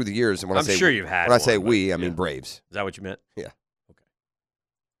through the years, and when I'm sure you've had. When I say we, I mean Braves. Is that what you meant? Yeah.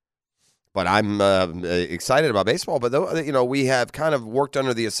 But I'm excited about baseball. But though, we have kind of worked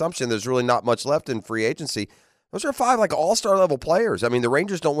under the assumption there's really not much left in free agency. Those are 5 like all-star level players. I mean, the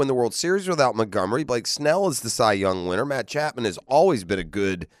Rangers don't win the World Series without Montgomery. Blake Snell is the Cy Young winner. Matt Chapman has always been a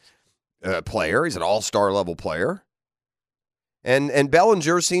good player. He's an all-star level player. And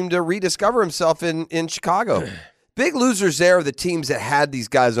Bellinger seemed to rediscover himself in Chicago. Big losers there are the teams that had these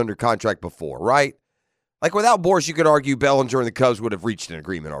guys under contract before, right? Like without Boris, you could argue Bellinger and the Cubs would have reached an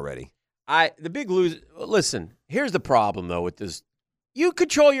agreement already. The big loser. Listen, here's the problem though with this You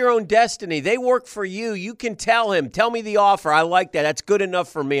control your own destiny. They work for you. You can tell him, tell me the offer. I like that. That's good enough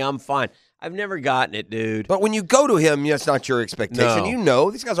for me. I'm fine. I've never gotten it, dude. But when you go to him, that's not your expectation. No. You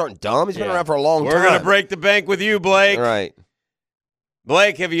know, these guys aren't dumb. He's been around for a long time. We're going to break the bank with you, Blake. Right.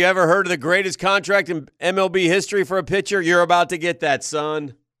 Blake, have you ever heard of the greatest contract in MLB history for a pitcher? You're about to get that,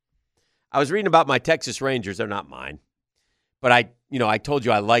 son. I was reading about my Texas Rangers. They're not mine. But I told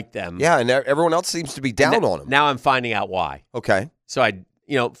you I like them. Yeah, and everyone else seems to be down on him. Now I'm finding out why. Okay. So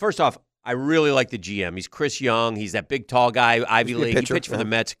first off, I really like the GM. He's Chris Young. He's that big, tall guy, Ivy League. He pitched for the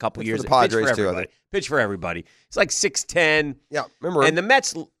Mets a couple years. For the Padres, Pitched for everybody. He's like 6'10". Yeah, remember. And the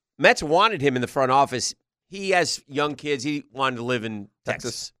Mets wanted him in the front office. He has young kids. He wanted to live in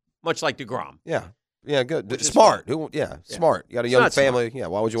Texas, much like DeGrom. Yeah. Yeah, good. Smart. Smart. You got a young family. Smart. Yeah,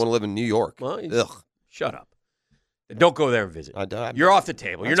 why would you want to live in New York? Well, Ugh. Shut up. Don't go there and visit. You're off the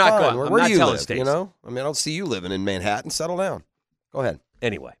table. You're That's not fine. going. Where I'm do you not telling live? Stacey. You know? I mean, I don't see you living in Manhattan. Settle down. Go ahead.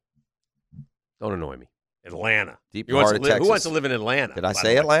 Anyway, don't annoy me. Atlanta. Deep Who heart of Texas. Who wants to live in Atlanta? Did I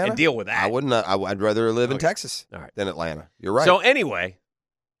say Atlanta? And deal with that. I wouldn't. I'd rather live in Texas than Atlanta. You're right. So anyway,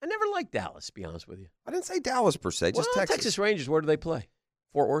 I never liked Dallas, to be honest with you. I didn't say Dallas per se, just Texas. Texas Rangers, where do they play?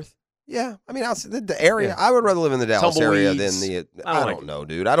 Fort Worth? Yeah. I mean, the area. Yeah. I would rather live in the Dallas area than the I don't know,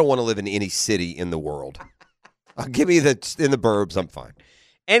 dude. I don't want to live in any city in the world. Give me in the burbs. I'm fine.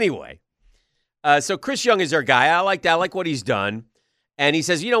 Anyway, so Chris Young is our guy. I like that. I like what he's done. And he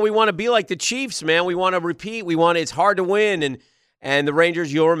says, we want to be like the Chiefs, man. We want to repeat. It's hard to win. And the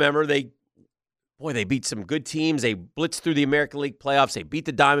Rangers, you'll remember, they beat some good teams. They blitzed through the American League playoffs. They beat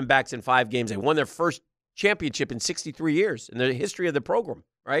the Diamondbacks in 5 games. They won their first championship in 63 years in the history of the program,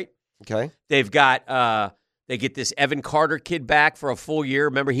 right? Okay. They've got they get this Evan Carter kid back for a full year.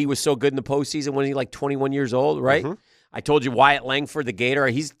 Remember, he was so good in the postseason when he like 21 years old, right? Mm-hmm. I told you Wyatt Langford, the Gator.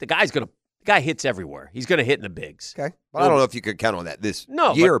 The guy hits everywhere. He's going to hit in the bigs. Okay. But I don't know if you could count on that this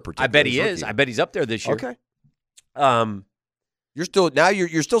year particularly. I bet he is. I bet he's up there this year. Okay.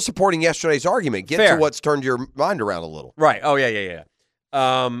 You're still supporting yesterday's argument. Get to what's turned your mind around a little. Right. Oh, yeah.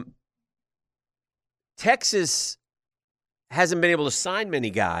 Texas hasn't been able to sign many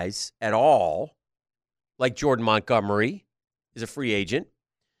guys at all, like Jordan Montgomery is a free agent.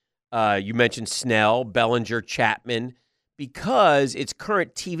 You mentioned Snell, Bellinger, Chapman, because its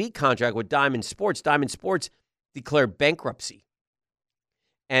current TV contract with Diamond Sports declared bankruptcy.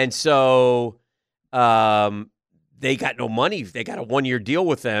 And so they got no money. They got a 1-year deal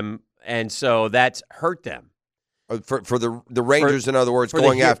with them, and so that's hurt them. For the Rangers, in other words,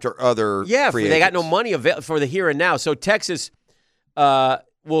 going after other free they got agents. no money for the here and now. So Texas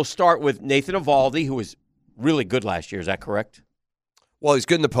will start with Nathan Eovaldi, who was really good last year. Is that correct? Well, he's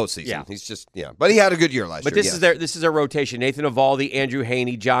good in the postseason. Yeah. He's just but he had a good year last year. But this is their rotation: Nathan Eovaldi, Andrew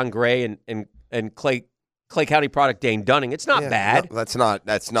Haney, John Gray, and Clay County product Dane Dunning. It's not bad. No, that's not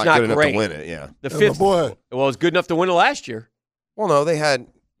good enough to win it. Yeah, the fifth. Boy. Well, it's good enough to win it last year. Well, no, they had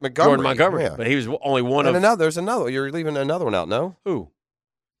Jordan Montgomery, but he was only one of. There's another. You're leaving another one out. No, who?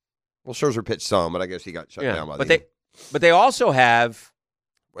 Well, Scherzer pitched some, but I guess he got shut down by the. But they also have.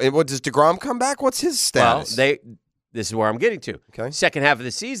 What does DeGrom come back? What's his status? Well, this is where I'm getting to. Okay. Second half of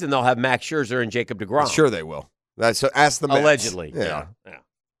the season, they'll have Max Scherzer and Jacob DeGrom. Sure, they will. Ask the Mets. Allegedly. Yeah.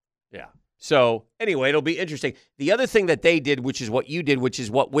 So anyway, it'll be interesting. The other thing that they did, which is what you did, which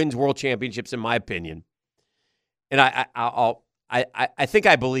is what wins world championships, in my opinion. And I think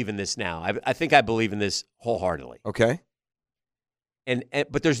I believe in this now. I think I believe in this wholeheartedly. Okay.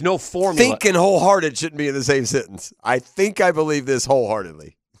 But there's no formula. Think and wholehearted shouldn't be in the same sentence. I think I believe this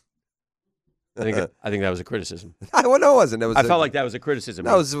wholeheartedly. I think that was a criticism. No, it wasn't. I felt like that was a criticism.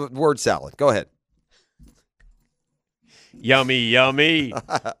 That was word salad. Go ahead. Yummy, yummy.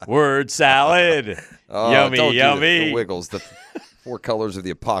 Word salad. Yummy, yummy. The Wiggles, the 4 colors of the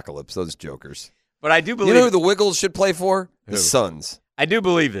apocalypse, those jokers. But I do believe. You know who the Wiggles should play for? Who? The Suns. I do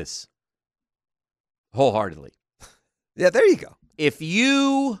believe this wholeheartedly. Yeah, there you go. If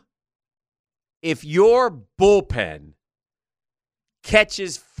your bullpen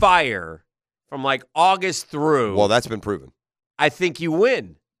catches fire from like August through, well, that's been proven. I think you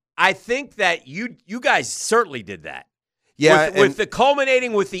win. I think that you guys certainly did that. Yeah, with the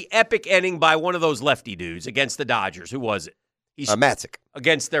culminating with the epic ending by one of those lefty dudes against the Dodgers. Who was it? Matzik.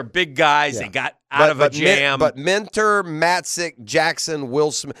 Against their big guys. Yeah. They got out of a jam. But Minter, Matzik, Jackson,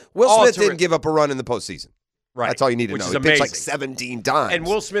 Will Smith. Will Smith didn't give up a run in the postseason. Right. That's all you need to know. He pitched like 17 times. And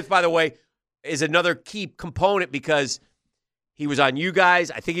Will Smith, by the way, is another key component because he was on you guys.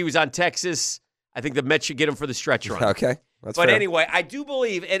 I think he was on Texas. I think the Mets should get him for the stretch run. Okay. That's but fair. Anyway, I do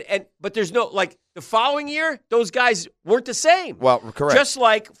believe, but there's no, like, the following year, those guys weren't the same. Well, correct. Just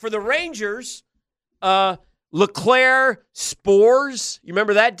like for the Rangers, LeClaire, Spores, you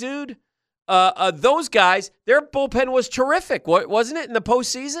remember that dude? Those guys, their bullpen was terrific, wasn't it, in the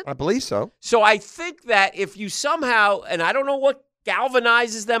postseason? I believe so. So I think that if you somehow, and I don't know what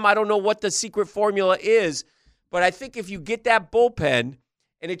galvanizes them, I don't know what the secret formula is, but I think if you get that bullpen,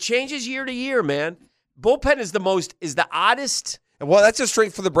 and it changes year to year, man, bullpen is the oddest. Well, that's a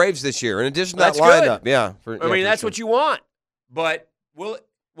strength for the Braves this year. In addition to that That's lineup, good. yeah. That's what you want. But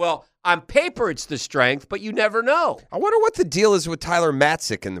on paper it's the strength, but you never know. I wonder what the deal is with Tyler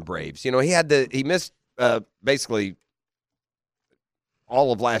Matzik and the Braves. You know, he missed basically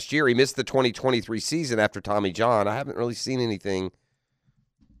all of last year. He missed the 2023 season after Tommy John. I haven't really seen anything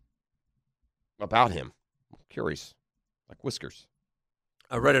about him. I'm curious, like whiskers.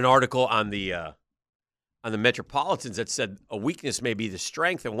 I read an article on the Metropolitans that said a weakness may be the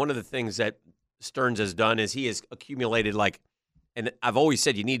strength, and one of the things that Stearns has done is he has accumulated and I've always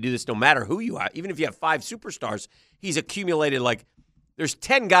said you need to do this no matter who you are. Even if you have 5 superstars, he's accumulated there's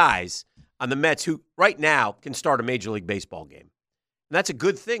 10 guys on the Mets who right now can start a Major League Baseball game. And that's a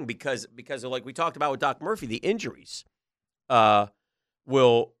good thing because of, like we talked about with Doc Murphy, the injuries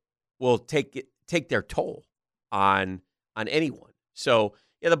will take their toll on anyone. So,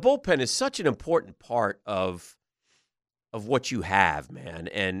 yeah, the bullpen is such an important part of what you have, man.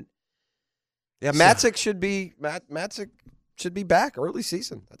 And yeah, Matzik should be back early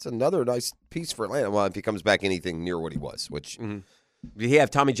season. That's another nice piece for Atlanta. Well, if he comes back anything near what he was, which did he have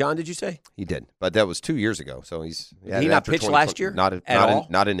Tommy John? Did you say he did? But that was 2 years ago. So did he not pitch last year? Not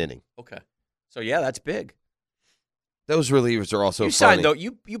an inning. Okay, so yeah, that's big. Those relievers are also you funny. Signed though.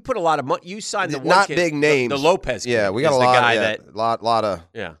 You put a lot of money. You signed the one not kid, big names. The Lopez. Kid yeah, we got a lot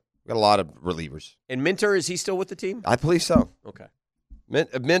of relievers. And Minter, is he still with the team? I believe so. Okay.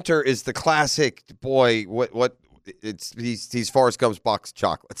 Minter is the classic boy. He's Forrest Gump's box of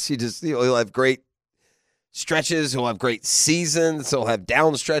chocolates. He'll have great stretches. He'll have great seasons. He'll have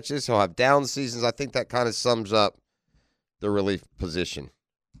down stretches. He'll have down seasons. I think that kind of sums up the relief position.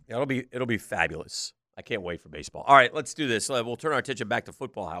 Yeah, it'll be fabulous. I can't wait for baseball. All right, let's do this. We'll turn our attention back to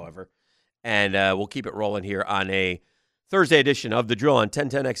football, however, and we'll keep it rolling here on a Thursday edition of The Drill on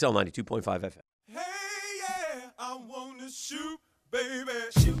 1010 XL 92.5 FM. Hey, yeah, I want to shoot, baby.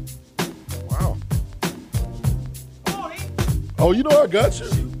 Shoot. Wow. Oh, you know I got you.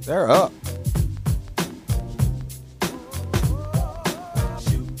 They're up.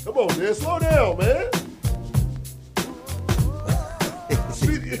 Come on, man. Slow down, man.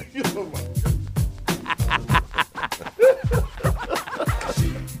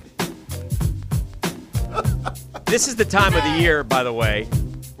 This is the time of the year, by the way.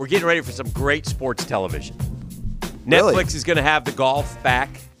 We're getting ready for some great sports television. Really? Netflix is going to have the golf back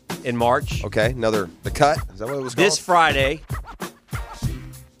in March. Okay, The Cut. Is that what it was called? This Friday,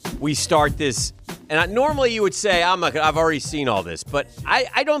 we start this. And normally you would say, I've already seen all this, but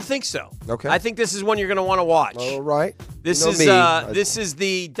I don't think so. Okay. I think this is one you're going to want to watch. All right. This is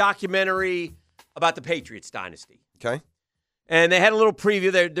the documentary about the Patriots dynasty. Okay. And they had a little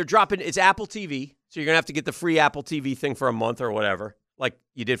preview. They're dropping. It's Apple TV, so you're gonna have to get the free Apple TV thing for a month or whatever, like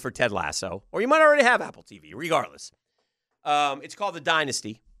you did for Ted Lasso, or you might already have Apple TV. Regardless, it's called The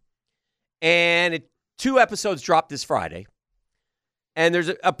Dynasty, and 2 episodes dropped this Friday. And there's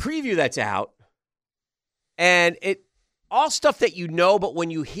a preview that's out, and it all stuff that you know. But when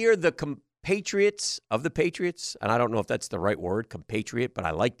you hear the compatriots of the Patriots, and I don't know if that's the right word, compatriot, but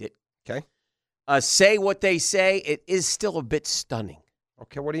I liked it. Okay. Say what they say, it is still a bit stunning.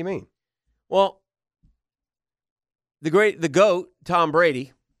 Okay, what do you mean? Well, the GOAT, Tom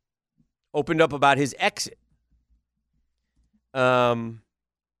Brady, opened up about his exit.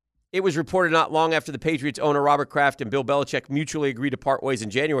 It was reported not long after the Patriots owner Robert Kraft and Bill Belichick mutually agreed to part ways in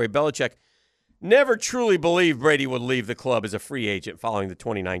January. Belichick never truly believed Brady would leave the club as a free agent following the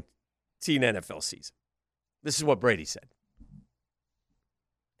 2019 NFL season. This is what Brady said.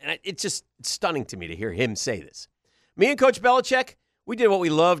 And it's stunning to me to hear him say this. Me and Coach Belichick, we did what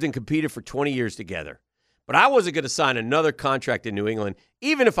we loved and competed for 20 years together. But I wasn't going to sign another contract in New England,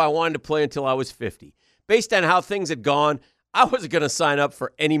 even if I wanted to play until I was 50. Based on how things had gone, I wasn't going to sign up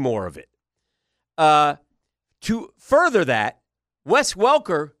for any more of it. To further that, Wes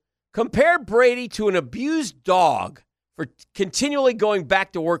Welker compared Brady to an abused dog for continually going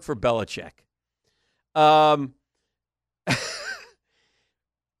back to work for Belichick.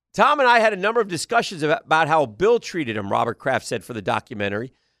 Tom and I had a number of discussions about how Bill treated him, Robert Kraft said for the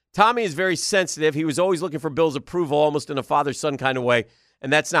documentary. Tommy is very sensitive. He was always looking for Bill's approval, almost in a father-son kind of way,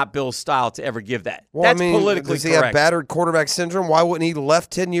 and that's not Bill's style to ever give that. Well, that's politically does he correct. have battered quarterback syndrome? Why wouldn't he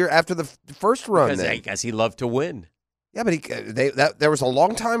left 10 years after the first run? Because he loved to win. Yeah, but there was a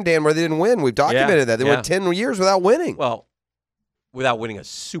long time, Dan, where they didn't win. We've documented that. They went 10 years without winning. Well, without winning a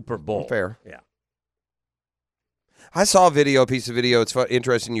Super Bowl. Fair. Yeah. I saw a piece of video. It's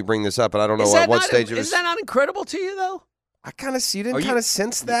interesting you bring this up, but I don't know at what stage it was. Is that not incredible to you, though? I kind of didn't kind of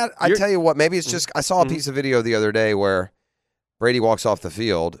sense that. I tell you what, maybe it's just I saw a piece of video the other day where Brady walks off the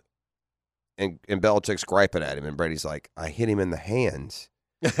field and Belichick's griping at him, and Brady's like, I hit him in the hands.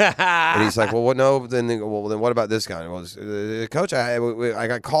 And he's like, well, what? No, then what about this guy? Well, Coach, I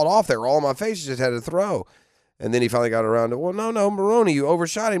got called off there. All in my face, just had to throw. And then he finally got around to, well, no, Maroney, you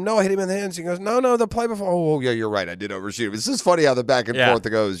overshot him. No, I hit him in the hands. He goes, no, the play before. Oh, yeah, you're right. I did overshoot him. It's just funny how the back and forth it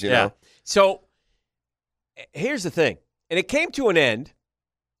goes, you know? So here's the thing. And it came to an end.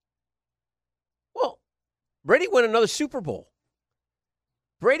 Well, Brady won another Super Bowl.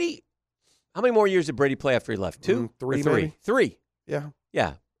 Brady, how many more years did Brady play after he left? 2? 3, Three. maybe? 3. Yeah.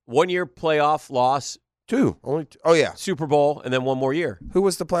 Yeah. 1 year playoff loss. 2. Only. Oh, yeah. Super Bowl, and then 1 more year. Who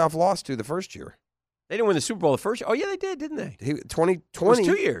was the playoff loss to the first year? They didn't win the Super Bowl the first year. Oh, yeah, they did, didn't they? 2020. It was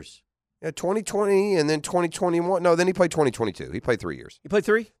 2 years. Yeah, 2020 and then 2021. No, then he played 2022. He played 3 years. He played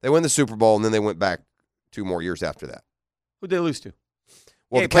 3? They won the Super Bowl, and then they went back 2 more years after that. Who'd they lose to?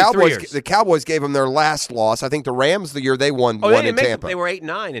 Well, the Cowboys gave them their last loss. I think the Rams, the year they won in Tampa. They were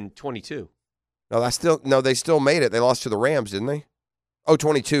 8-9 in 22. No, they still made it. They lost to the Rams, didn't they? Oh,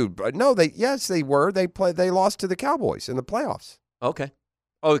 22. No, they were. They lost to the Cowboys in the playoffs. Okay.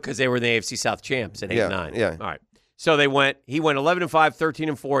 Oh, because they were the AFC South champs at 8-9. Yeah. All right. So he went 11-5,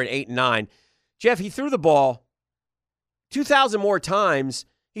 13-4, and 8-9. Jeff, he threw the ball 2,000 more times.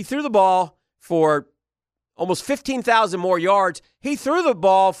 He threw the ball for almost 15,000 more yards. He threw the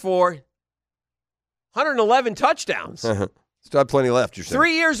ball for 111 touchdowns. Still have plenty left, you're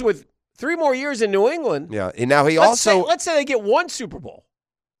saying. 3 more years in New England. Yeah. And now let's say they get 1 Super Bowl.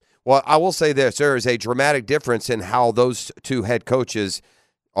 Well, I will say this. There is a dramatic difference in how those 2 head coaches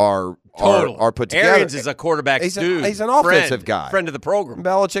are put together. Arians is a quarterback dude. He's an offensive guy. Friend of the program.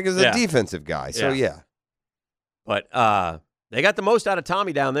 Belichick is a defensive guy. So, yeah. But they got the most out of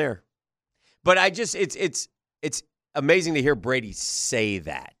Tommy down there. But it's amazing to hear Brady say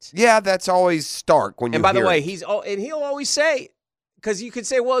that. Yeah, that's always stark when you hear it. And by the way, he'll always say, because you could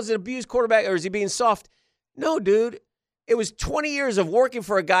say, well, is it an abused quarterback or is he being soft? No, dude. It was 20 years of working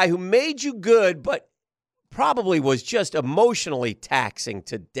for a guy who made you good, but probably was just emotionally taxing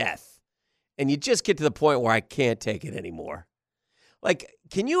to death. And you just get to the point where I can't take it anymore. Like,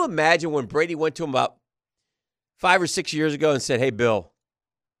 can you imagine when Brady went to him about 5 or 6 years ago and said, hey, Bill,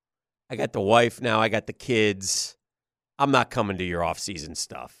 I got the wife now, I got the kids. I'm not coming to your off-season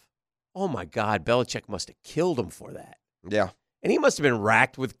stuff. Oh, my God, Belichick must have killed him for that. Yeah. And he must have been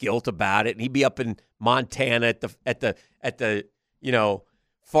racked with guilt about it. And he'd be up in Montana at the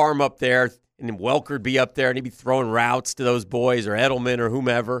farm up there. And then Welker'd be up there, and he'd be throwing routes to those boys or Edelman or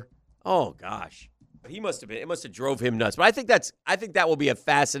whomever. Oh gosh, but it must have drove him nuts. But I think that will be a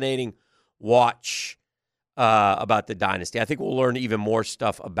fascinating watch about the dynasty. I think we'll learn even more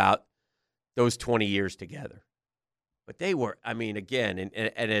stuff about those 20 years together. But they were, I mean, again,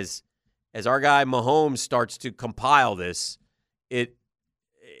 and as our guy Mahomes starts to compile this,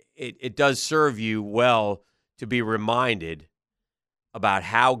 it does serve you well to be reminded about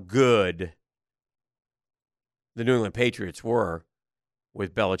how good the New England Patriots were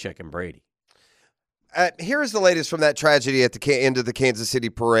with Belichick and Brady. Here is the latest from that tragedy at the end of the Kansas City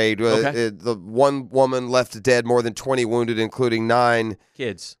parade. The one woman left dead, more than 20 wounded, including 9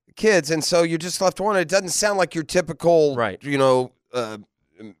 kids. And so you're just left wondering. It doesn't sound like your typical,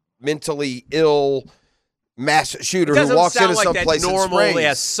 mentally ill mass shooter who walks into some place and sprays. Normally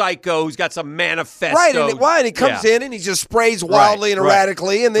a psycho who's got some manifesto. Right, and he comes in and he just sprays wildly and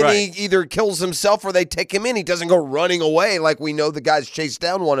erratically, and then he either kills himself or they take him in. He doesn't go running away like we know the guys chased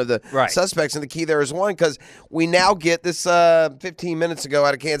down one of the suspects, and the key there is one, because we now get this 15 minutes ago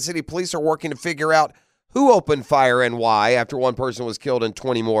out of Kansas City. Police are working to figure out who opened fire and why after one person was killed and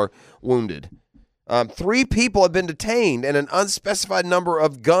 20 more wounded. 3 people have been detained and an unspecified number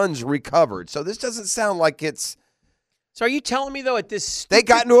of guns recovered. So this doesn't sound like it's... So are you telling me, though, at this... They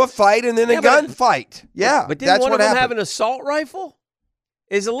got into a fight and then a gunfight. Yeah, but didn't one of them have an assault rifle?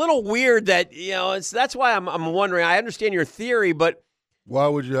 It's a little weird that, that's why I'm wondering. I understand your theory, but... Why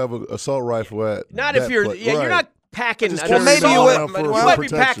would you have an assault rifle at... Not if you're... you're not packing... Well, maybe you might be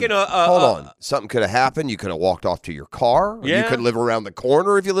packing a... Hold on. Something could have happened. You could have walked off to your car. Or you could live around the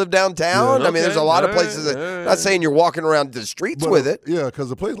corner if you live downtown. Yeah. I mean, there's a lot of places. Not saying you're walking around the streets with it. Yeah,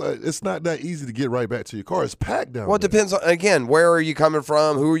 because a place it's not that easy to get right back to your car. It's packed down there. It depends on, again, where are you coming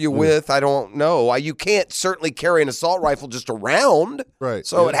from? Who are you with? I don't know. You can't certainly carry an assault rifle just around. Right.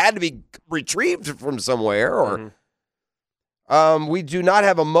 So it had to be retrieved from somewhere or... We do not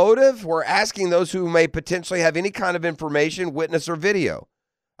have a motive. We're asking those who may potentially have any kind of information, witness, or video.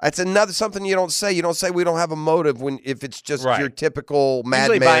 That's something you don't say. You don't say we don't have a motive if it's just your typical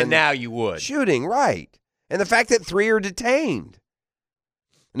madman. Usually by now you would. Shooting, right. And the fact that 3 are detained.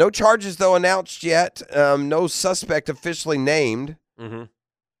 No charges, though, announced yet. No suspect officially named. Mm-hmm.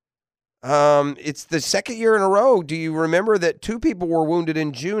 It's the second year in a row. Do you remember that 2 people were wounded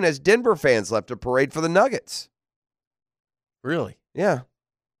in June as Denver fans left a parade for the Nuggets? Really? Yeah.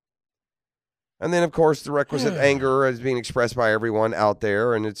 And then, of course, the requisite anger is being expressed by everyone out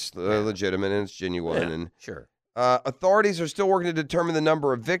there, and it's legitimate and it's genuine. Yeah, and sure. Authorities are still working to determine the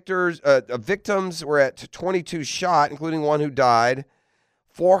number of victims. We're at 22 shot, including one who died.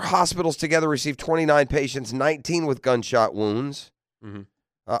 4 hospitals together received 29 patients, 19 with gunshot wounds. Mm-hmm.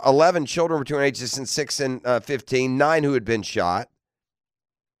 11 children between ages 6 and 15, 9 who had been shot.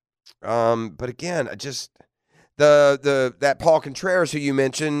 But again, that Paul Contreras, who you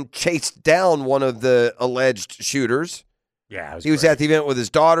mentioned, chased down one of the alleged shooters. Yeah, he was at the event with his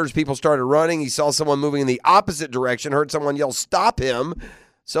daughters. People started running. He saw someone moving in the opposite direction, heard someone yell, "Stop him."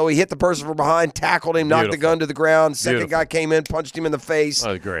 So he hit the person from behind, tackled him, knocked the gun to the ground. Second guy came in, punched him in the face.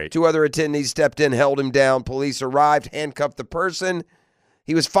 Oh, great. 2 other attendees stepped in, held him down. Police arrived, handcuffed the person.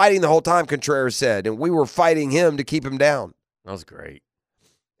 He was fighting the whole time, Contreras said, and we were fighting him to keep him down. That was great.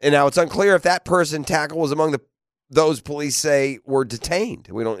 And now it's unclear if that person tackled was among those police say were detained.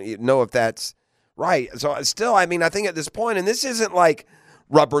 We don't know if that's right. So still, I think at this point, and this isn't like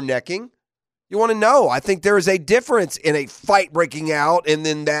rubbernecking. You want to know. I think there is a difference in a fight breaking out and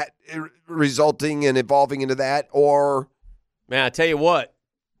then that resulting and evolving into that, or... Man, I tell you what.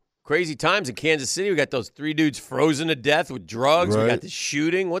 Crazy times in Kansas City. We got those 3 dudes frozen to death with drugs. Right. We got the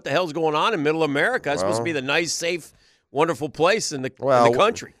shooting. What the hell's going on in middle America? It's supposed to be the nice, safe, wonderful place in the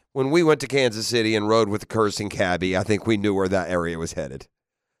country. When we went to Kansas City and rode with the cursing cabbie, I think we knew where that area was headed.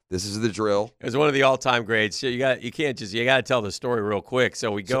 This is the drill. It was one of the all-time greats. So you got to tell the story real quick.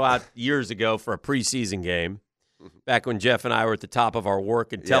 So we go out years ago for a preseason game. Back when Jeff and I were at the top of our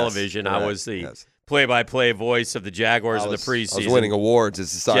work in television, I was the play-by-play voice of the Jaguars in the preseason. I was winning awards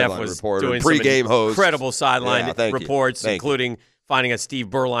as a sideline reporter, doing pregame host. Incredible sideline reports, including finding a Steve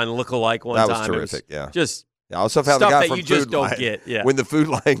Berline lookalike one time. That was terrific. Just I also found the guy from you Food just don't Line. get. Yeah. When the Food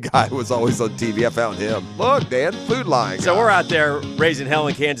Line guy was always on TV, I found him. Look, Dan, Food Line guy. So we're out there raising hell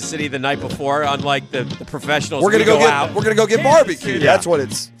in Kansas City the night before. Unlike the professionals, we're gonna go get barbecue. Yeah. That's what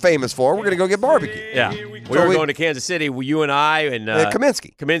it's famous for. We're gonna go get barbecue. Yeah, we were going to Kansas City. You and I and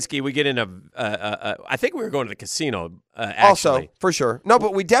Kaminsky. We get in I think we were going to the casino. Actually. Also, for sure. No,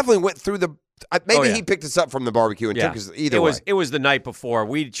 but we definitely went through the. Maybe he picked us up from the barbecue and took us either way. It was the night before.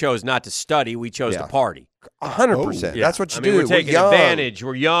 We chose not to study. We chose to party. 100%. That's what you do. We're taking advantage.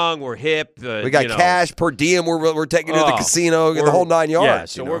 We're young. We're hip. We got cash per diem. We're taking to the casino. The whole 9 yards. Yeah,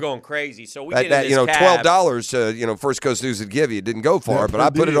 so we're going crazy. So we get in this cab. $12. First Coast News would give you. It didn't go far, but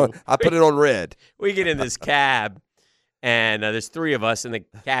I put it on. I put it on red. We get in this cab, and there's 3 of us, and the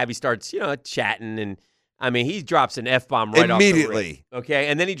cabbie starts chatting and. He drops an F-bomb right immediately. Off the rip, okay,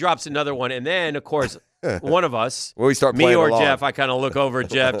 and then he drops another one, and then, of course, one of us, we start me or along. Jeff, I kind of look over at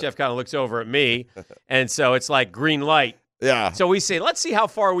Jeff. Jeff kind of looks over at me, and so it's like green light. Yeah. So we say, let's see how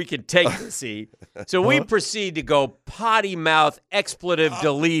far we can take this. So we proceed to go potty mouth, expletive,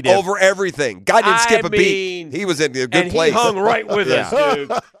 deleted over everything. Guy didn't skip a beat. He was in a good place. He hung right with us,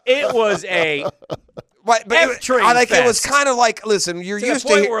 dude. It was a. But it was kind of like, listen, you're used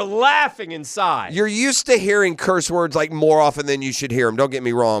to. We're laughing inside. You're used to hearing curse words like more often than you should hear them. Don't get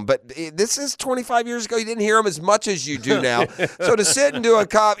me wrong, but this is 25 years ago. You didn't hear them as much as you do now. So to sit and do a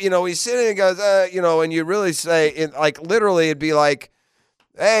cop, he's sitting and goes, and you really say, literally, it'd be like,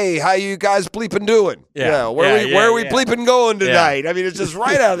 "Hey, how you guys bleeping doing? Where are we bleeping going tonight?" I mean, it's just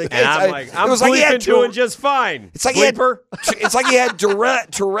right out of the gate. I'm bleeping doing just fine. It's like it's like he had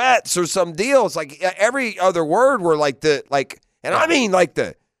Tourette's or some deal. It's like every other word were like the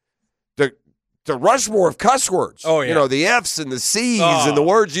Rushmore of cuss words. Oh yeah, the F's and the C's and the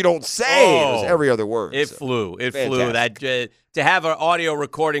words you don't say. It was every other word. It flew. That to have an audio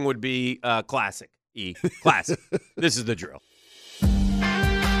recording would be classic. Classic. This is the drill.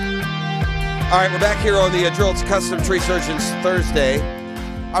 All right, we're back here on the Drill. It's Custom Tree Surgeons Thursday.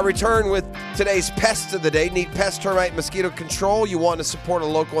 I return with today's pest of the day. Need pest, termite, mosquito control? You want to support a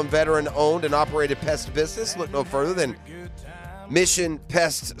local and veteran-owned and operated pest business? Look no further than Mission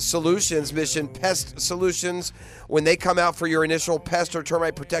Pest Solutions. Mission Pest Solutions, when they come out for your initial pest or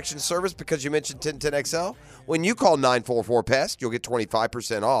termite protection service because you mentioned 1010XL, when you call 944-PEST, you'll get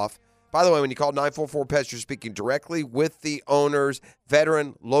 25% off. By the way, when you call 944-PEST, you're speaking directly with the owners,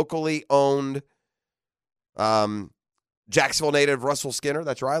 veteran, locally owned Jacksonville native Russell Skinner,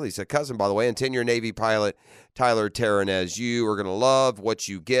 that's Riley's cousin, by the way, and 10-year Navy pilot Tyler Terranez. You are going to love what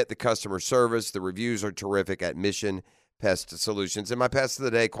you get, the customer service. The reviews are terrific at Mission Pest Solutions. And my pests of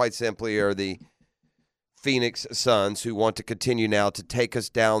the day, quite simply, are the Phoenix Suns, who want to continue now to take us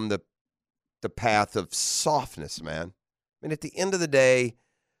down the path of softness, man. I mean, at the end of the day,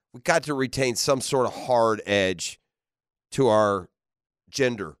 we got to retain some sort of hard edge to our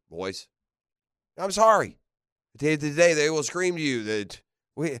gender, boys. I'm sorry. At the end of the day, they will scream to you that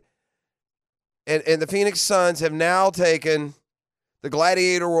we and the Phoenix Suns have now taken the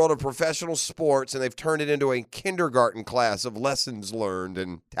gladiator world of professional sports and they've turned it into a kindergarten class of lessons learned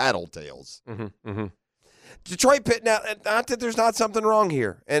and tattletales. Detroit Pitt, now, not that there's not something wrong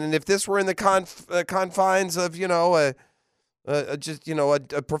here. And if this were in the confines of,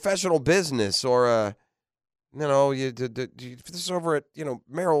 a professional business or if this is over at,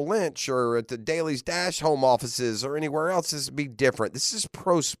 Merrill Lynch or at the Daily's Dash home offices or anywhere else, this would be different. This is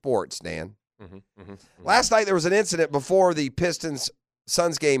pro sports, Dan. Last night there was an incident before the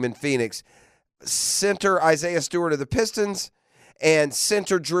Pistons-Suns game in Phoenix. Center Isaiah Stewart of the Pistons and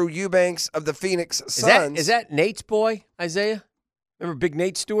center Drew Eubanks of the Phoenix Suns. Is that Nate's boy, Isaiah? Remember Big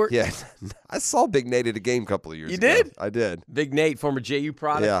Nate Stewart? Yeah. I saw Big Nate at a game a couple of years ago. You did? I did. Big Nate, former JU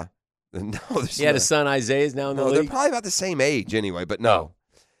product? Yeah. No, he had a son, Isaiah's now in the league. They're probably about the same age anyway, but no.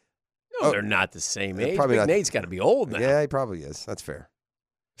 No, they're not the same age. Probably Big not. Nate's got to be old now. Yeah, he probably is. That's fair.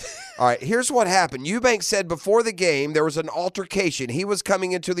 All right, here's what happened. Eubanks said before the game there was an altercation. He was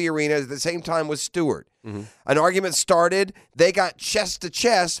coming into the arena at the same time with Stewart. An argument started. They got chest to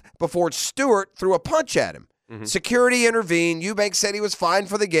chest before Stewart threw a punch at him. Security intervened. Eubanks said he was fine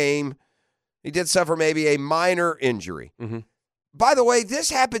for the game. He did suffer maybe a minor injury. By the way, this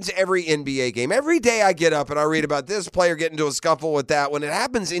happens every NBA game. Every day I get up and I read about this player getting into a scuffle with that one. It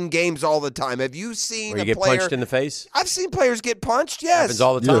happens in games all the time. Have you seen Where you a player? get punched in the face? I've seen players get punched, yes. Happens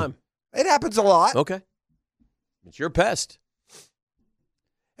all the time. It happens a lot. Okay. It's your pest.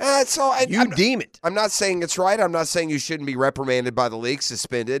 You deem it. I'm not saying it's right. I'm not saying you shouldn't be reprimanded by the league,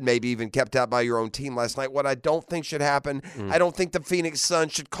 suspended, maybe even kept out by your own team last night. What I don't think should happen, I don't think the Phoenix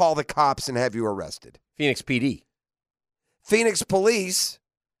Suns should call the cops and have you arrested. Phoenix PD. Phoenix police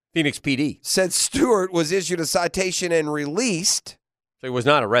said Stewart was issued a citation and released. So he was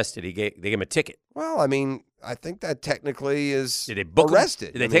not arrested. They gave him a ticket. Well, I mean, I think that technically is Did they book arrested.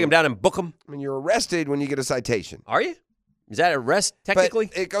 him? Did they take him down and book him? I mean, you're arrested when you get a citation. Are you? Is that arrest technically?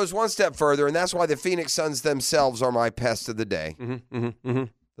 But it goes one step further, and that's why the Phoenix Suns themselves are my pest of the day.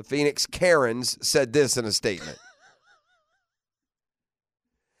 The Phoenix Karens said this in a statement.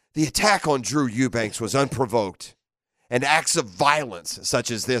 The attack on Drew Eubanks was unprovoked, and acts of violence such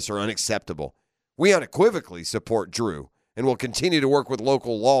as this are unacceptable. We unequivocally support Drew and will continue to work with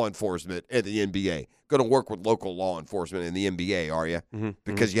local law enforcement at the NBA. Going to work with local law enforcement in the NBA, are you?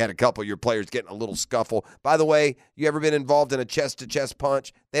 Because you had a couple of your players getting a little scuffle. By the way, you ever been involved in a chest-to-chest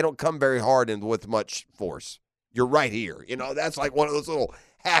punch? They don't come very hard and with much force. You're right here. That's like one of those little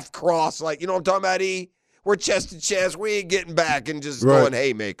half-cross, like, you know what I'm talking about, E? We're chest to chest. We ain't getting back and just going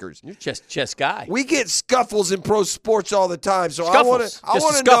haymakers. You're chest to chest guy. We get scuffles in pro sports all the time. So I want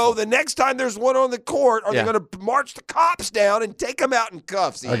to know the next time there's one on the court, are they going to march the cops down and take them out in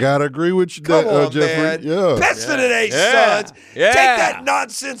cuffs? I gotta agree with you, Come on, Jeffrey. man. Yeah. Best of today's Suns. Take that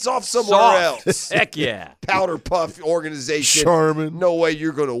nonsense off somewhere else. Heck yeah. Powder puff organization. Charmin. No way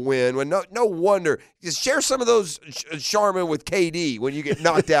you're going to win. No wonder. Just share some of those Charmin with KD when you get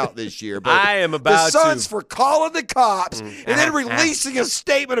knocked out this year. But I am about the Suns to. For calling the cops and then releasing a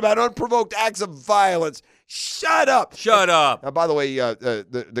statement about unprovoked acts of violence. Shut up. Shut up. Now, by the way,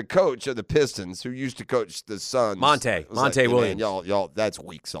 the coach of the Pistons, who used to coach the Suns, Monte Williams. Man, y'all, that's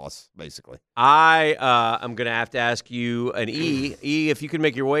weak sauce, basically. I am going to have to ask you an E. E, if you can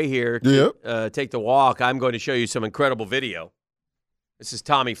make your way here to take the walk, I'm going to show you some incredible video. This is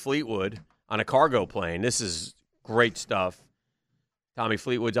Tommy Fleetwood on a cargo plane. This is great stuff. Tommy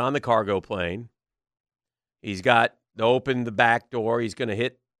Fleetwood's on the cargo plane. He's got to open the back door. He's going to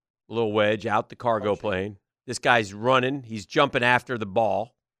hit a little wedge out the cargo plane. This guy's running. He's jumping after the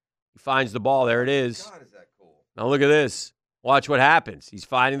ball. He finds the ball. There it is. God, is that cool? Now look at this. Watch what happens. He's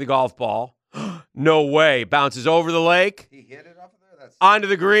finding the golf ball. No way. Bounces over the lake. He hit it off of there? That's onto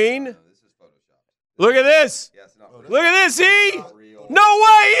the green. No, this is Photoshop. Look at this. Yeah, it's not Look at this, E. not real. No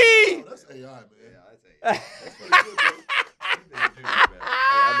way, E. That's AI, man. Yeah, that's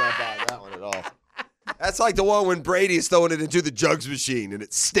I'm not buying that one at all. That's like the one when Brady's throwing it into the jugs machine and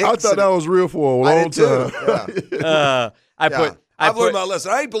it sticks. I thought that was real for a long time. I've learned my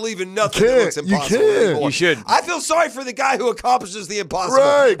lesson. I ain't believing nothing that looks impossible. can't. You should. I feel sorry for the guy who accomplishes the impossible.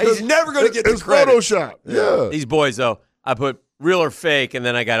 Right. He's never going to get the It's credit. Photoshop. Yeah. These boys, though, I put real or fake, and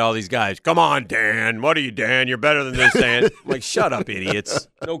then I got all these guys. Come on, Dan. What are you, Dan? You're better than this, Dan. I'm like, shut up, idiots.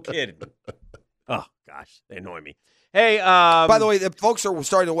 No kidding. Oh, gosh. They annoy me. Hey, by the way, the folks are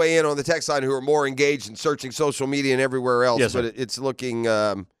starting to weigh in on the text line who are more engaged in searching social media and everywhere else. Yes, but it's looking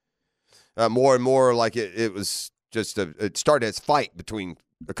more and more like it was just it started as a fight between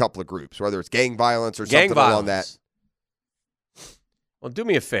a couple of groups, whether it's gang violence or something along that. Well, do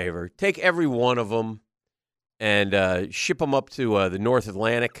me a favor. Take every one of them and ship them up to the North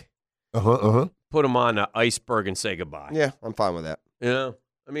Atlantic. Put them on an iceberg and say goodbye. Yeah, I'm fine with that. You know?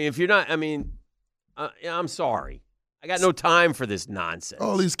 I mean, if you're not, I'm sorry. I got no time for this nonsense.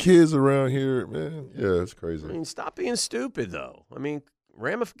 All these kids around here, man. Yeah, it's crazy. I mean, stop being stupid, though. I mean,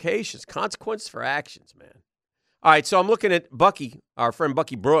 ramifications, consequences for actions, man. All right, so I'm looking at Bucky, our friend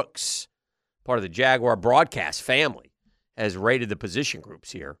Bucky Brooks, part of the Jaguar broadcast family, has rated the position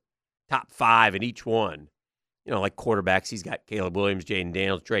groups here. Top 5 in each one. You know, like quarterbacks, he's got Caleb Williams, Jaden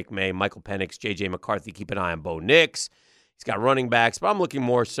Daniels, Drake May, Michael Penix, J.J. McCarthy. Keep an eye on Bo Nix. He's got running backs, but I'm looking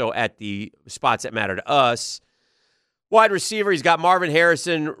more so at the spots that matter to us. Wide receiver, he's got Marvin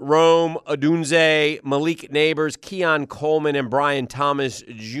Harrison, Rome Odunze, Malik Neighbors, Keon Coleman, and Brian Thomas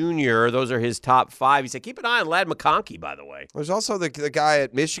Jr. Those are his top 5. He said, keep an eye on Ladd McConkey, by the way. There's also the guy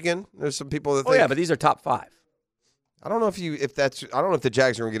at Michigan. There's some people that think. Oh, yeah, but these are top 5. I don't know if the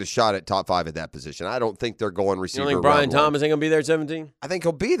Jags are going to get a shot at top 5 at that position. I don't think they're going receiver. You don't think Brian Thomas ain't going to be there at 17? I think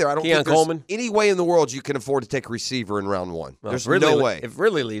he'll be there. I don't Keon think there's Coleman? any way in the world you can afford to take a receiver in round 1. Well, there's Ridley, no way. If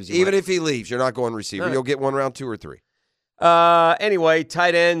Ridley leaves, even if he leaves, you're not going receiver. Right. You'll get one round 2 or 3. Anyway,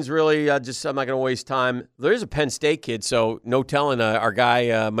 tight ends, really, I'm not going to waste time. There's a Penn State kid, so no telling our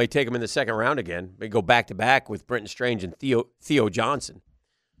guy might take him in the second round again. May go back-to-back with Brenton Strange and Theo Johnson.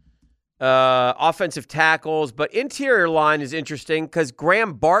 Offensive tackles, but interior line is interesting because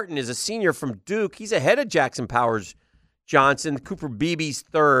Graham Barton is a senior from Duke. He's ahead of Jackson Powers Johnson. Cooper Beebe's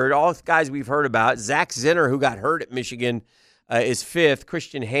third. All the guys we've heard about. Zach Zinner, who got hurt at Michigan, is fifth.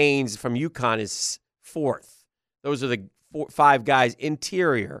 Christian Haynes from UConn is fourth. Those are the 5 guys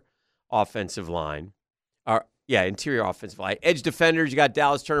interior offensive line. Interior offensive line. Edge defenders, you got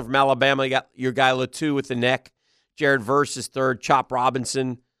Dallas Turner from Alabama. You got your guy Latu with the neck. Jared Verse is third. Chop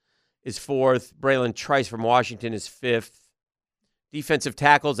Robinson is fourth. Braylon Trice from Washington is fifth. Defensive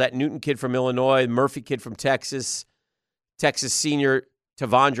tackles, that Newton kid from Illinois, Murphy kid from Texas, Texas senior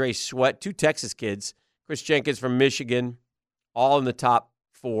Tavondre Sweat, 2 Texas kids, Chris Jenkins from Michigan, all in the top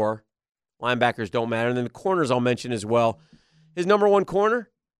 4. Linebackers don't matter. And then the corners I'll mention as well. His number 1 corner,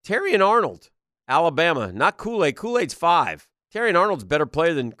 Terrion Arnold, Alabama. Not Kool-Aid. Kool-Aid's 5. Terrion Arnold's a better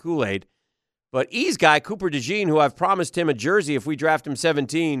player than Kool-Aid. But E's guy, Cooper DeJean, who I've promised him a jersey if we draft him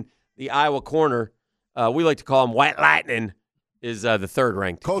 17, the Iowa corner, we like to call him White Lightning, is the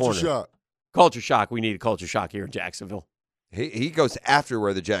third-ranked corner. Culture shock. Culture shock. We need a culture shock here in Jacksonville. He goes after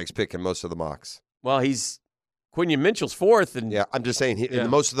where the Jags pick in most of the mocks. Well, he's Quinion Mitchell's fourth. And yeah, I'm just saying, in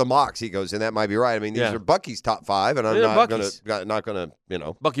most of the mocks he goes, and that might be right. I mean, these are Bucky's top 5, and I'm not gonna,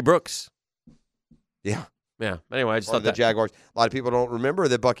 Bucky Brooks. Yeah. Yeah. Anyway, I just thought the Jaguars. A lot of people don't remember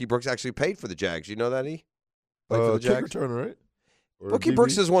that Bucky Brooks actually played for the Jags. You know that, E? Played for the Jags. Kick returner, right? Bucky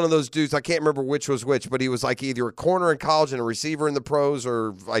Brooks is one of those dudes. I can't remember which was which, but he was like either a corner in college and a receiver in the pros,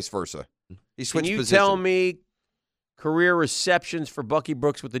 or vice versa. He switched positions. Can you tell me career receptions for Bucky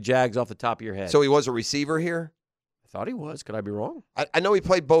Brooks with the Jags off the top of your head? So he was a receiver here? I thought he was. Could I be wrong? I know he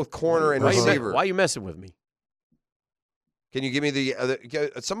played both corner and receiver. Why are you messing with me? Can you give me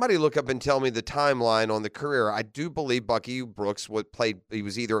somebody look up and tell me the timeline on the career? I do believe Bucky Brooks he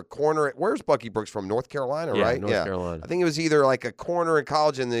was either a corner. Where's Bucky Brooks from? North Carolina, right? North Carolina. I think it was either like a corner in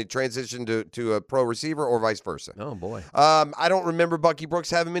college and then transitioned to a pro receiver, or vice versa. Oh, boy. I don't remember Bucky Brooks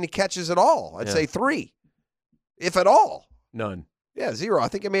having many catches at all. I'd say 3, if at all. None. Yeah, 0. I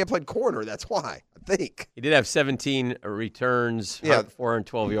think he may have played corner. That's why, I think. He did have 17 returns,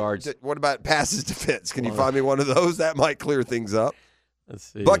 412 yards. What about passes defense? Can you find me one of those? That might clear things up. Let's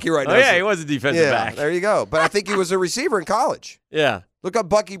see. Bucky right now. Oh, yeah, he was a defensive back. There you go. But I think he was a receiver in college. Yeah. Look up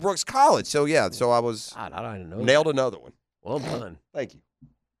Bucky Brooks College. So I was I don't know. Nailed another one. Well done. Thank you.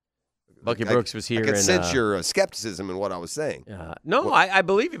 Bucky Brooks was here. I can sense your skepticism in what I was saying. No, I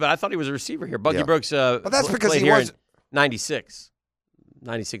believe you, but I thought he was a receiver here. Bucky Brooks but that's because he was 96.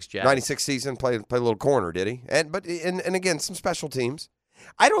 96 Jags. 96 season, played a little corner, did he? And again, some special teams.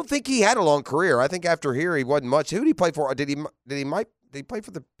 I don't think he had a long career. I think after here he wasn't much. Who did he play for? Did he play for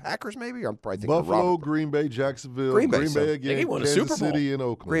the Packers? Maybe I'm probably thinking Buffalo, Green Bay, Jacksonville, Green Bay again. He won a Kansas Super Bowl. City and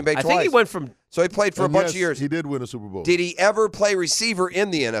Oakland. Green Bay twice. I think he went from. So he played for a bunch of years. He did win a Super Bowl. Did he ever play receiver in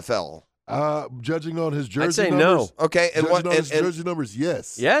the NFL? Judging on his jersey I'd say numbers. no. Okay, and Judging what? on his And, jersey numbers,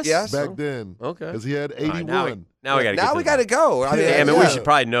 yes. Yes? Yes. Back then. Okay. Because he had All right, 81. now we got to now we got to go. I mean, Damn it, Yeah. we should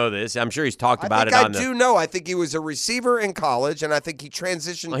probably know this. I'm sure he's talked about it I on the. do know. I think he was a receiver in college, and I think he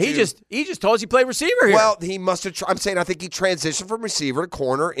transitioned. Well, he to, just told us he played receiver here. Well, he must have. I'm saying I think he transitioned from receiver to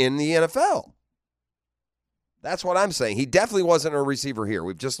corner in the NFL. That's what I'm saying. He definitely wasn't a receiver here.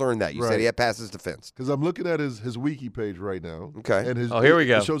 We've just learned that. You said Right. he had passes defense. Because I'm looking at his wiki page right now. Okay. And his, here we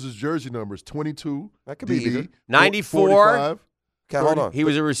go. It shows his jersey numbers 22. That could be DB, either. 94. 45. Okay, hold on. He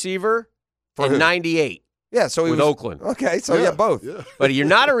was a receiver For in who? 98 Yeah, so he with was Oakland. Okay, so yeah, both. Yeah. But you're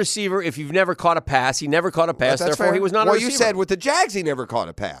not a receiver if you've never caught a pass. He never caught a pass, That's therefore fair. he was not well, a receiver. you said with the Jags he never caught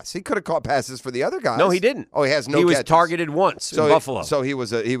a pass. He could have caught passes for the other guys. No, he didn't. Oh, he has no He was catches. targeted once in Buffalo. So he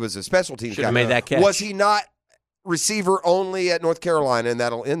was a special teams Should guy. have made that catch. Was he not receiver only at North Carolina, and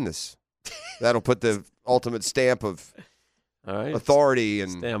that'll end this. That'll put the ultimate stamp of All right. authority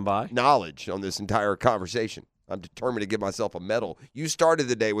and Stand by. knowledge on this entire conversation. I'm determined to give myself a medal. You started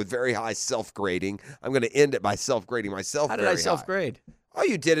the day with very high self-grading. I'm going to end it by self-grading myself. How did very I self-grade? high. Oh,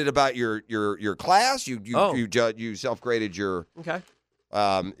 you did it about your class. You Oh. you self-graded your Okay.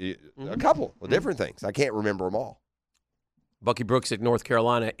 a couple of different things. I can't remember them all. Bucky Brooks at North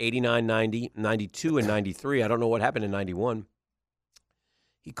Carolina, 89, 90, 92, and 93. I don't know what happened in 91.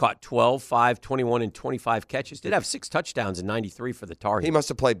 He caught 12, 5, 21, and 25 catches. Did have 6 touchdowns in 93 for the Tar Heels. He must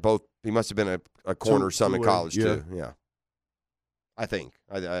have played both. He must have been a corner some in two-way, college yeah. too. Yeah, I think.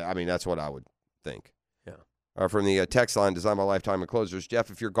 I mean, that's what I would think. Yeah. From the text line, Design My Lifetime of Closers, Jeff,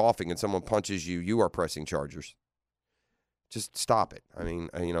 if you're golfing and someone punches you, you are pressing chargers. Just stop it. I mean,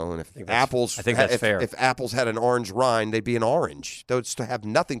 and if apples, I think that's fair. If apples had an orange rind, they'd be an orange. Those have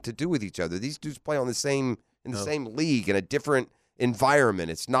nothing to do with each other. These dudes play on the same league in a different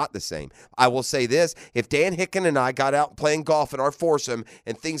environment. It's not the same. I will say this: if Dan Hicken and I got out playing golf in our foursome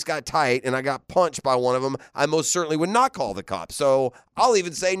and things got tight and I got punched by one of them, I most certainly would not call the cops. So I'll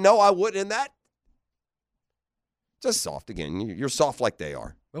even say no, I wouldn't. In that, just soft again. You're soft like they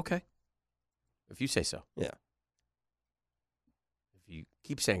are. Okay. If you say so. Yeah. If you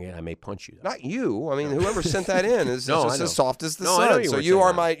keep saying it, I may punch you. Though. Not you. I mean, whoever sent that in is No, just I know. as soft as the No, I know sun. you So weren't you saying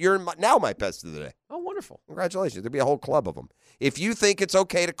are that. you're now my pest of the day. Oh, wonderful. Congratulations. There'll be a whole club of them. If you think it's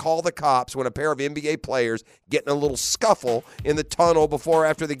okay to call the cops when a pair of NBA players get in a little scuffle in the tunnel before or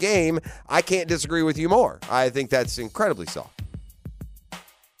after the game, I can't disagree with you more. I think that's incredibly soft.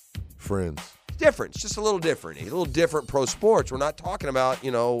 Friends. Different. It's just a little different. A little different pro sports. We're not talking about,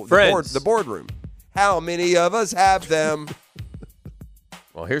 Friends. the boardroom. How many of us have them?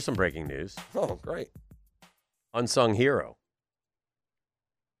 Well, here's some breaking news. Oh, great. Unsung hero.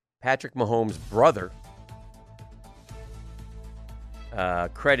 Patrick Mahomes' brother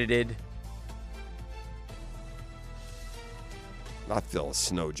credited. I feel a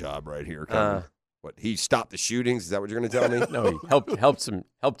snow job right here. What, he stopped the shootings? Is that what you're going to tell me? No, he helped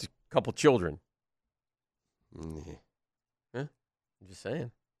a couple children. Mm. I'm just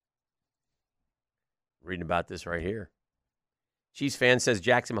saying. Reading about this right here. Chiefs fan says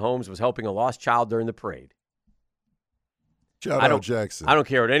Jackson Mahomes was helping a lost child during the parade. Shout out Jackson. I don't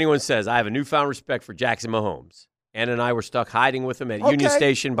care what anyone says. I have a newfound respect for Jackson Mahomes. Anna and I were stuck hiding with him at Union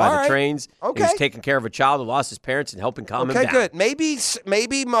Station by the trains. Okay. He was taking care of a child who lost his parents and helping calm him down. Okay, good. Maybe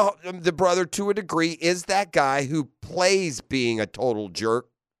the brother, to a degree, is that guy who plays being a total jerk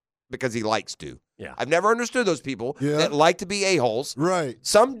because he likes to. Yeah. I've never understood those people that like to be a-holes. Right.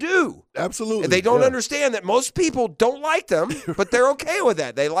 Some do. Absolutely. They don't understand that most people don't like them, but they're okay with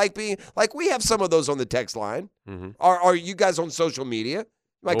that. They like being – like we have some of those on the text line. Mm-hmm. Are you guys on social media? You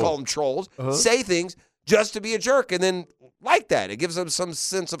might call them trolls. Say things just to be a jerk and then like that. It gives them some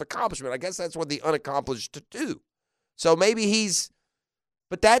sense of accomplishment. I guess that's what the unaccomplished do. So maybe he's –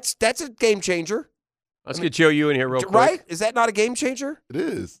 but that's a game changer. Let's get Joe you in here real quick. Right? Is that not a game changer? It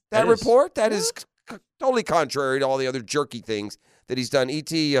is. That It is. report? That is totally contrary to all the other jerky things that he's done.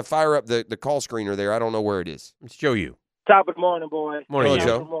 E.T., fire up the call screener there. I don't know where it is. It's Joe you. Top of the morning, boys. Morning, Hello,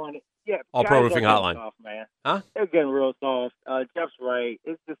 Joe. Good morning. Yeah, All guys Pro are Roofing getting Hotline. Soft, man. Huh? They're getting real soft. Jeff's right.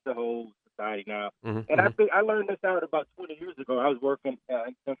 It's just the whole society now. Mm-hmm. And I think I learned this out about 20 years ago. I was working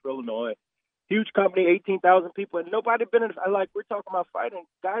in Central Illinois. Huge company, 18,000 people, and nobody been in. We're talking about fighting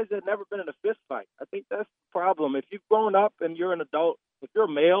guys that never been in a fist fight. I think that's the problem. If you've grown up and you're an adult, if you're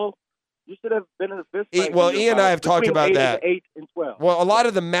a male, you should have been in a fist fight. Well, Ian and I have talked about that. 8 and 12. Well, a lot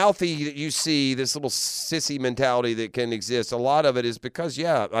of the mouthy that you see, this little sissy mentality that can exist, a lot of it is because,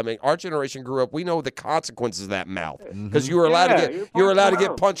 our generation grew up. We know the consequences of that mouth because you were allowed to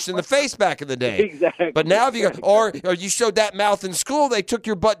get punched in the face back in the day. Exactly. But now if you or you showed that mouth in school, they took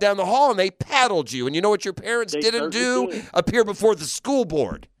your butt down the hall and they paddled you. And you know what your parents They didn't do? certainly did. Appear before the school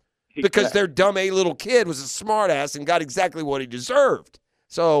board. because their dumb little kid was a smartass and got exactly what he deserved.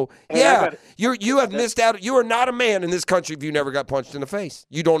 So, you have missed out. You are not a man in this country if you never got punched in the face.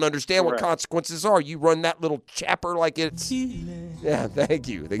 You don't understand what consequences are. You run that little chapper like it's – yeah, thank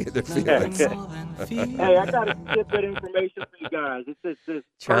you. They get their feelings. Hey, I got a tidbit of information for you guys. It's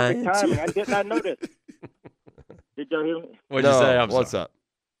perfect timing. I did not know this. Did y'all hear me? What'd you say? What's up?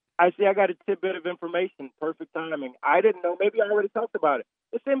 I got a tidbit of information. Perfect timing. I didn't know. Maybe I already talked about it.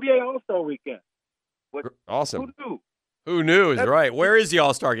 It's NBA All-Star Weekend. Awesome. Who knew? Who knew is right. Where is the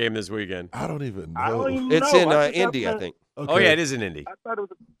All-Star game this weekend? I don't even know. I don't even It's know. in Indy, I think. Okay. Oh, yeah, it is in Indy. I thought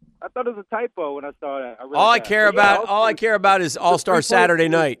it was a typo when I saw that. All I care about is All-Star Saturday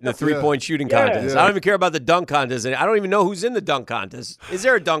night and the three-point shooting contest. I don't even care about the dunk contest. I don't even know who's in the dunk contest. Is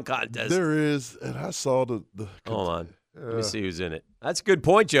there a dunk contest? There is, and I saw the Hold on. Let me see who's in it. That's a good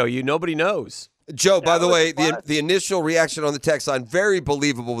point, Joe. Nobody knows. Joe, by the way, the initial reaction on the text line, very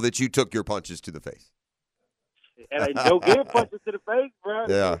believable that you took your punches to the face. And I don't give punches to the face, bro.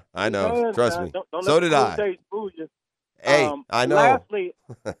 Yeah, I know. Trust me. Don't so did I. Hey, I know. Lastly,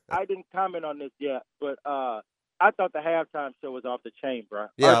 I didn't comment on this yet, but I thought the halftime show was off the chain, bro.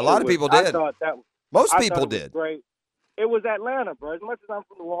 Yeah, a lot of people did. I thought Most people did. Great. It was Atlanta, bro. As much as I'm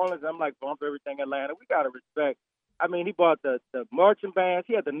from New Orleans, I'm like, bump everything Atlanta. We got to respect. I mean, he brought the marching bands.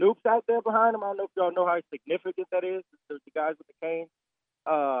 He had the Noops out there behind him. I don't know if y'all know how significant that is, the guys with the cane.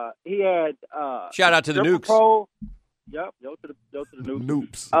 He had shout out to the Nukes. Pro. Yep, yo to the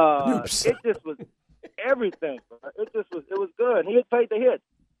Nukes. Noops. It just was everything. Bro. It was good. He had played the hits,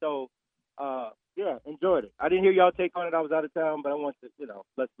 so yeah, enjoyed it. I didn't hear y'all take on it. I was out of town, but I want to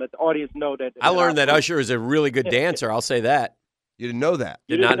let the audience know that. I learned that Usher is a really good dancer. I'll say that. You didn't know that.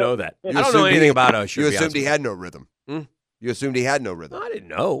 Did not know that. I don't know anything about Usher. You assumed he had no rhythm. You assumed he had no rhythm. No, I didn't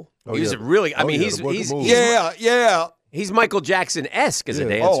know. Oh, He was yeah. really. I mean, yeah, the he's moves. Yeah. he's Michael Jackson-esque as a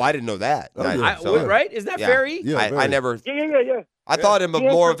dancer. Oh, I didn't know that. Oh, yeah. Right? Is that very? Yeah, I very. never. Yeah. I thought him of He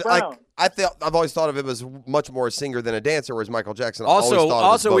and more of Chris like Brown. I've always thought of him as much more a singer than a dancer, whereas Michael Jackson. I always thought of as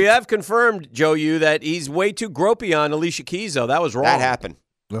Also, we both. have confirmed, Joe, that he's way too gropey on Alicia Keys, though. That was wrong. That happened.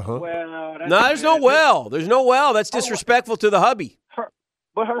 Uh-huh. Well, that's No, there's no well. There's no well. That's disrespectful to the hubby.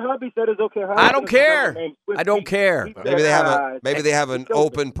 But her hubby said it's okay. Her I don't husband is care. someone named Swiss I don't Beats. care. He said, Maybe they have an it's okay.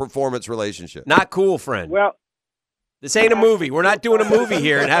 open performance relationship. Not cool, friend. Well, This ain't a movie. We're not doing a movie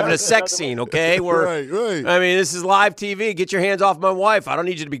here and having a sex scene, okay? Right. I mean, this is live TV. Get your hands off my wife. I don't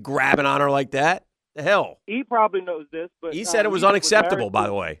need you to be grabbing on her like that. The hell? he probably knows this, but He said it was Alicia unacceptable, married by to-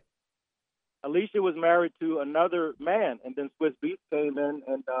 the way. Alicia was married to another man, and then Swiss Beats came in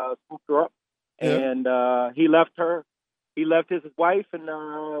and swooped her up, and he left her. He left his wife and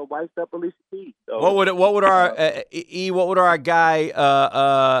wifed up Alicia Keys. So, What would our guy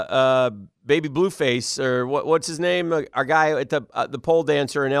Baby Blueface or what's his name? Our guy at the pole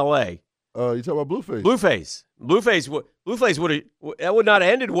dancer in L.A. You talking about Blueface? Blueface would have that would not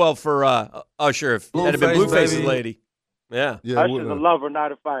have ended well for Usher if that had been Blueface, Blueface's baby. lady. Yeah. Usher's a lover,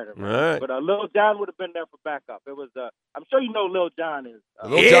 not a fighter. Man. All right. But Lil Jon would have been there for backup. It was. I'm sure you know Lil Jon is.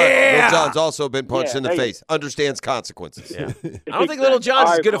 Lil Jon's also been punched in the face. Understands consequences. Yeah. I don't think Little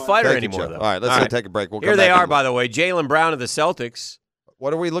John's as good a fighter Thank you, anymore, Joe. though. All right, let's take a break. We'll Here come they back are, in- by the way. Jaylen Brown of the Celtics.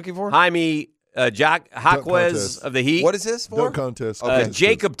 What are we looking for? Jaime Jaquez contest. of the Heat. What is this for? Dunk contest.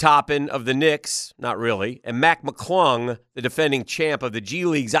 Jacob Toppin of the Knicks, not really, and Mac McClung, the defending champ of the G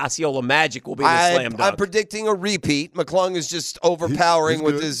League's Osceola Magic, will be in the slam dunk. I'm predicting a repeat. McClung is just overpowering He's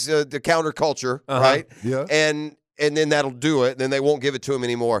with good. his the counterculture, right? Yeah. And then that'll do it. Then they won't give it to him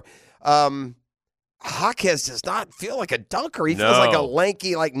anymore. Jaquez does not feel like a dunker. He feels like a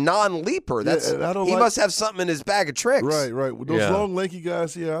lanky, like non-leaper. That's and I don't he like- must have something in his bag of tricks. Right. With those long, lanky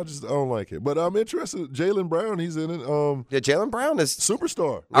guys, I don't like it. But I'm interested. Jaylen Brown, he's in it. Yeah, Jaylen Brown is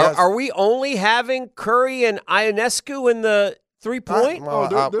Superstar. Are we only having Curry and Ionescu in the three-point?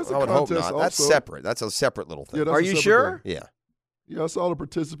 There's a I would hope contest not. That's also. separate. That's a separate little thing. Yeah, that's Are a you separate sure? thing. Yeah. Yeah, I saw the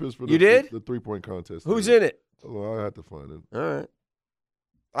participants for You did? the 3-point contest. Who's in it? Oh, I have to find it. All right.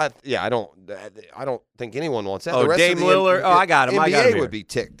 I don't think anyone wants that. Oh, The rest Dame of the Lillard. Oh, I got him. NBA I got him here. would be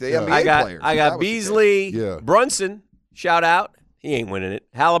ticked. The Yeah. NBA players. I That got would be ticked. Beasley, Yeah. Brunson. Shout out. He ain't winning it.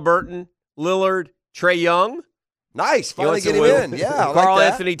 Halliburton, Lillard, Trey Young. Nice. Finally wants to get him win. in. Yeah, I Carl like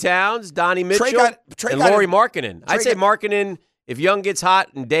that. Anthony Towns, Donnie Mitchell, Trey and got Lauri it. Markkinen. I'd Trey say got- Markkinen, if Young gets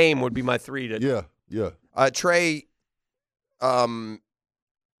hot, and Dame would be my three. Yeah. Trey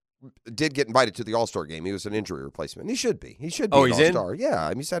did get invited to the All-Star game. He was an injury replacement. He should be. He should be Oh, an he's in? All-Star. Yeah, I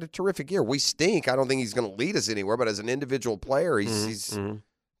mean, he's had a terrific year. We stink. I don't think he's going to lead us anywhere, but as an individual player, he's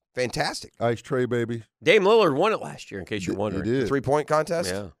Fantastic. Ice tray, baby. Dame Lillard won it last year, in case you're wondering. He did. 3-point contest?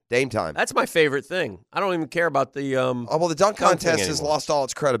 Yeah. Dame time. That's my favorite thing. I don't even care about the well, the dunk contest has anymore. lost all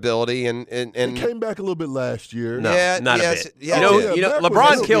its credibility, and It came back a little bit last year. No, Yeah, not yes, a bit. yeah, you know, back was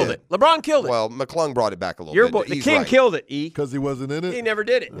LeBron a killed bit. it. LeBron killed it. well, McClung brought it back a little Your bit. boy, the He's king right. killed it. E. Because he wasn't in it? He never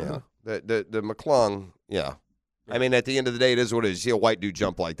did it. Yeah, the McClung. Yeah, I mean, at the end of the day, it is what it is. You see a white dude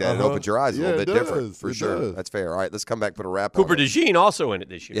jump like that, it opens your eyes a little Yeah, bit it different, does. for It sure. does. That's fair. All right, let's come back, put a wrap Cooper on it. DeJean also in it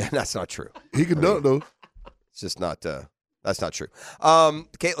this year. Yeah, that's not true. He can dunk, though. It's just not. That's not true.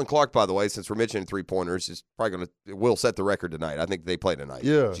 Caitlin Clark, by the way, since we're mentioning 3-pointers, is probably will set the record tonight. I think they play tonight.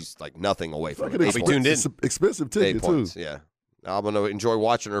 Yeah. She's like nothing away from Like it. an 8 be points. tuned in. It's an expensive 8 ticket, too. points. Yeah. I'm going to enjoy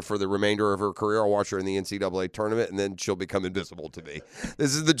watching her for the remainder of her career. I'll watch her in the NCAA tournament, and then she'll become invisible to me.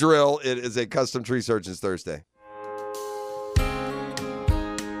 This is The Drill. It is a Custom Tree Surgeons Thursday.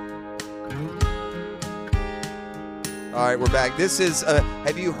 All right, we're back. This is,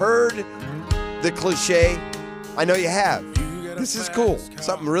 have you heard the cliche? I know you have. This is cool.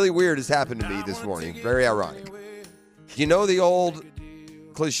 Something really weird has happened to me this morning. Very ironic. You know the old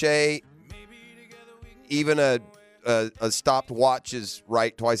cliche, even a stopped watch is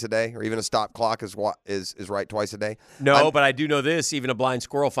right twice a day, or even a stopped clock is right twice a day? No, but I do know this. Even a blind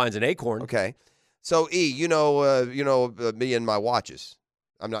squirrel finds an acorn. Okay. So, E, you know me and my watches.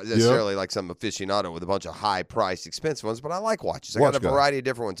 I'm not necessarily like some aficionado with a bunch of high-priced, expensive ones, but I like watches. I got a variety of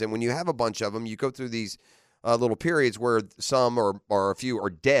different ones. And when you have a bunch of them, you go through these little periods where some or a few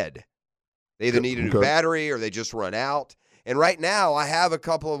are dead. They either need a new battery or they just run out. And right now, I have a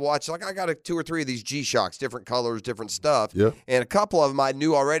couple of watches. Like I got 2 or 3 of these G-Shocks, different colors, different stuff. Yeah. And a couple of them I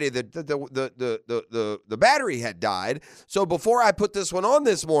knew already that the battery had died. So before I put this one on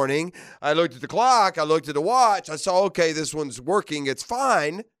this morning, I looked at the clock, I looked at the watch, I saw, okay, this one's working, it's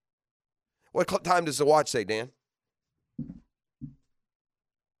fine. What time does the watch say, Dan?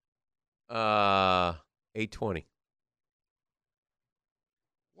 8:20.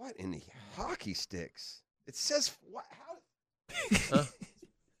 What in the hockey sticks? It says what? How? Huh? 4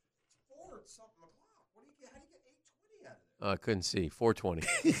 something o'clock. How do you get 8:20 out of I couldn't see. 4:20.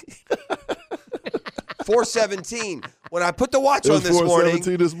 4:17. When I put the watch It on was this morning,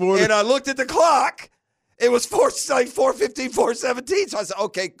 4:17 this morning. and I looked at the clock, it was 4:15, 4:17. So I said,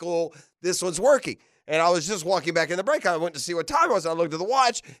 okay, cool. This one's working. And I was just walking back in the break. I went to see what time it was. I looked at the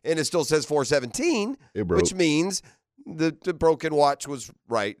watch, and it still says 4:17, which means the broken watch was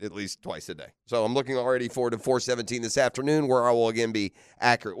right at least twice a day. So I'm looking already forward to 4:17 this afternoon, where I will again be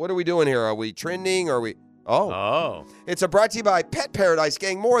accurate. What are we doing here? Are we trending? Are we? Oh. It's brought to you by Pet Paradise,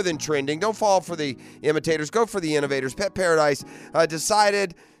 gang. More than trending. Don't fall for the imitators. Go for the innovators. Pet Paradise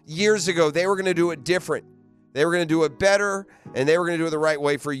decided years ago they were going to do it different. They were going to do it better, and they were going to do it the right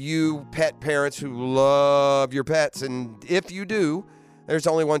way for you pet parents who love your pets. And if you do, there's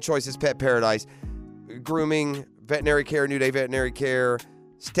only one choice. It's Pet Paradise. Grooming, veterinary care, New Day Veterinary Care,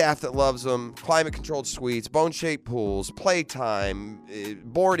 staff that loves them, climate-controlled suites, bone-shaped pools, playtime,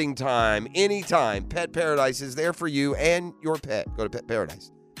 boarding time, anytime. Pet Paradise is there for you and your pet. Go to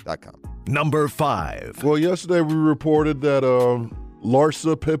petparadise.com. Number 5. Well, yesterday we reported that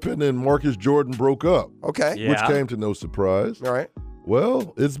Larsa Pippen and Marcus Jordan broke up. Okay. Which came to no surprise. All right.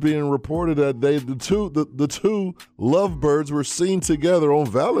 Well, it's being reported that the two lovebirds were seen together on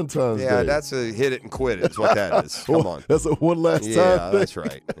Valentine's Day. Yeah, that's a hit it and quit it is what that is. Come on. That's a one last time Yeah, thing. that's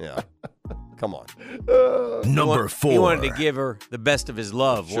right. Yeah. Come on. Number 4. He wanted to give her the best of his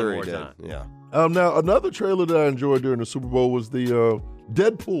love Sure one he more did. time. Yeah. Now, another trailer that I enjoyed during the Super Bowl was the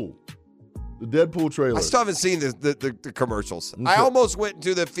Deadpool. The Deadpool trailer. I still haven't seen the commercials. I almost went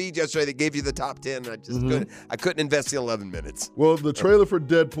to the feed yesterday that gave you the top 10, and I just couldn't invest the 11 minutes. Well, the trailer for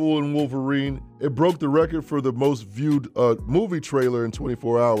Deadpool and Wolverine, it broke the record for the most viewed movie trailer in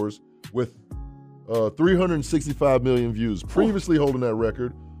 24 hours with 365 million views. Previously holding that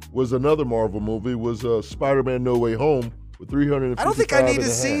record was another Marvel movie, was Spider-Man No Way Home with 355. I don't think I need to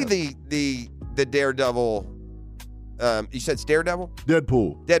see the Daredevil. You said it's Daredevil?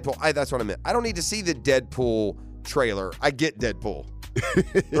 Deadpool. That's what I meant. I don't need to see the Deadpool trailer. I get Deadpool.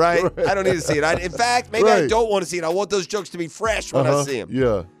 Right? I don't need to see it. In fact, maybe I don't want to see it. I want those jokes to be fresh when I see them.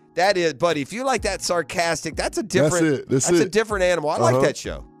 Yeah. That is, buddy. If you like that sarcastic, that's a different. That's a different animal. I like that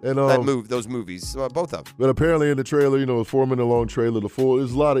show. And those movies, both of them. But apparently in the trailer, a 4-minute long trailer,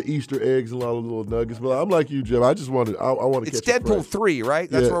 there's a lot of Easter eggs and a lot of little nuggets. But I'm like you, Jeff. I just wanted, I want to. It's Deadpool 3, right?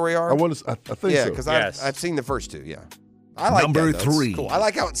 That's where we are. I think so. Yeah, because I've seen the first 2. Yeah. I like Number that, though. 3. It's cool. I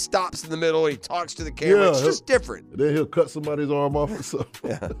like how it stops in the middle and he talks to the camera. It's just different. Then he'll cut somebody's arm off or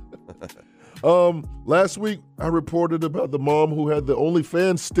something. Yeah. Last week I reported about the mom who had the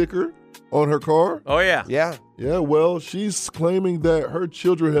OnlyFans sticker on her car? Oh, yeah. Yeah. Yeah, well, she's claiming that her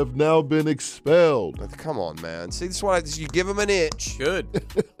children have now been expelled. Come on, man. See, this is why you give them an inch. Good.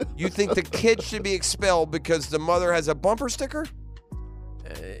 You think the kid should be expelled because the mother has a bumper sticker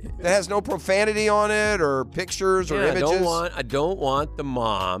that has no profanity on it or pictures or images? I don't want the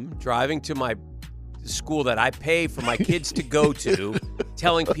mom driving to my school that I pay for my kids to go to,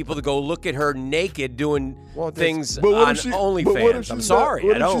 telling people to go look at her naked doing things on OnlyFans. I'm sorry.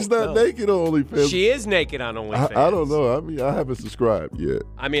 What if she's not naked on OnlyFans? She is naked on OnlyFans. I don't know. I mean, I haven't subscribed yet.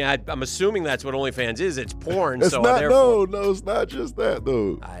 I mean, I'm assuming that's what OnlyFans is. It's porn. It's so not. therefore, No, it's not just that,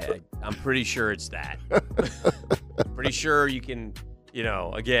 though. I'm pretty sure it's that. Pretty sure you can,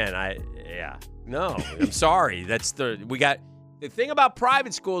 again, no, I'm sorry. The thing about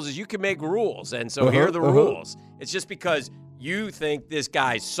private schools is you can make rules, and so here are the rules. It's just because you think this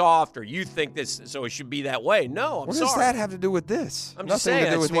guy's soft or you think this, so it should be that way. No, I'm what sorry. What does that have to do with this? I'm just saying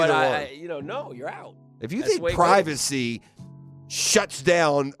that's what no, you're out. If you think privacy shuts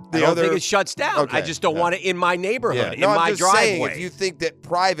down the I don't think it shuts down. Okay. I just don't want it in my neighborhood, No, in my I'm just driveway. saying, if you think that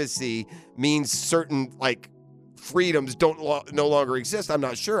privacy means certain, freedoms no longer exist, I'm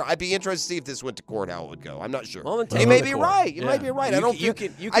not sure. I'd be interested to see if this went to court, how it would go. I'm not sure. Well, you may be right. You might be right. I don't feel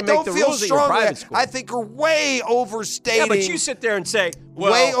strongly. I think you're way overstating. Yeah, but you sit there and say,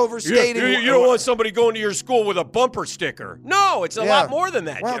 way overstating. You don't want somebody going to your school with a bumper sticker. No, it's a lot more than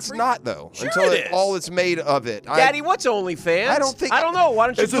that, Well, Jeffrey. it's not, though. Sure until it is. all it's made of it. Daddy, what's OnlyFans? I don't know. Why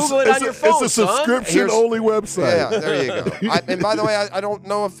don't you Google it on your phone, It's a subscription-only website. Yeah, there you go. And by the way, I don't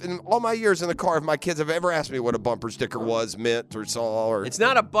know if in all my years in the car, if my kids have ever asked me what a bumper sticker was, meant, or saw. Or It's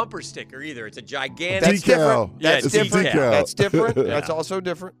not a bumper sticker either. It's a gigantic. That's different. Yeah, That's it's different. decal. That's different. That's also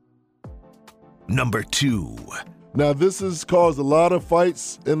different. Number 2. Now, this has caused a lot of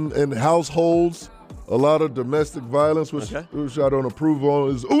fights in households, a lot of domestic violence, which I don't approve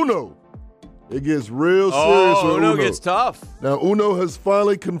on, is Uno. It gets real serious with Uno gets tough. Now, Uno has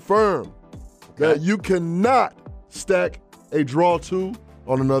finally confirmed that you cannot stack a draw 2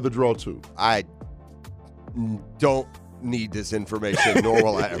 on another draw 2. I don't need this information, nor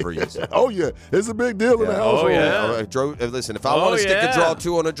will I ever use it. Oh, yeah. It's a big deal in the household. Listen, if I want to stick a draw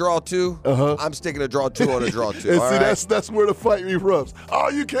 2 on a draw 2, I'm sticking a draw 2 on a draw 2. And see, that's where the fight erupts. Oh,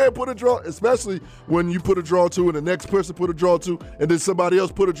 you can't put a draw, especially when you put a draw 2 and the next person put a draw 2, and then somebody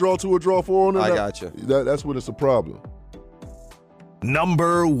else put a draw 2 or draw 4 on it. I got you. That's when it's a problem.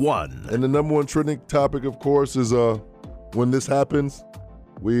 Number 1. And the number one trending topic, of course, is when this happens,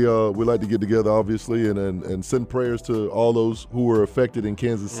 we like to get together, obviously, and send prayers to all those who were affected in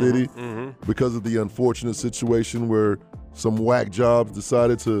Kansas City because of the unfortunate situation where some whack jobs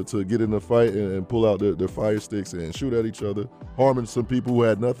decided to get in a fight and pull out their fire sticks and shoot at each other, harming some people who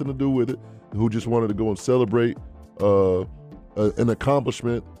had nothing to do with it, who just wanted to go and celebrate an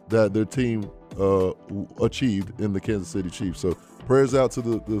accomplishment that their team achieved in the Kansas City Chiefs. So prayers out to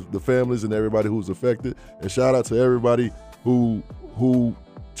the families and everybody who's affected, and shout out to everybody who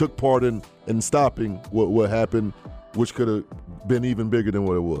took part in stopping what happened, which could have been even bigger than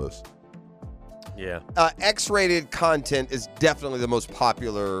what it was. Yeah. X-rated content is definitely the most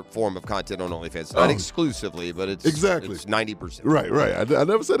popular form of content on OnlyFans. Not exclusively, but it's 90%. Right. I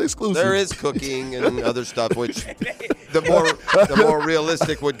never said exclusive. There is cooking and other stuff, which the more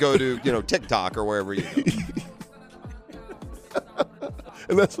realistic would go to TikTok or wherever you go.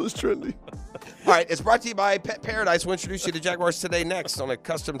 And that's what's trending. All right, it's brought to you by Pet Paradise. We'll introduce you to Jaguars today next on a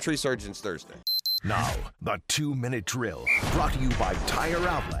Custom Tree Surgeons Thursday. Now, the 2-minute drill, brought to you by Tire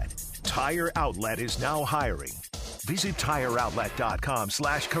Outlet. Tire Outlet is now hiring. Visit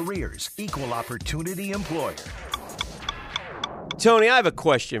TireOutlet.com/careers. Equal opportunity employer. Tony, I have a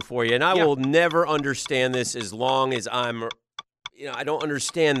question for you, and I will never understand this as long as I'm, I don't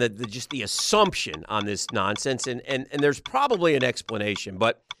understand just the assumption on this nonsense, and there's probably an explanation,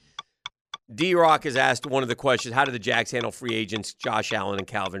 but D-Rock has asked one of the questions, how do the Jags handle free agents Josh Allen and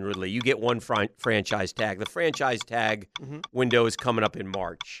Calvin Ridley? You get one franchise tag. The franchise tag window is coming up in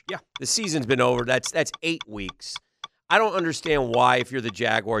March. Yeah. The season's been over. That's 8 weeks. I don't understand why, if you're the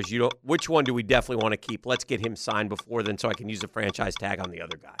Jaguars, which one do we definitely want to keep? Let's get him signed before then so I can use the franchise tag on the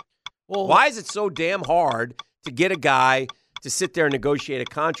other guy. Well, why is it so damn hard to get a guy to sit there and negotiate a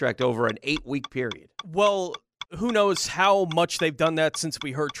contract over an 8-week period? Well, who knows how much they've done that since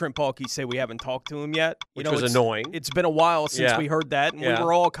we heard Trent Baalke say we haven't talked to him yet. Which was annoying. It's been a while since we heard that, and we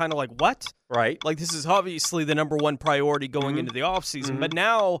were all kind of like, what? Right. Like, this is obviously the number one priority going into the offseason. But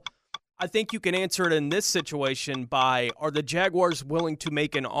now I think you can answer it in this situation by, are the Jaguars willing to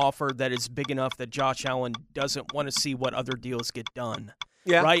make an offer that is big enough that Josh Allen doesn't want to see what other deals get done?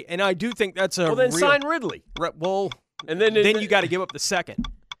 Yeah. Right? And I do think that's a Well, then sign Ridley. Well, and then you got to give up the second.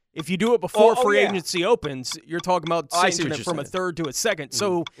 If you do it before free yeah. agency opens, you're talking about I see changing what it you're from a saying. third to a second.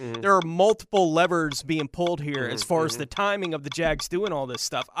 So there are multiple levers being pulled here as far as the timing of the Jags doing all this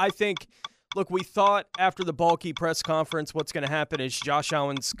stuff. I think, look, we thought after the Balky press conference what's going to happen is Josh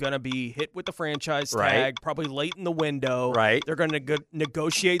Allen's going to be hit with the franchise tag, Right. probably late in the window. Right. They're going to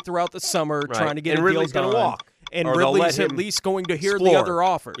negotiate throughout the summer, Right. trying to get And a Ridley's deal gonna done. walk. And Or they'll Ridley's let at him least going to hear the explore. other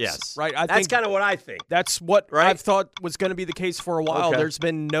offers. Yes. Right? I That's think kind of what I think. that's what Right? I've thought was going to be the case for a while. Okay. There's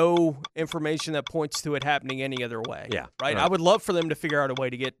been no information that points to it happening any other way. Yeah. Right? Right. I would love for them to figure out a way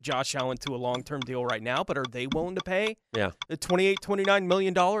to get Josh Allen to a long-term deal right now, but are they willing to pay Yeah. the $28-29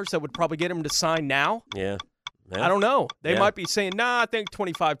 million that would probably get him to sign now? Yeah. I don't know. They Yeah. might be saying, nah, I think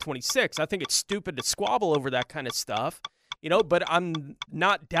 25, 26. I think it's stupid to squabble over that kind of stuff. But I'm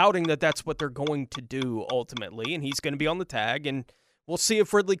not doubting that that's what they're going to do ultimately, and he's going to be on the tag, and we'll see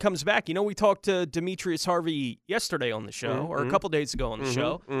if Ridley comes back. We talked to Demetrius Harvey yesterday on the show, or a couple days ago on the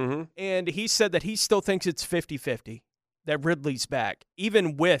show, and he said that he still thinks it's 50-50, that Ridley's back,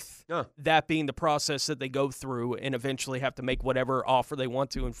 even with that being the process that they go through and eventually have to make whatever offer they want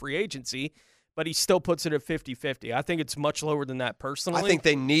to in free agency. But he still puts it at 50-50. I think it's much lower than that personally. I think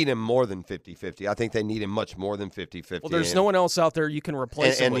they need him more than 50-50. I think they need him much more than 50-50. Well, there's no one else out there you can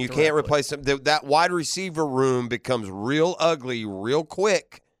replace him and with you directly. can't replace him. That wide receiver room becomes real ugly real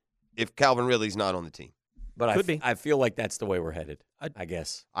quick if Calvin Ridley's not on the team. But Could be. I feel like that's the way we're headed. I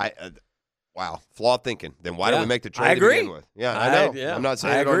guess. Wow, flawed thinking. Then why don't we make the trade I agree. to begin with? Yeah, I know. I'm not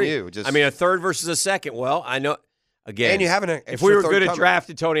saying I it on agree. you. Just, I mean, a third versus a second. Well, I know. Again, and you have an if extra we were third good at coming.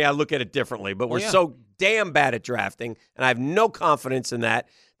 drafting, Tony, I look at it differently. But we're so damn bad at drafting, and I have no confidence in that.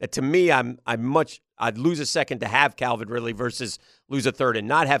 That to me, I'd lose a second to have Calvin Ridley versus lose a third and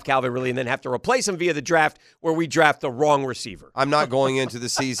not have Calvin Ridley and then have to replace him via the draft where we draft the wrong receiver. I'm not going into the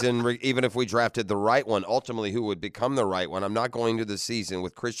season, even if we drafted the right one, ultimately who would become the right one. I'm not going to the season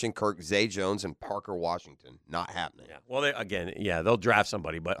with Christian Kirk, Zay Jones, and Parker Washington. Not happening. Yeah. Well, they'll draft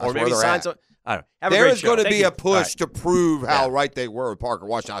somebody, but That's or maybe where they're sign at. some. I don't know. Have a There great is show. going to Thank be you. a push All right. to prove how right they were with Parker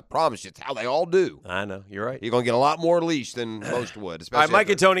Washington. I promise you, it's how they all do. I know. You're right. You're going to get a lot more leash than most would. All right, Especially Mike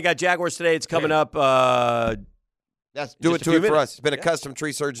and Tony got Jaguars today. It's coming up. That's do just it a to few it for minutes. us. It's been a Custom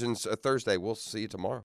Tree Surgeons Thursday. We'll see you tomorrow.